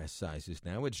 2 dress sizes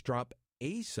now. It's drop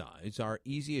a size, our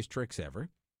easiest tricks ever.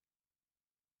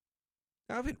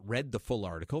 I haven't read the full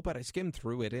article, but I skimmed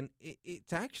through it, and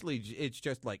it's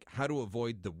just like how to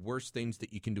avoid the worst things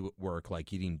that you can do at work,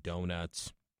 like eating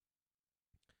donuts,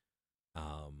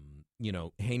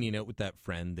 hanging out with that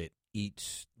friend that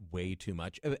eats way too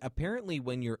much. Apparently,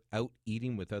 when you're out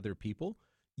eating with other people,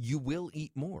 you will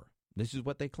eat more. This is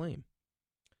what they claim.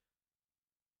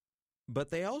 But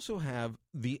they also have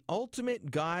the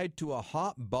ultimate guide to a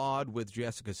hot bod with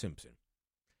Jessica Simpson.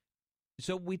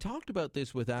 So we talked about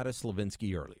this with Ada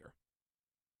Slavinsky earlier,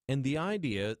 and the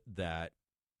idea that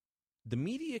the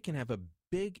media can have a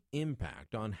big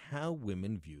impact on how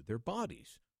women view their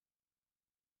bodies.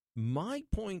 My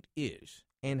point is,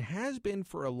 and has been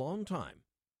for a long time,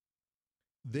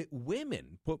 that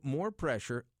women put more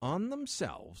pressure on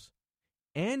themselves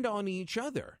and on each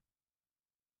other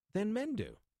than men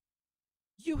do.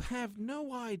 You have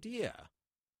no idea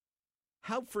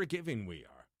how forgiving we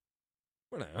are.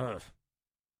 We're like,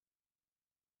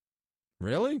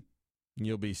 really?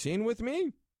 You'll be seen with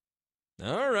me?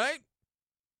 All right.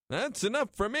 That's enough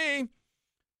for me.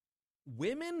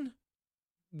 Women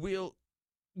will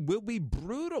be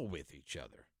brutal with each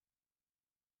other.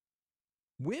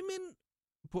 Women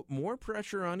put more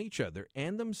pressure on each other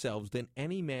and themselves than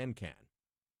any man can.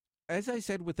 As I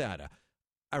said with Ada,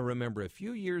 I remember a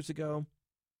few years ago,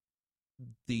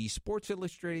 the Sports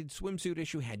Illustrated swimsuit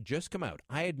issue had just come out.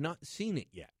 I had not seen it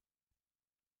yet.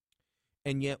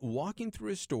 And yet, walking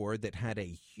through a store that had a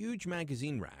huge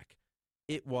magazine rack,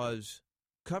 it was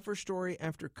cover story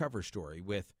after cover story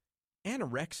with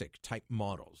anorexic-type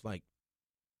models, like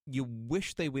you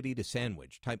wish they would eat a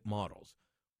sandwich type models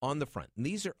on the front. And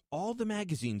these are all the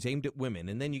magazines aimed at women.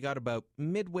 And then you got about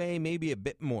midway, maybe a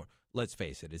bit more. Let's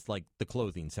face it, it's like the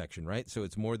clothing section, right? So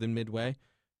it's more than midway.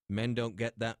 Men don't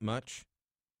get that much.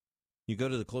 You go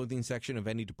to the clothing section of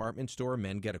any department store,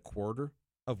 men get a quarter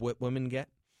of what women get.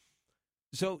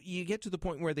 So you get to the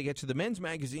point where they get to the men's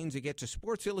magazines, they get to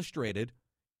Sports Illustrated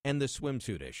and the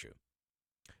swimsuit issue.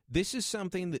 This is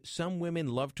something that some women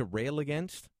love to rail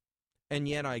against, and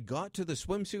yet I got to the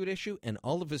swimsuit issue, and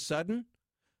all of a sudden,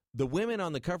 the women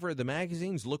on the cover of the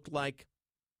magazines looked like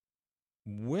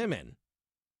women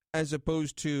as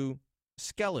opposed to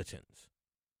skeletons.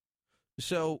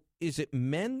 So is it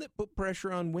men that put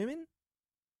pressure on women?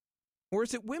 Or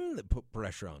is it women that put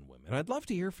pressure on women? I'd love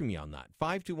to hear from you on that.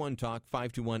 521-TALK,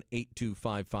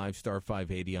 521-8255, star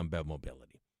 580 on Bev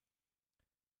Mobility.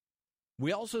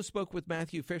 We also spoke with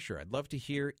Matthew Fisher. I'd love to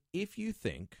hear if you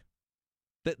think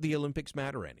that the Olympics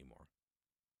matter anymore.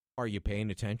 Are you paying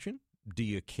attention? Do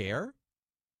you care?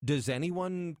 Does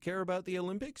anyone care about the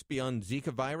Olympics beyond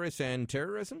Zika virus and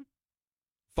terrorism?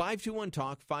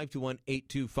 521-TALK,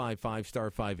 521-8255,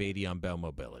 star 580 on Bell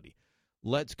Mobility.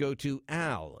 Let's go to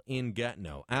Al in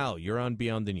Gatineau. Al, you're on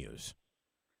Beyond the News.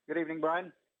 Good evening,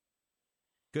 Brian.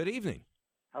 Good evening.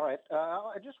 All right.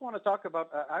 I just want to talk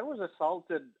about, I was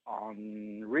assaulted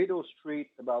on Rideau Street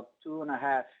about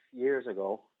 2.5 years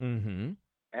ago. Mm-hmm.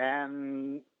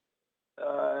 And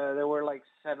there were like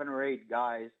 7 or 8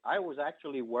 guys. I was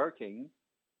actually working.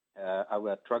 I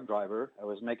was a truck driver. I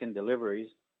was making deliveries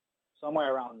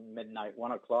somewhere around midnight,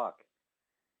 1 o'clock.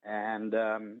 And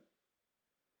I'm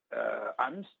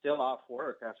still off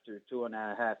work after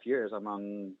 2.5 years. I'm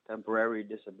on temporary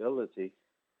disability.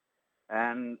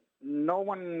 And no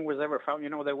one was ever found.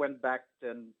 They went back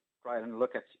and tried and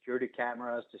look at security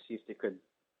cameras to see if they could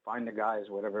find the guys,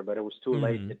 whatever, but it was too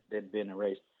late. They'd been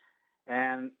erased.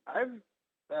 And I've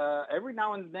every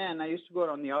now and then I used to go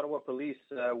on the Ottawa Police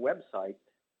website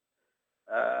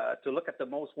to look at the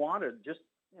most wanted. Just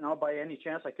by any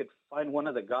chance I could find one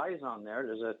of the guys on there.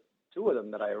 There's two of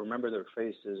them that I remember their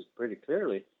faces pretty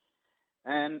clearly,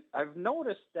 and I've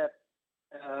noticed that.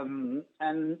 And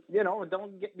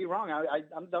don't get me wrong.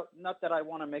 I'm not that I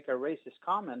want to make a racist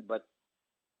comment, but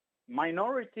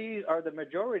minorities are the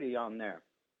majority on there.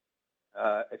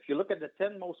 If you look at the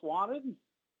 10 most wanted,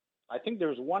 I think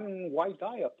there's one white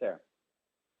guy up there.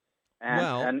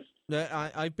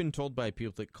 I've been told by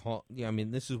people that call. Yeah, I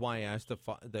mean, this is why I asked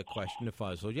the question to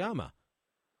Faisal Yama.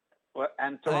 Well,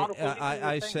 and Toronto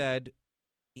I said,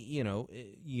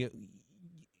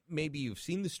 maybe you've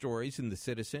seen the stories in the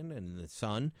Citizen and the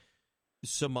Sun.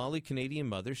 Somali Canadian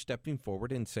mothers stepping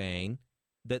forward and saying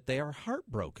that they are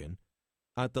heartbroken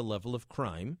at the level of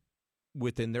crime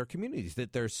within their communities,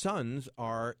 that their sons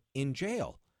are in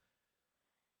jail.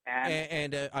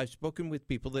 And I've spoken with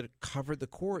people that cover the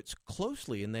courts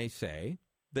closely, and they say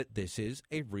that this is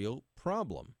a real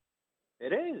problem.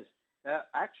 It is.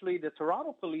 Actually, the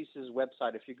Toronto Police's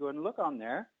website, if you go and look on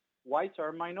there, whites are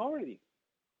a minority,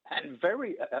 and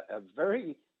a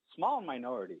very small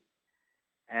minority.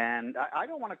 And I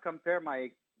don't want to compare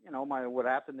my what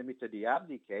happened to me to the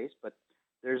Abdi case, but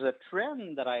there's a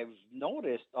trend that I've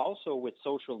noticed also with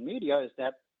social media is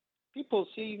that people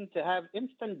seem to have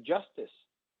instant justice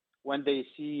when they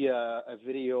see a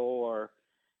video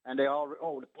and they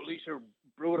all, the police are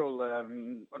brutal.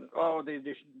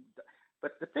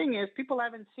 But the thing is, people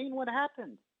haven't seen what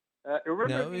happened.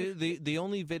 No, the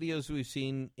only videos we've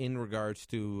seen in regards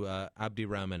to Abdi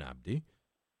Rahman Abdi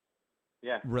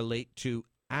relate to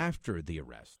after the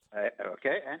arrest.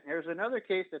 Okay, and here's another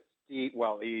case that's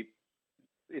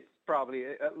it's probably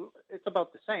it's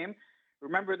about the same.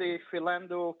 Remember the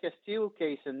Philando Castile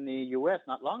case in the U.S.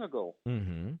 not long ago?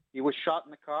 Mm-hmm. He was shot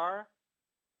in the car,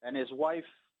 and his wife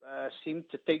seemed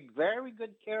to take very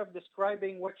good care of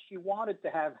describing what she wanted to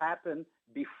have happen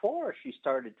before she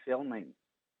started filming.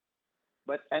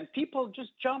 And people just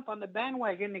jump on the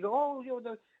bandwagon. They go,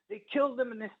 they killed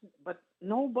him, but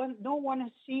no one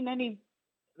has seen any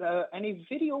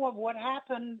video of what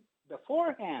happened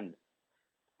beforehand.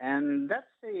 And that's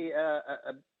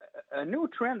a new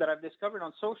trend that I've discovered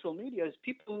on social media is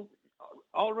people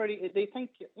already, they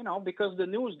think, because the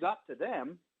news got to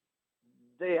them,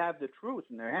 they have the truth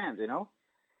in their hands,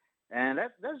 And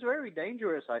that's very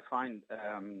dangerous, I find.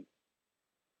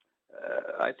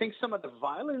 I think some of the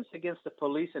violence against the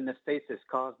police in the States is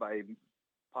caused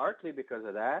partly because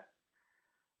of that.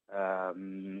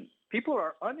 People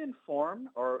are uninformed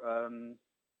or,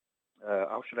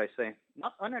 how should I say,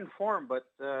 not uninformed, but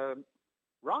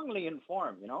wrongly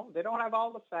informed, They don't have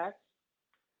all the facts.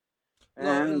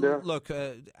 And look,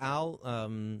 Al,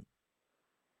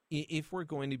 if we're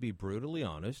going to be brutally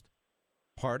honest,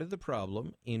 part of the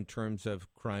problem in terms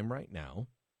of crime right now,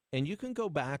 and you can go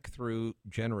back through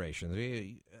generations.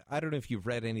 I don't know if you've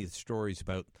read any of the stories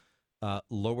about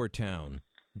Lower Town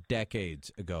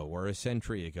decades ago or a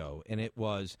century ago, and it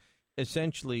was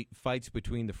essentially fights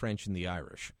between the French and the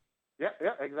Irish. Yeah,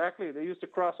 exactly. They used to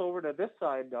cross over to this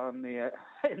side on the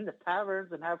in the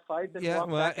taverns and have fights. And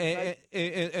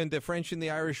and the French and the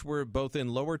Irish were both in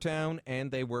Lower Town, and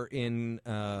they were in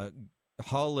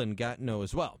Hull and Gatineau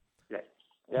as well.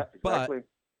 Yeah, exactly.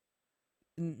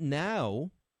 But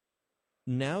now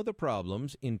the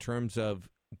problems in terms of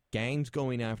gangs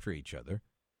going after each other,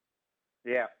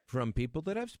 from people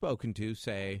that I've spoken to,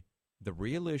 say the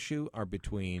real issue are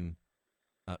between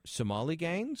Somali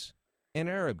gangs and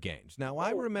Arab gangs. Now, I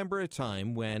remember a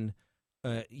time when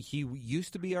he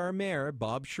used to be our mayor,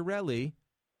 Bob Shirelli,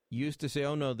 used to say,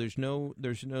 "Oh no, there's no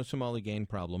Somali gang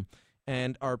problem,"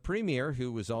 and our premier,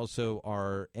 who was also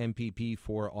our MPP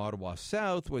for Ottawa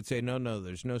South, would say, "No,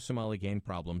 there's no Somali gang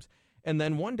problems." And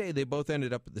then one day they both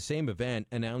ended up at the same event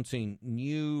announcing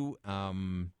new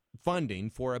funding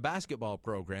for a basketball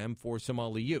program for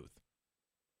Somali youth.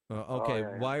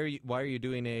 Why are you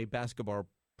doing a basketball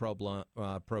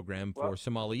program for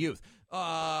Somali youth?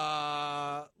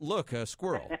 Look, a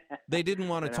squirrel. They didn't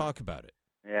want to talk about it.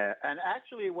 Yeah, and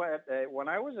actually, when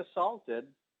I was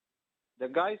assaulted, the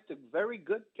guys took very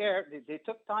good care. They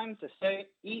took time to say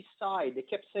East Side. They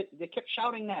kept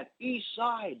shouting that East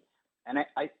Side, and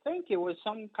I think it was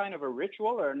some kind of a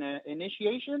ritual or an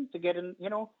initiation to get in.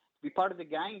 To be part of the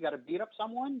gang, you got to beat up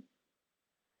someone.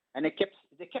 And they kept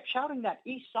shouting that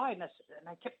east side, and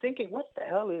I kept thinking, what the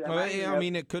hell is that? I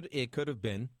mean, it could have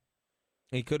been.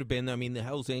 It could have been. I mean, the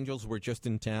Hells Angels were just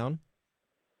in town.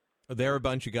 They're a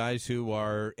bunch of guys who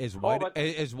are as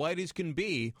white as can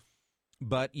be.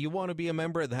 But you want to be a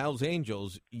member of the Hells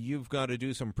Angels, you've got to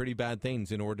do some pretty bad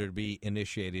things in order to be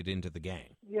initiated into the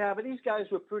gang. Yeah, but these guys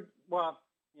were pretty, well,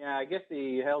 yeah, I guess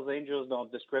the Hells Angels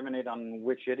don't discriminate on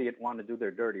which idiot want to do their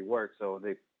dirty work, so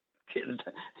they're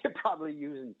probably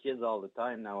using kids all the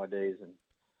time nowadays. And,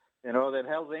 you know, that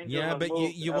Hells Angels... Yeah, but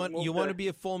you want to be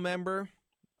a full member?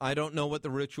 I don't know what the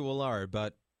rituals are,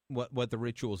 but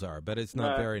it's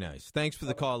not very nice. Thanks for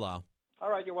the call, Al.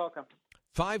 All right, you're welcome.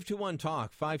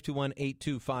 521-TALK,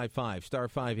 521-8255, star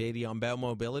 580 on Bell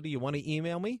Mobility. You want to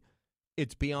email me?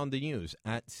 It's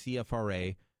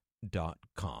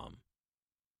beyondthenews@cfra.com.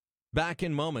 Back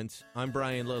in moments, I'm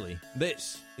Brian Lilly.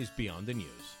 This is Beyond the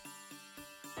News.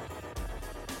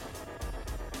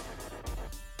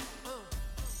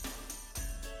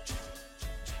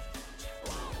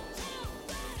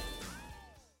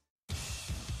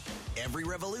 Every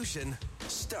revolution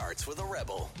starts with a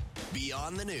rebel.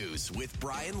 Beyond the News with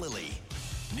Brian Lilly.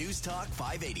 News Talk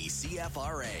 580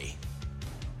 CFRA.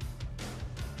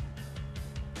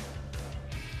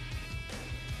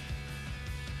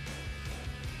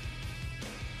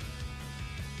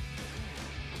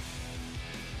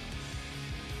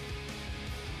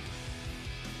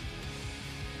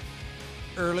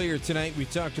 Earlier tonight, we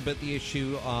talked about the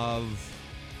issue of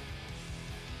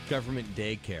government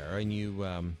daycare, and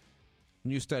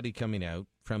new study coming out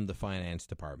from the finance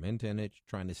department, and it's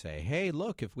trying to say, hey,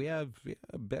 look, if we have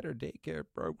better daycare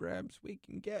programs, we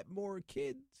can get more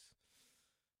kids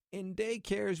in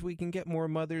daycares, we can get more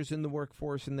mothers in the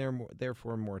workforce, and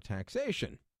therefore more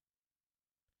taxation.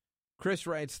 Chris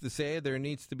writes to say there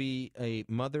needs to be a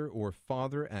mother or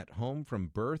father at home from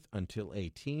birth until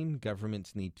 18.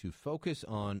 Governments need to focus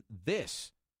on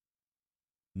this,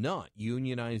 not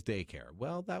unionized daycare.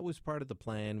 Well, that was part of the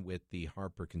plan with the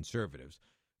Harper Conservatives.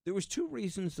 There was two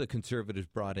reasons the Conservatives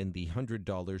brought in the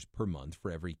 $100 per month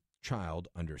for every child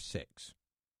under 6.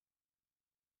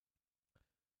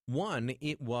 One,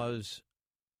 it was,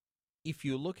 if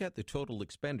you look at the total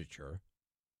expenditure,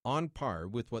 on par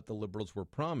with what the Liberals were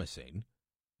promising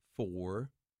for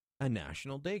a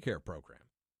national daycare program.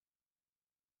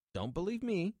 Don't believe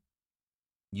me?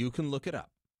 You can look it up.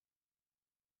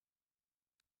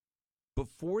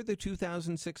 Before the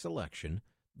 2006 election,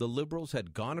 the Liberals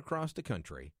had gone across the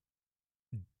country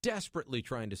desperately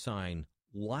trying to sign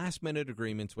last-minute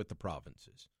agreements with the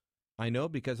provinces. I know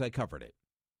because I covered it.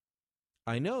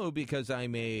 I know because I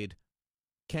made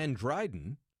Ken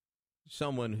Dryden,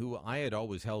 someone who I had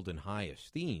always held in high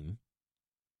esteem,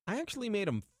 I actually made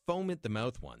him foam at the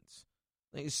mouth once.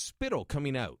 His spittle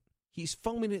coming out. He's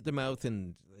foaming at the mouth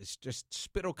and it's just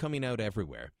spittle coming out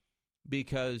everywhere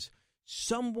because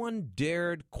someone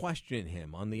dared question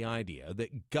him on the idea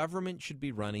that government should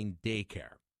be running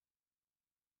daycare.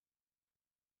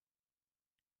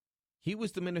 He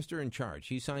was the minister in charge.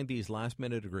 He signed these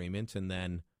last-minute agreements, and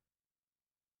then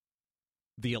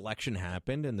the election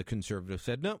happened, and the Conservatives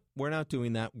said, no, we're not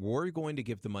doing that. We're going to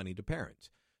give the money to parents.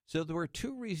 So there were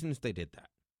two reasons they did that.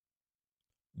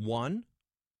 One,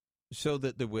 so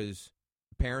that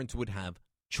parents would have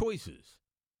choices.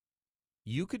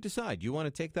 You could decide, you want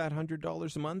to take that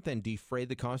 $100 a month and defray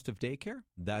the cost of daycare?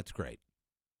 That's great.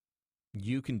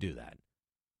 You can do that.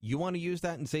 You want to use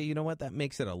that and say, you know what, that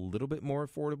makes it a little bit more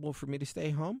affordable for me to stay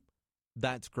home?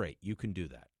 That's great. You can do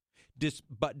that.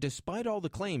 But despite all the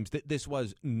claims that this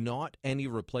was not any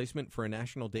replacement for a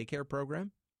national daycare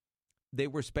program, they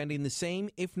were spending the same,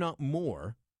 if not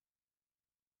more,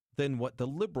 than what the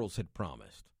Liberals had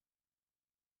promised.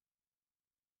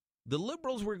 The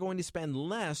Liberals were going to spend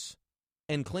less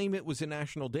and claim it was a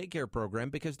national daycare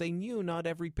program because they knew not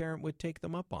every parent would take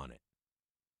them up on it.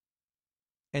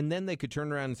 And then they could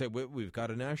turn around and say, we've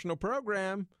got a national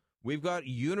program. We've got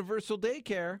universal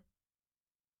daycare.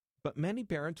 But many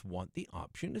parents want the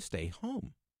option to stay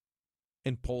home.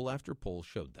 And poll after poll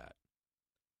showed that.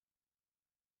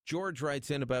 George writes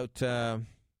in about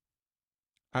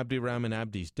Abdi Rahman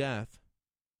Abdi's death,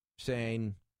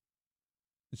 saying,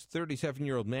 this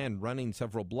 37-year-old man running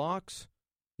several blocks.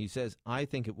 He says, I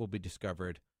think it will be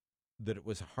discovered that it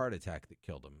was a heart attack that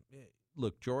killed him.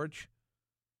 Look, George,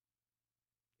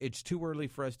 it's too early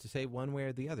for us to say one way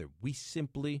or the other. We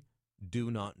simply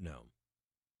do not know.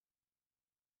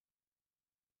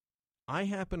 I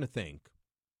happen to think,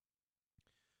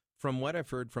 from what I've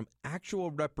heard from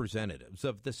actual representatives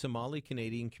of the Somali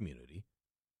Canadian community,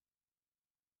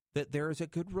 that there is a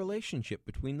good relationship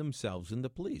between themselves and the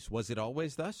police. Was it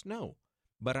always thus? No.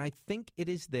 but I think it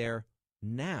is there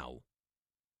now.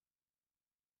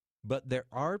 But there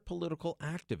are political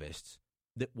activists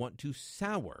that want to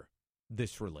sour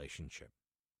this relationship,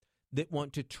 that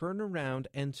want to turn around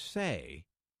and say,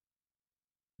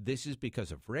 this is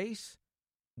because of race,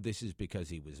 this is because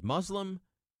he was Muslim,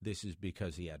 this is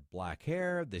because he had black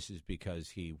hair, this is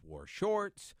because he wore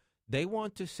shorts. They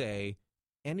want to say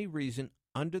any reason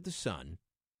under the sun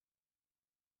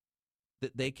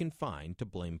that they can find to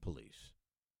blame police.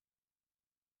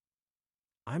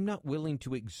 I'm not willing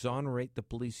to exonerate the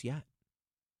police yet.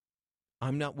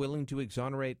 I'm not willing to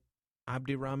exonerate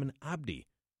Abdirahman Abdi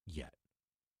yet.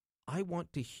 I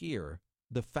want to hear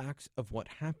the facts of what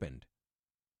happened.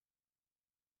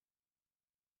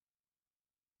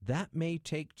 That may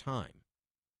take time,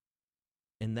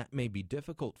 and that may be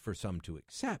difficult for some to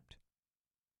accept.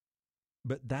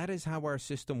 But that is how our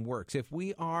system works. If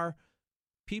we are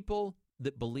people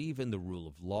that believe in the rule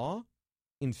of law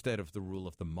instead of the rule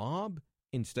of the mob,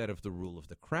 instead of the rule of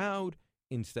the crowd,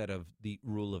 instead of the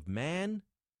rule of man,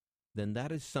 then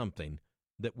that is something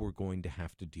that we're going to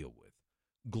have to deal with.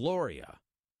 Gloria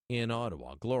in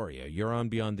Ottawa. Gloria, you're on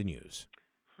Beyond the News.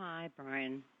 Hi,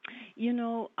 Brian. You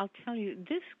know, I'll tell you,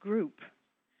 this group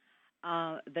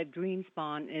that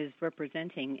Greenspan is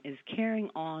representing is carrying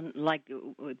on like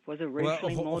it was a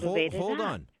racially motivated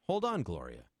act. Hold on,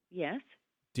 Gloria. Yes?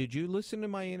 Did you listen to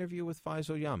my interview with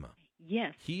Faisal Yama?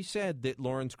 Yes. He said that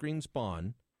Lawrence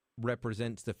Greenspan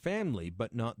represents the family,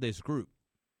 but not this group.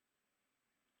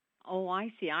 Oh,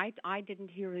 I see. I didn't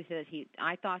hear that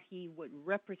I thought he would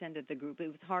represented the group. It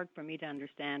was hard for me to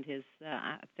understand his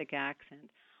thick accent.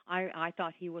 I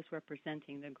thought he was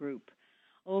representing the group.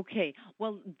 Okay.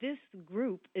 Well, this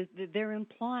group they're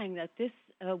implying that this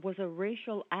was a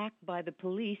racial act by the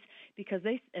police because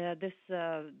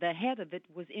the head of it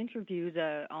was interviewed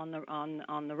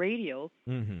on the radio,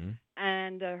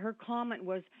 and her comment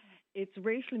was, it's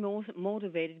racially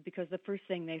motivated because the first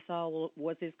thing they saw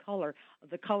was his color,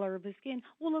 the color of his skin.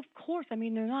 Well, of course. I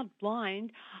mean, they're not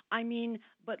blind. I mean,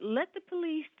 but let the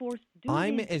police force do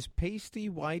I'm as pasty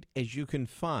white as you can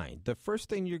find. The first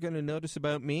thing you're going to notice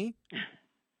about me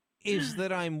is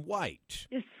that I'm white.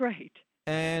 That's right.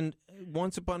 And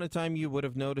once upon a time, you would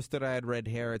have noticed that I had red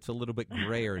hair. It's a little bit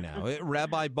grayer now.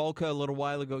 Rabbi Bulka a little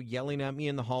while ago yelling at me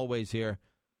in the hallways here,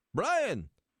 Brian,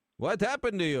 what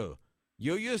happened to you?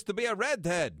 You used to be a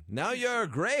redhead. Now you're a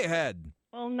grayhead.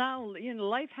 Well, now,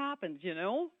 life happens,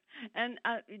 And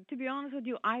to be honest with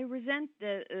you, I resent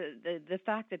the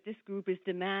fact that this group is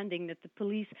demanding that the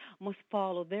police must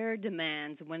follow their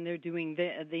demands when they're doing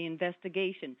the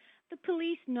investigation. The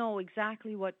police know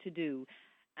exactly what to do.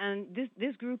 And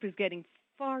this group is getting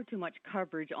far too much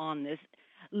coverage on this.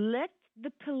 Let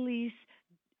the police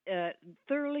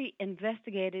thoroughly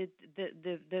investigated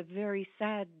the very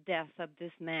sad death of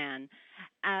this man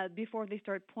before they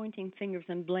start pointing fingers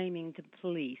and blaming the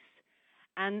police.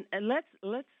 And let's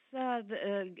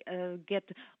get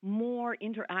more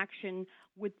interaction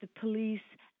with the police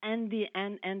and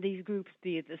these groups,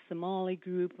 be it the Somali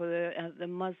group or the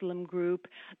Muslim group,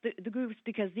 the groups,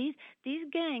 because these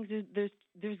gangs,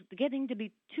 there's getting to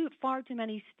be far too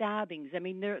many stabbings. I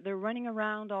mean, they're running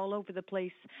around all over the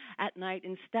place at night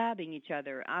and stabbing each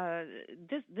other.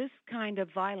 This kind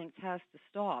of violence has to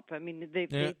stop. I mean,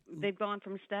 they've gone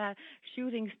from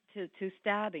shootings to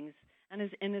stabbings. And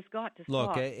it's got to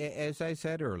stop. Look, as I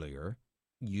said earlier,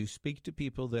 you speak to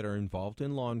people that are involved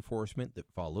in law enforcement, that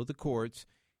follow the courts,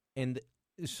 and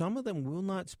some of them will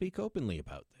not speak openly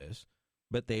about this,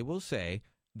 but they will say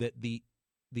that the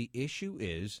issue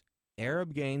is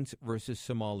Arab gangs versus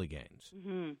Somali gangs.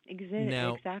 Mm-hmm.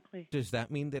 Now, exactly. Does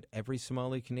that mean that every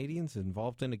Somali Canadian is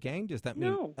involved in a gang? Does that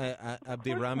mean no,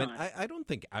 Abdirahman? I don't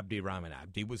think Abdirahman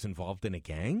Abdi was involved in a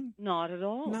gang. Not at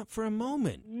all. Not for a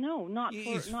moment. No, not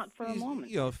for a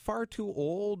moment. Far too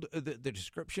old. The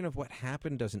description of what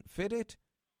happened doesn't fit it.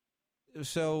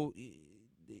 So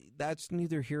that's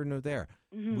neither here nor there.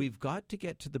 Mm-hmm. We've got to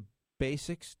get to the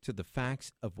basics, to the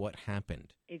facts of what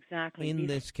happened. Exactly. In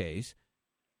this case.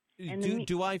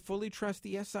 Do I fully trust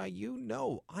the SIU?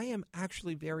 No, I am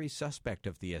actually very suspect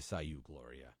of the SIU,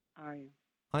 Gloria. Are you?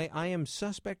 I am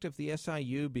suspect of the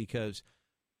SIU because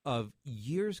of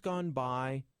years gone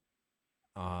by.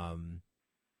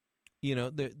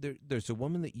 There's a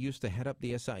woman that used to head up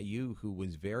the SIU who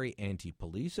was very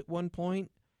anti-police at one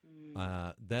point.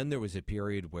 Then there was a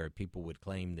period where people would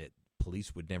claim that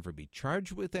police would never be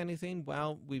charged with anything.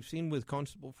 Well, we've seen with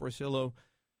Constable Forcillo,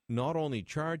 not only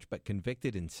charged, but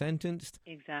convicted and sentenced.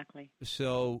 Exactly.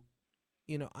 So,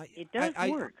 it does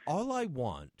work. All I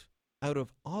want out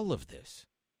of all of this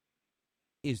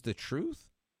is the truth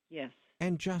yes,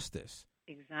 and justice.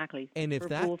 Exactly. And if for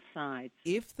that, both sides.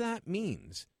 if that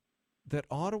means that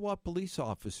Ottawa police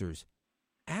officers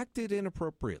acted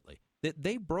inappropriately, that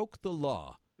they broke the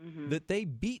law, that they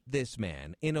beat this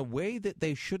man in a way that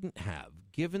they shouldn't have,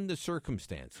 given the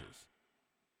circumstances,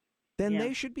 then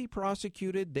they should be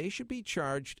prosecuted, they should be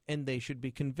charged, and they should be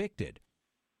convicted.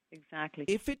 Exactly.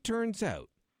 If it turns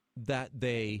out that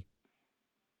they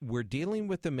were dealing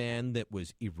with a man that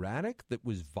was erratic, that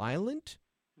was violent,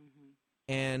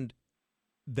 and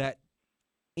that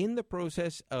in the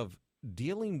process of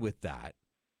dealing with that,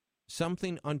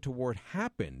 something untoward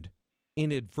happened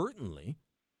inadvertently,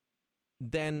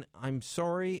 then I'm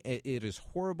sorry, it is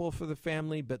horrible for the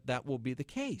family, but that will be the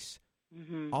case.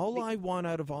 All I want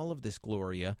out of all of this,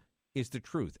 Gloria, is the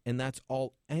truth. And that's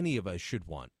all any of us should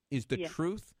want, is the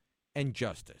truth and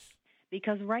justice.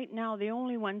 Because right now, the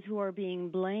only ones who are being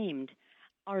blamed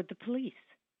are the police,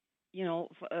 you know,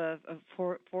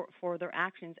 for their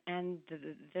actions and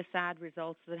the sad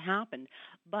results that happened.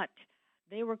 But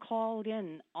they were called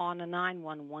in on a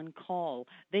 911 call.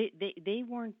 They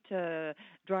weren't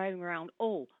driving around.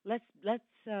 Oh, let's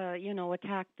you know,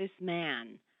 attack this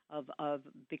man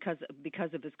because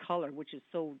of his color, which is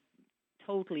so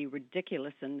totally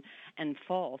ridiculous and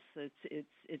false. It's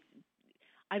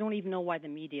I don't even know why the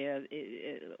media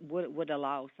would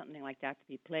allow something like that to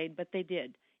be played, but they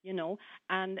did. You know,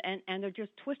 and they're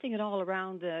just twisting it all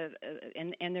around,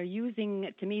 and they're using,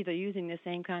 to me, they're using the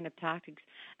same kind of tactics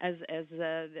as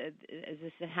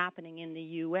is happening in the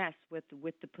U.S. with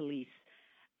the police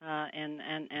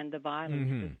and the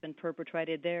violence that's been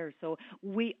perpetrated there. So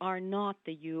we are not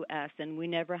the U.S. and we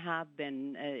never have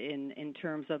been in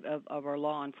terms of our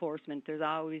law enforcement. There's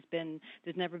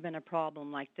never been a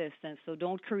problem like this, and so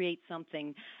don't create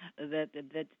something that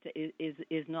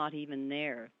is not even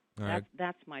there.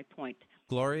 That's my point.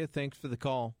 Gloria, thanks for the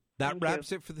call. That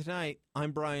wraps it for tonight.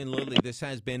 I'm Brian Lilly. This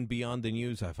has been Beyond the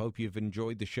News. I hope you've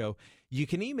enjoyed the show. You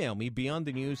can email me,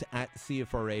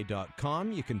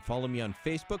 beyondthenews@CFRA.com. You can follow me on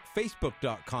Facebook,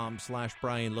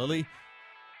 facebook.com/Brian Lilly.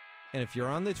 And if you're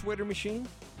on the Twitter machine,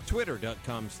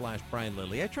 twitter.com/Brian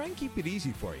Lilly. I try and keep it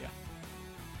easy for you.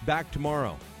 Back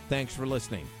tomorrow. Thanks for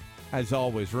listening. As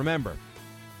always, remember,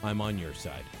 I'm on your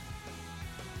side.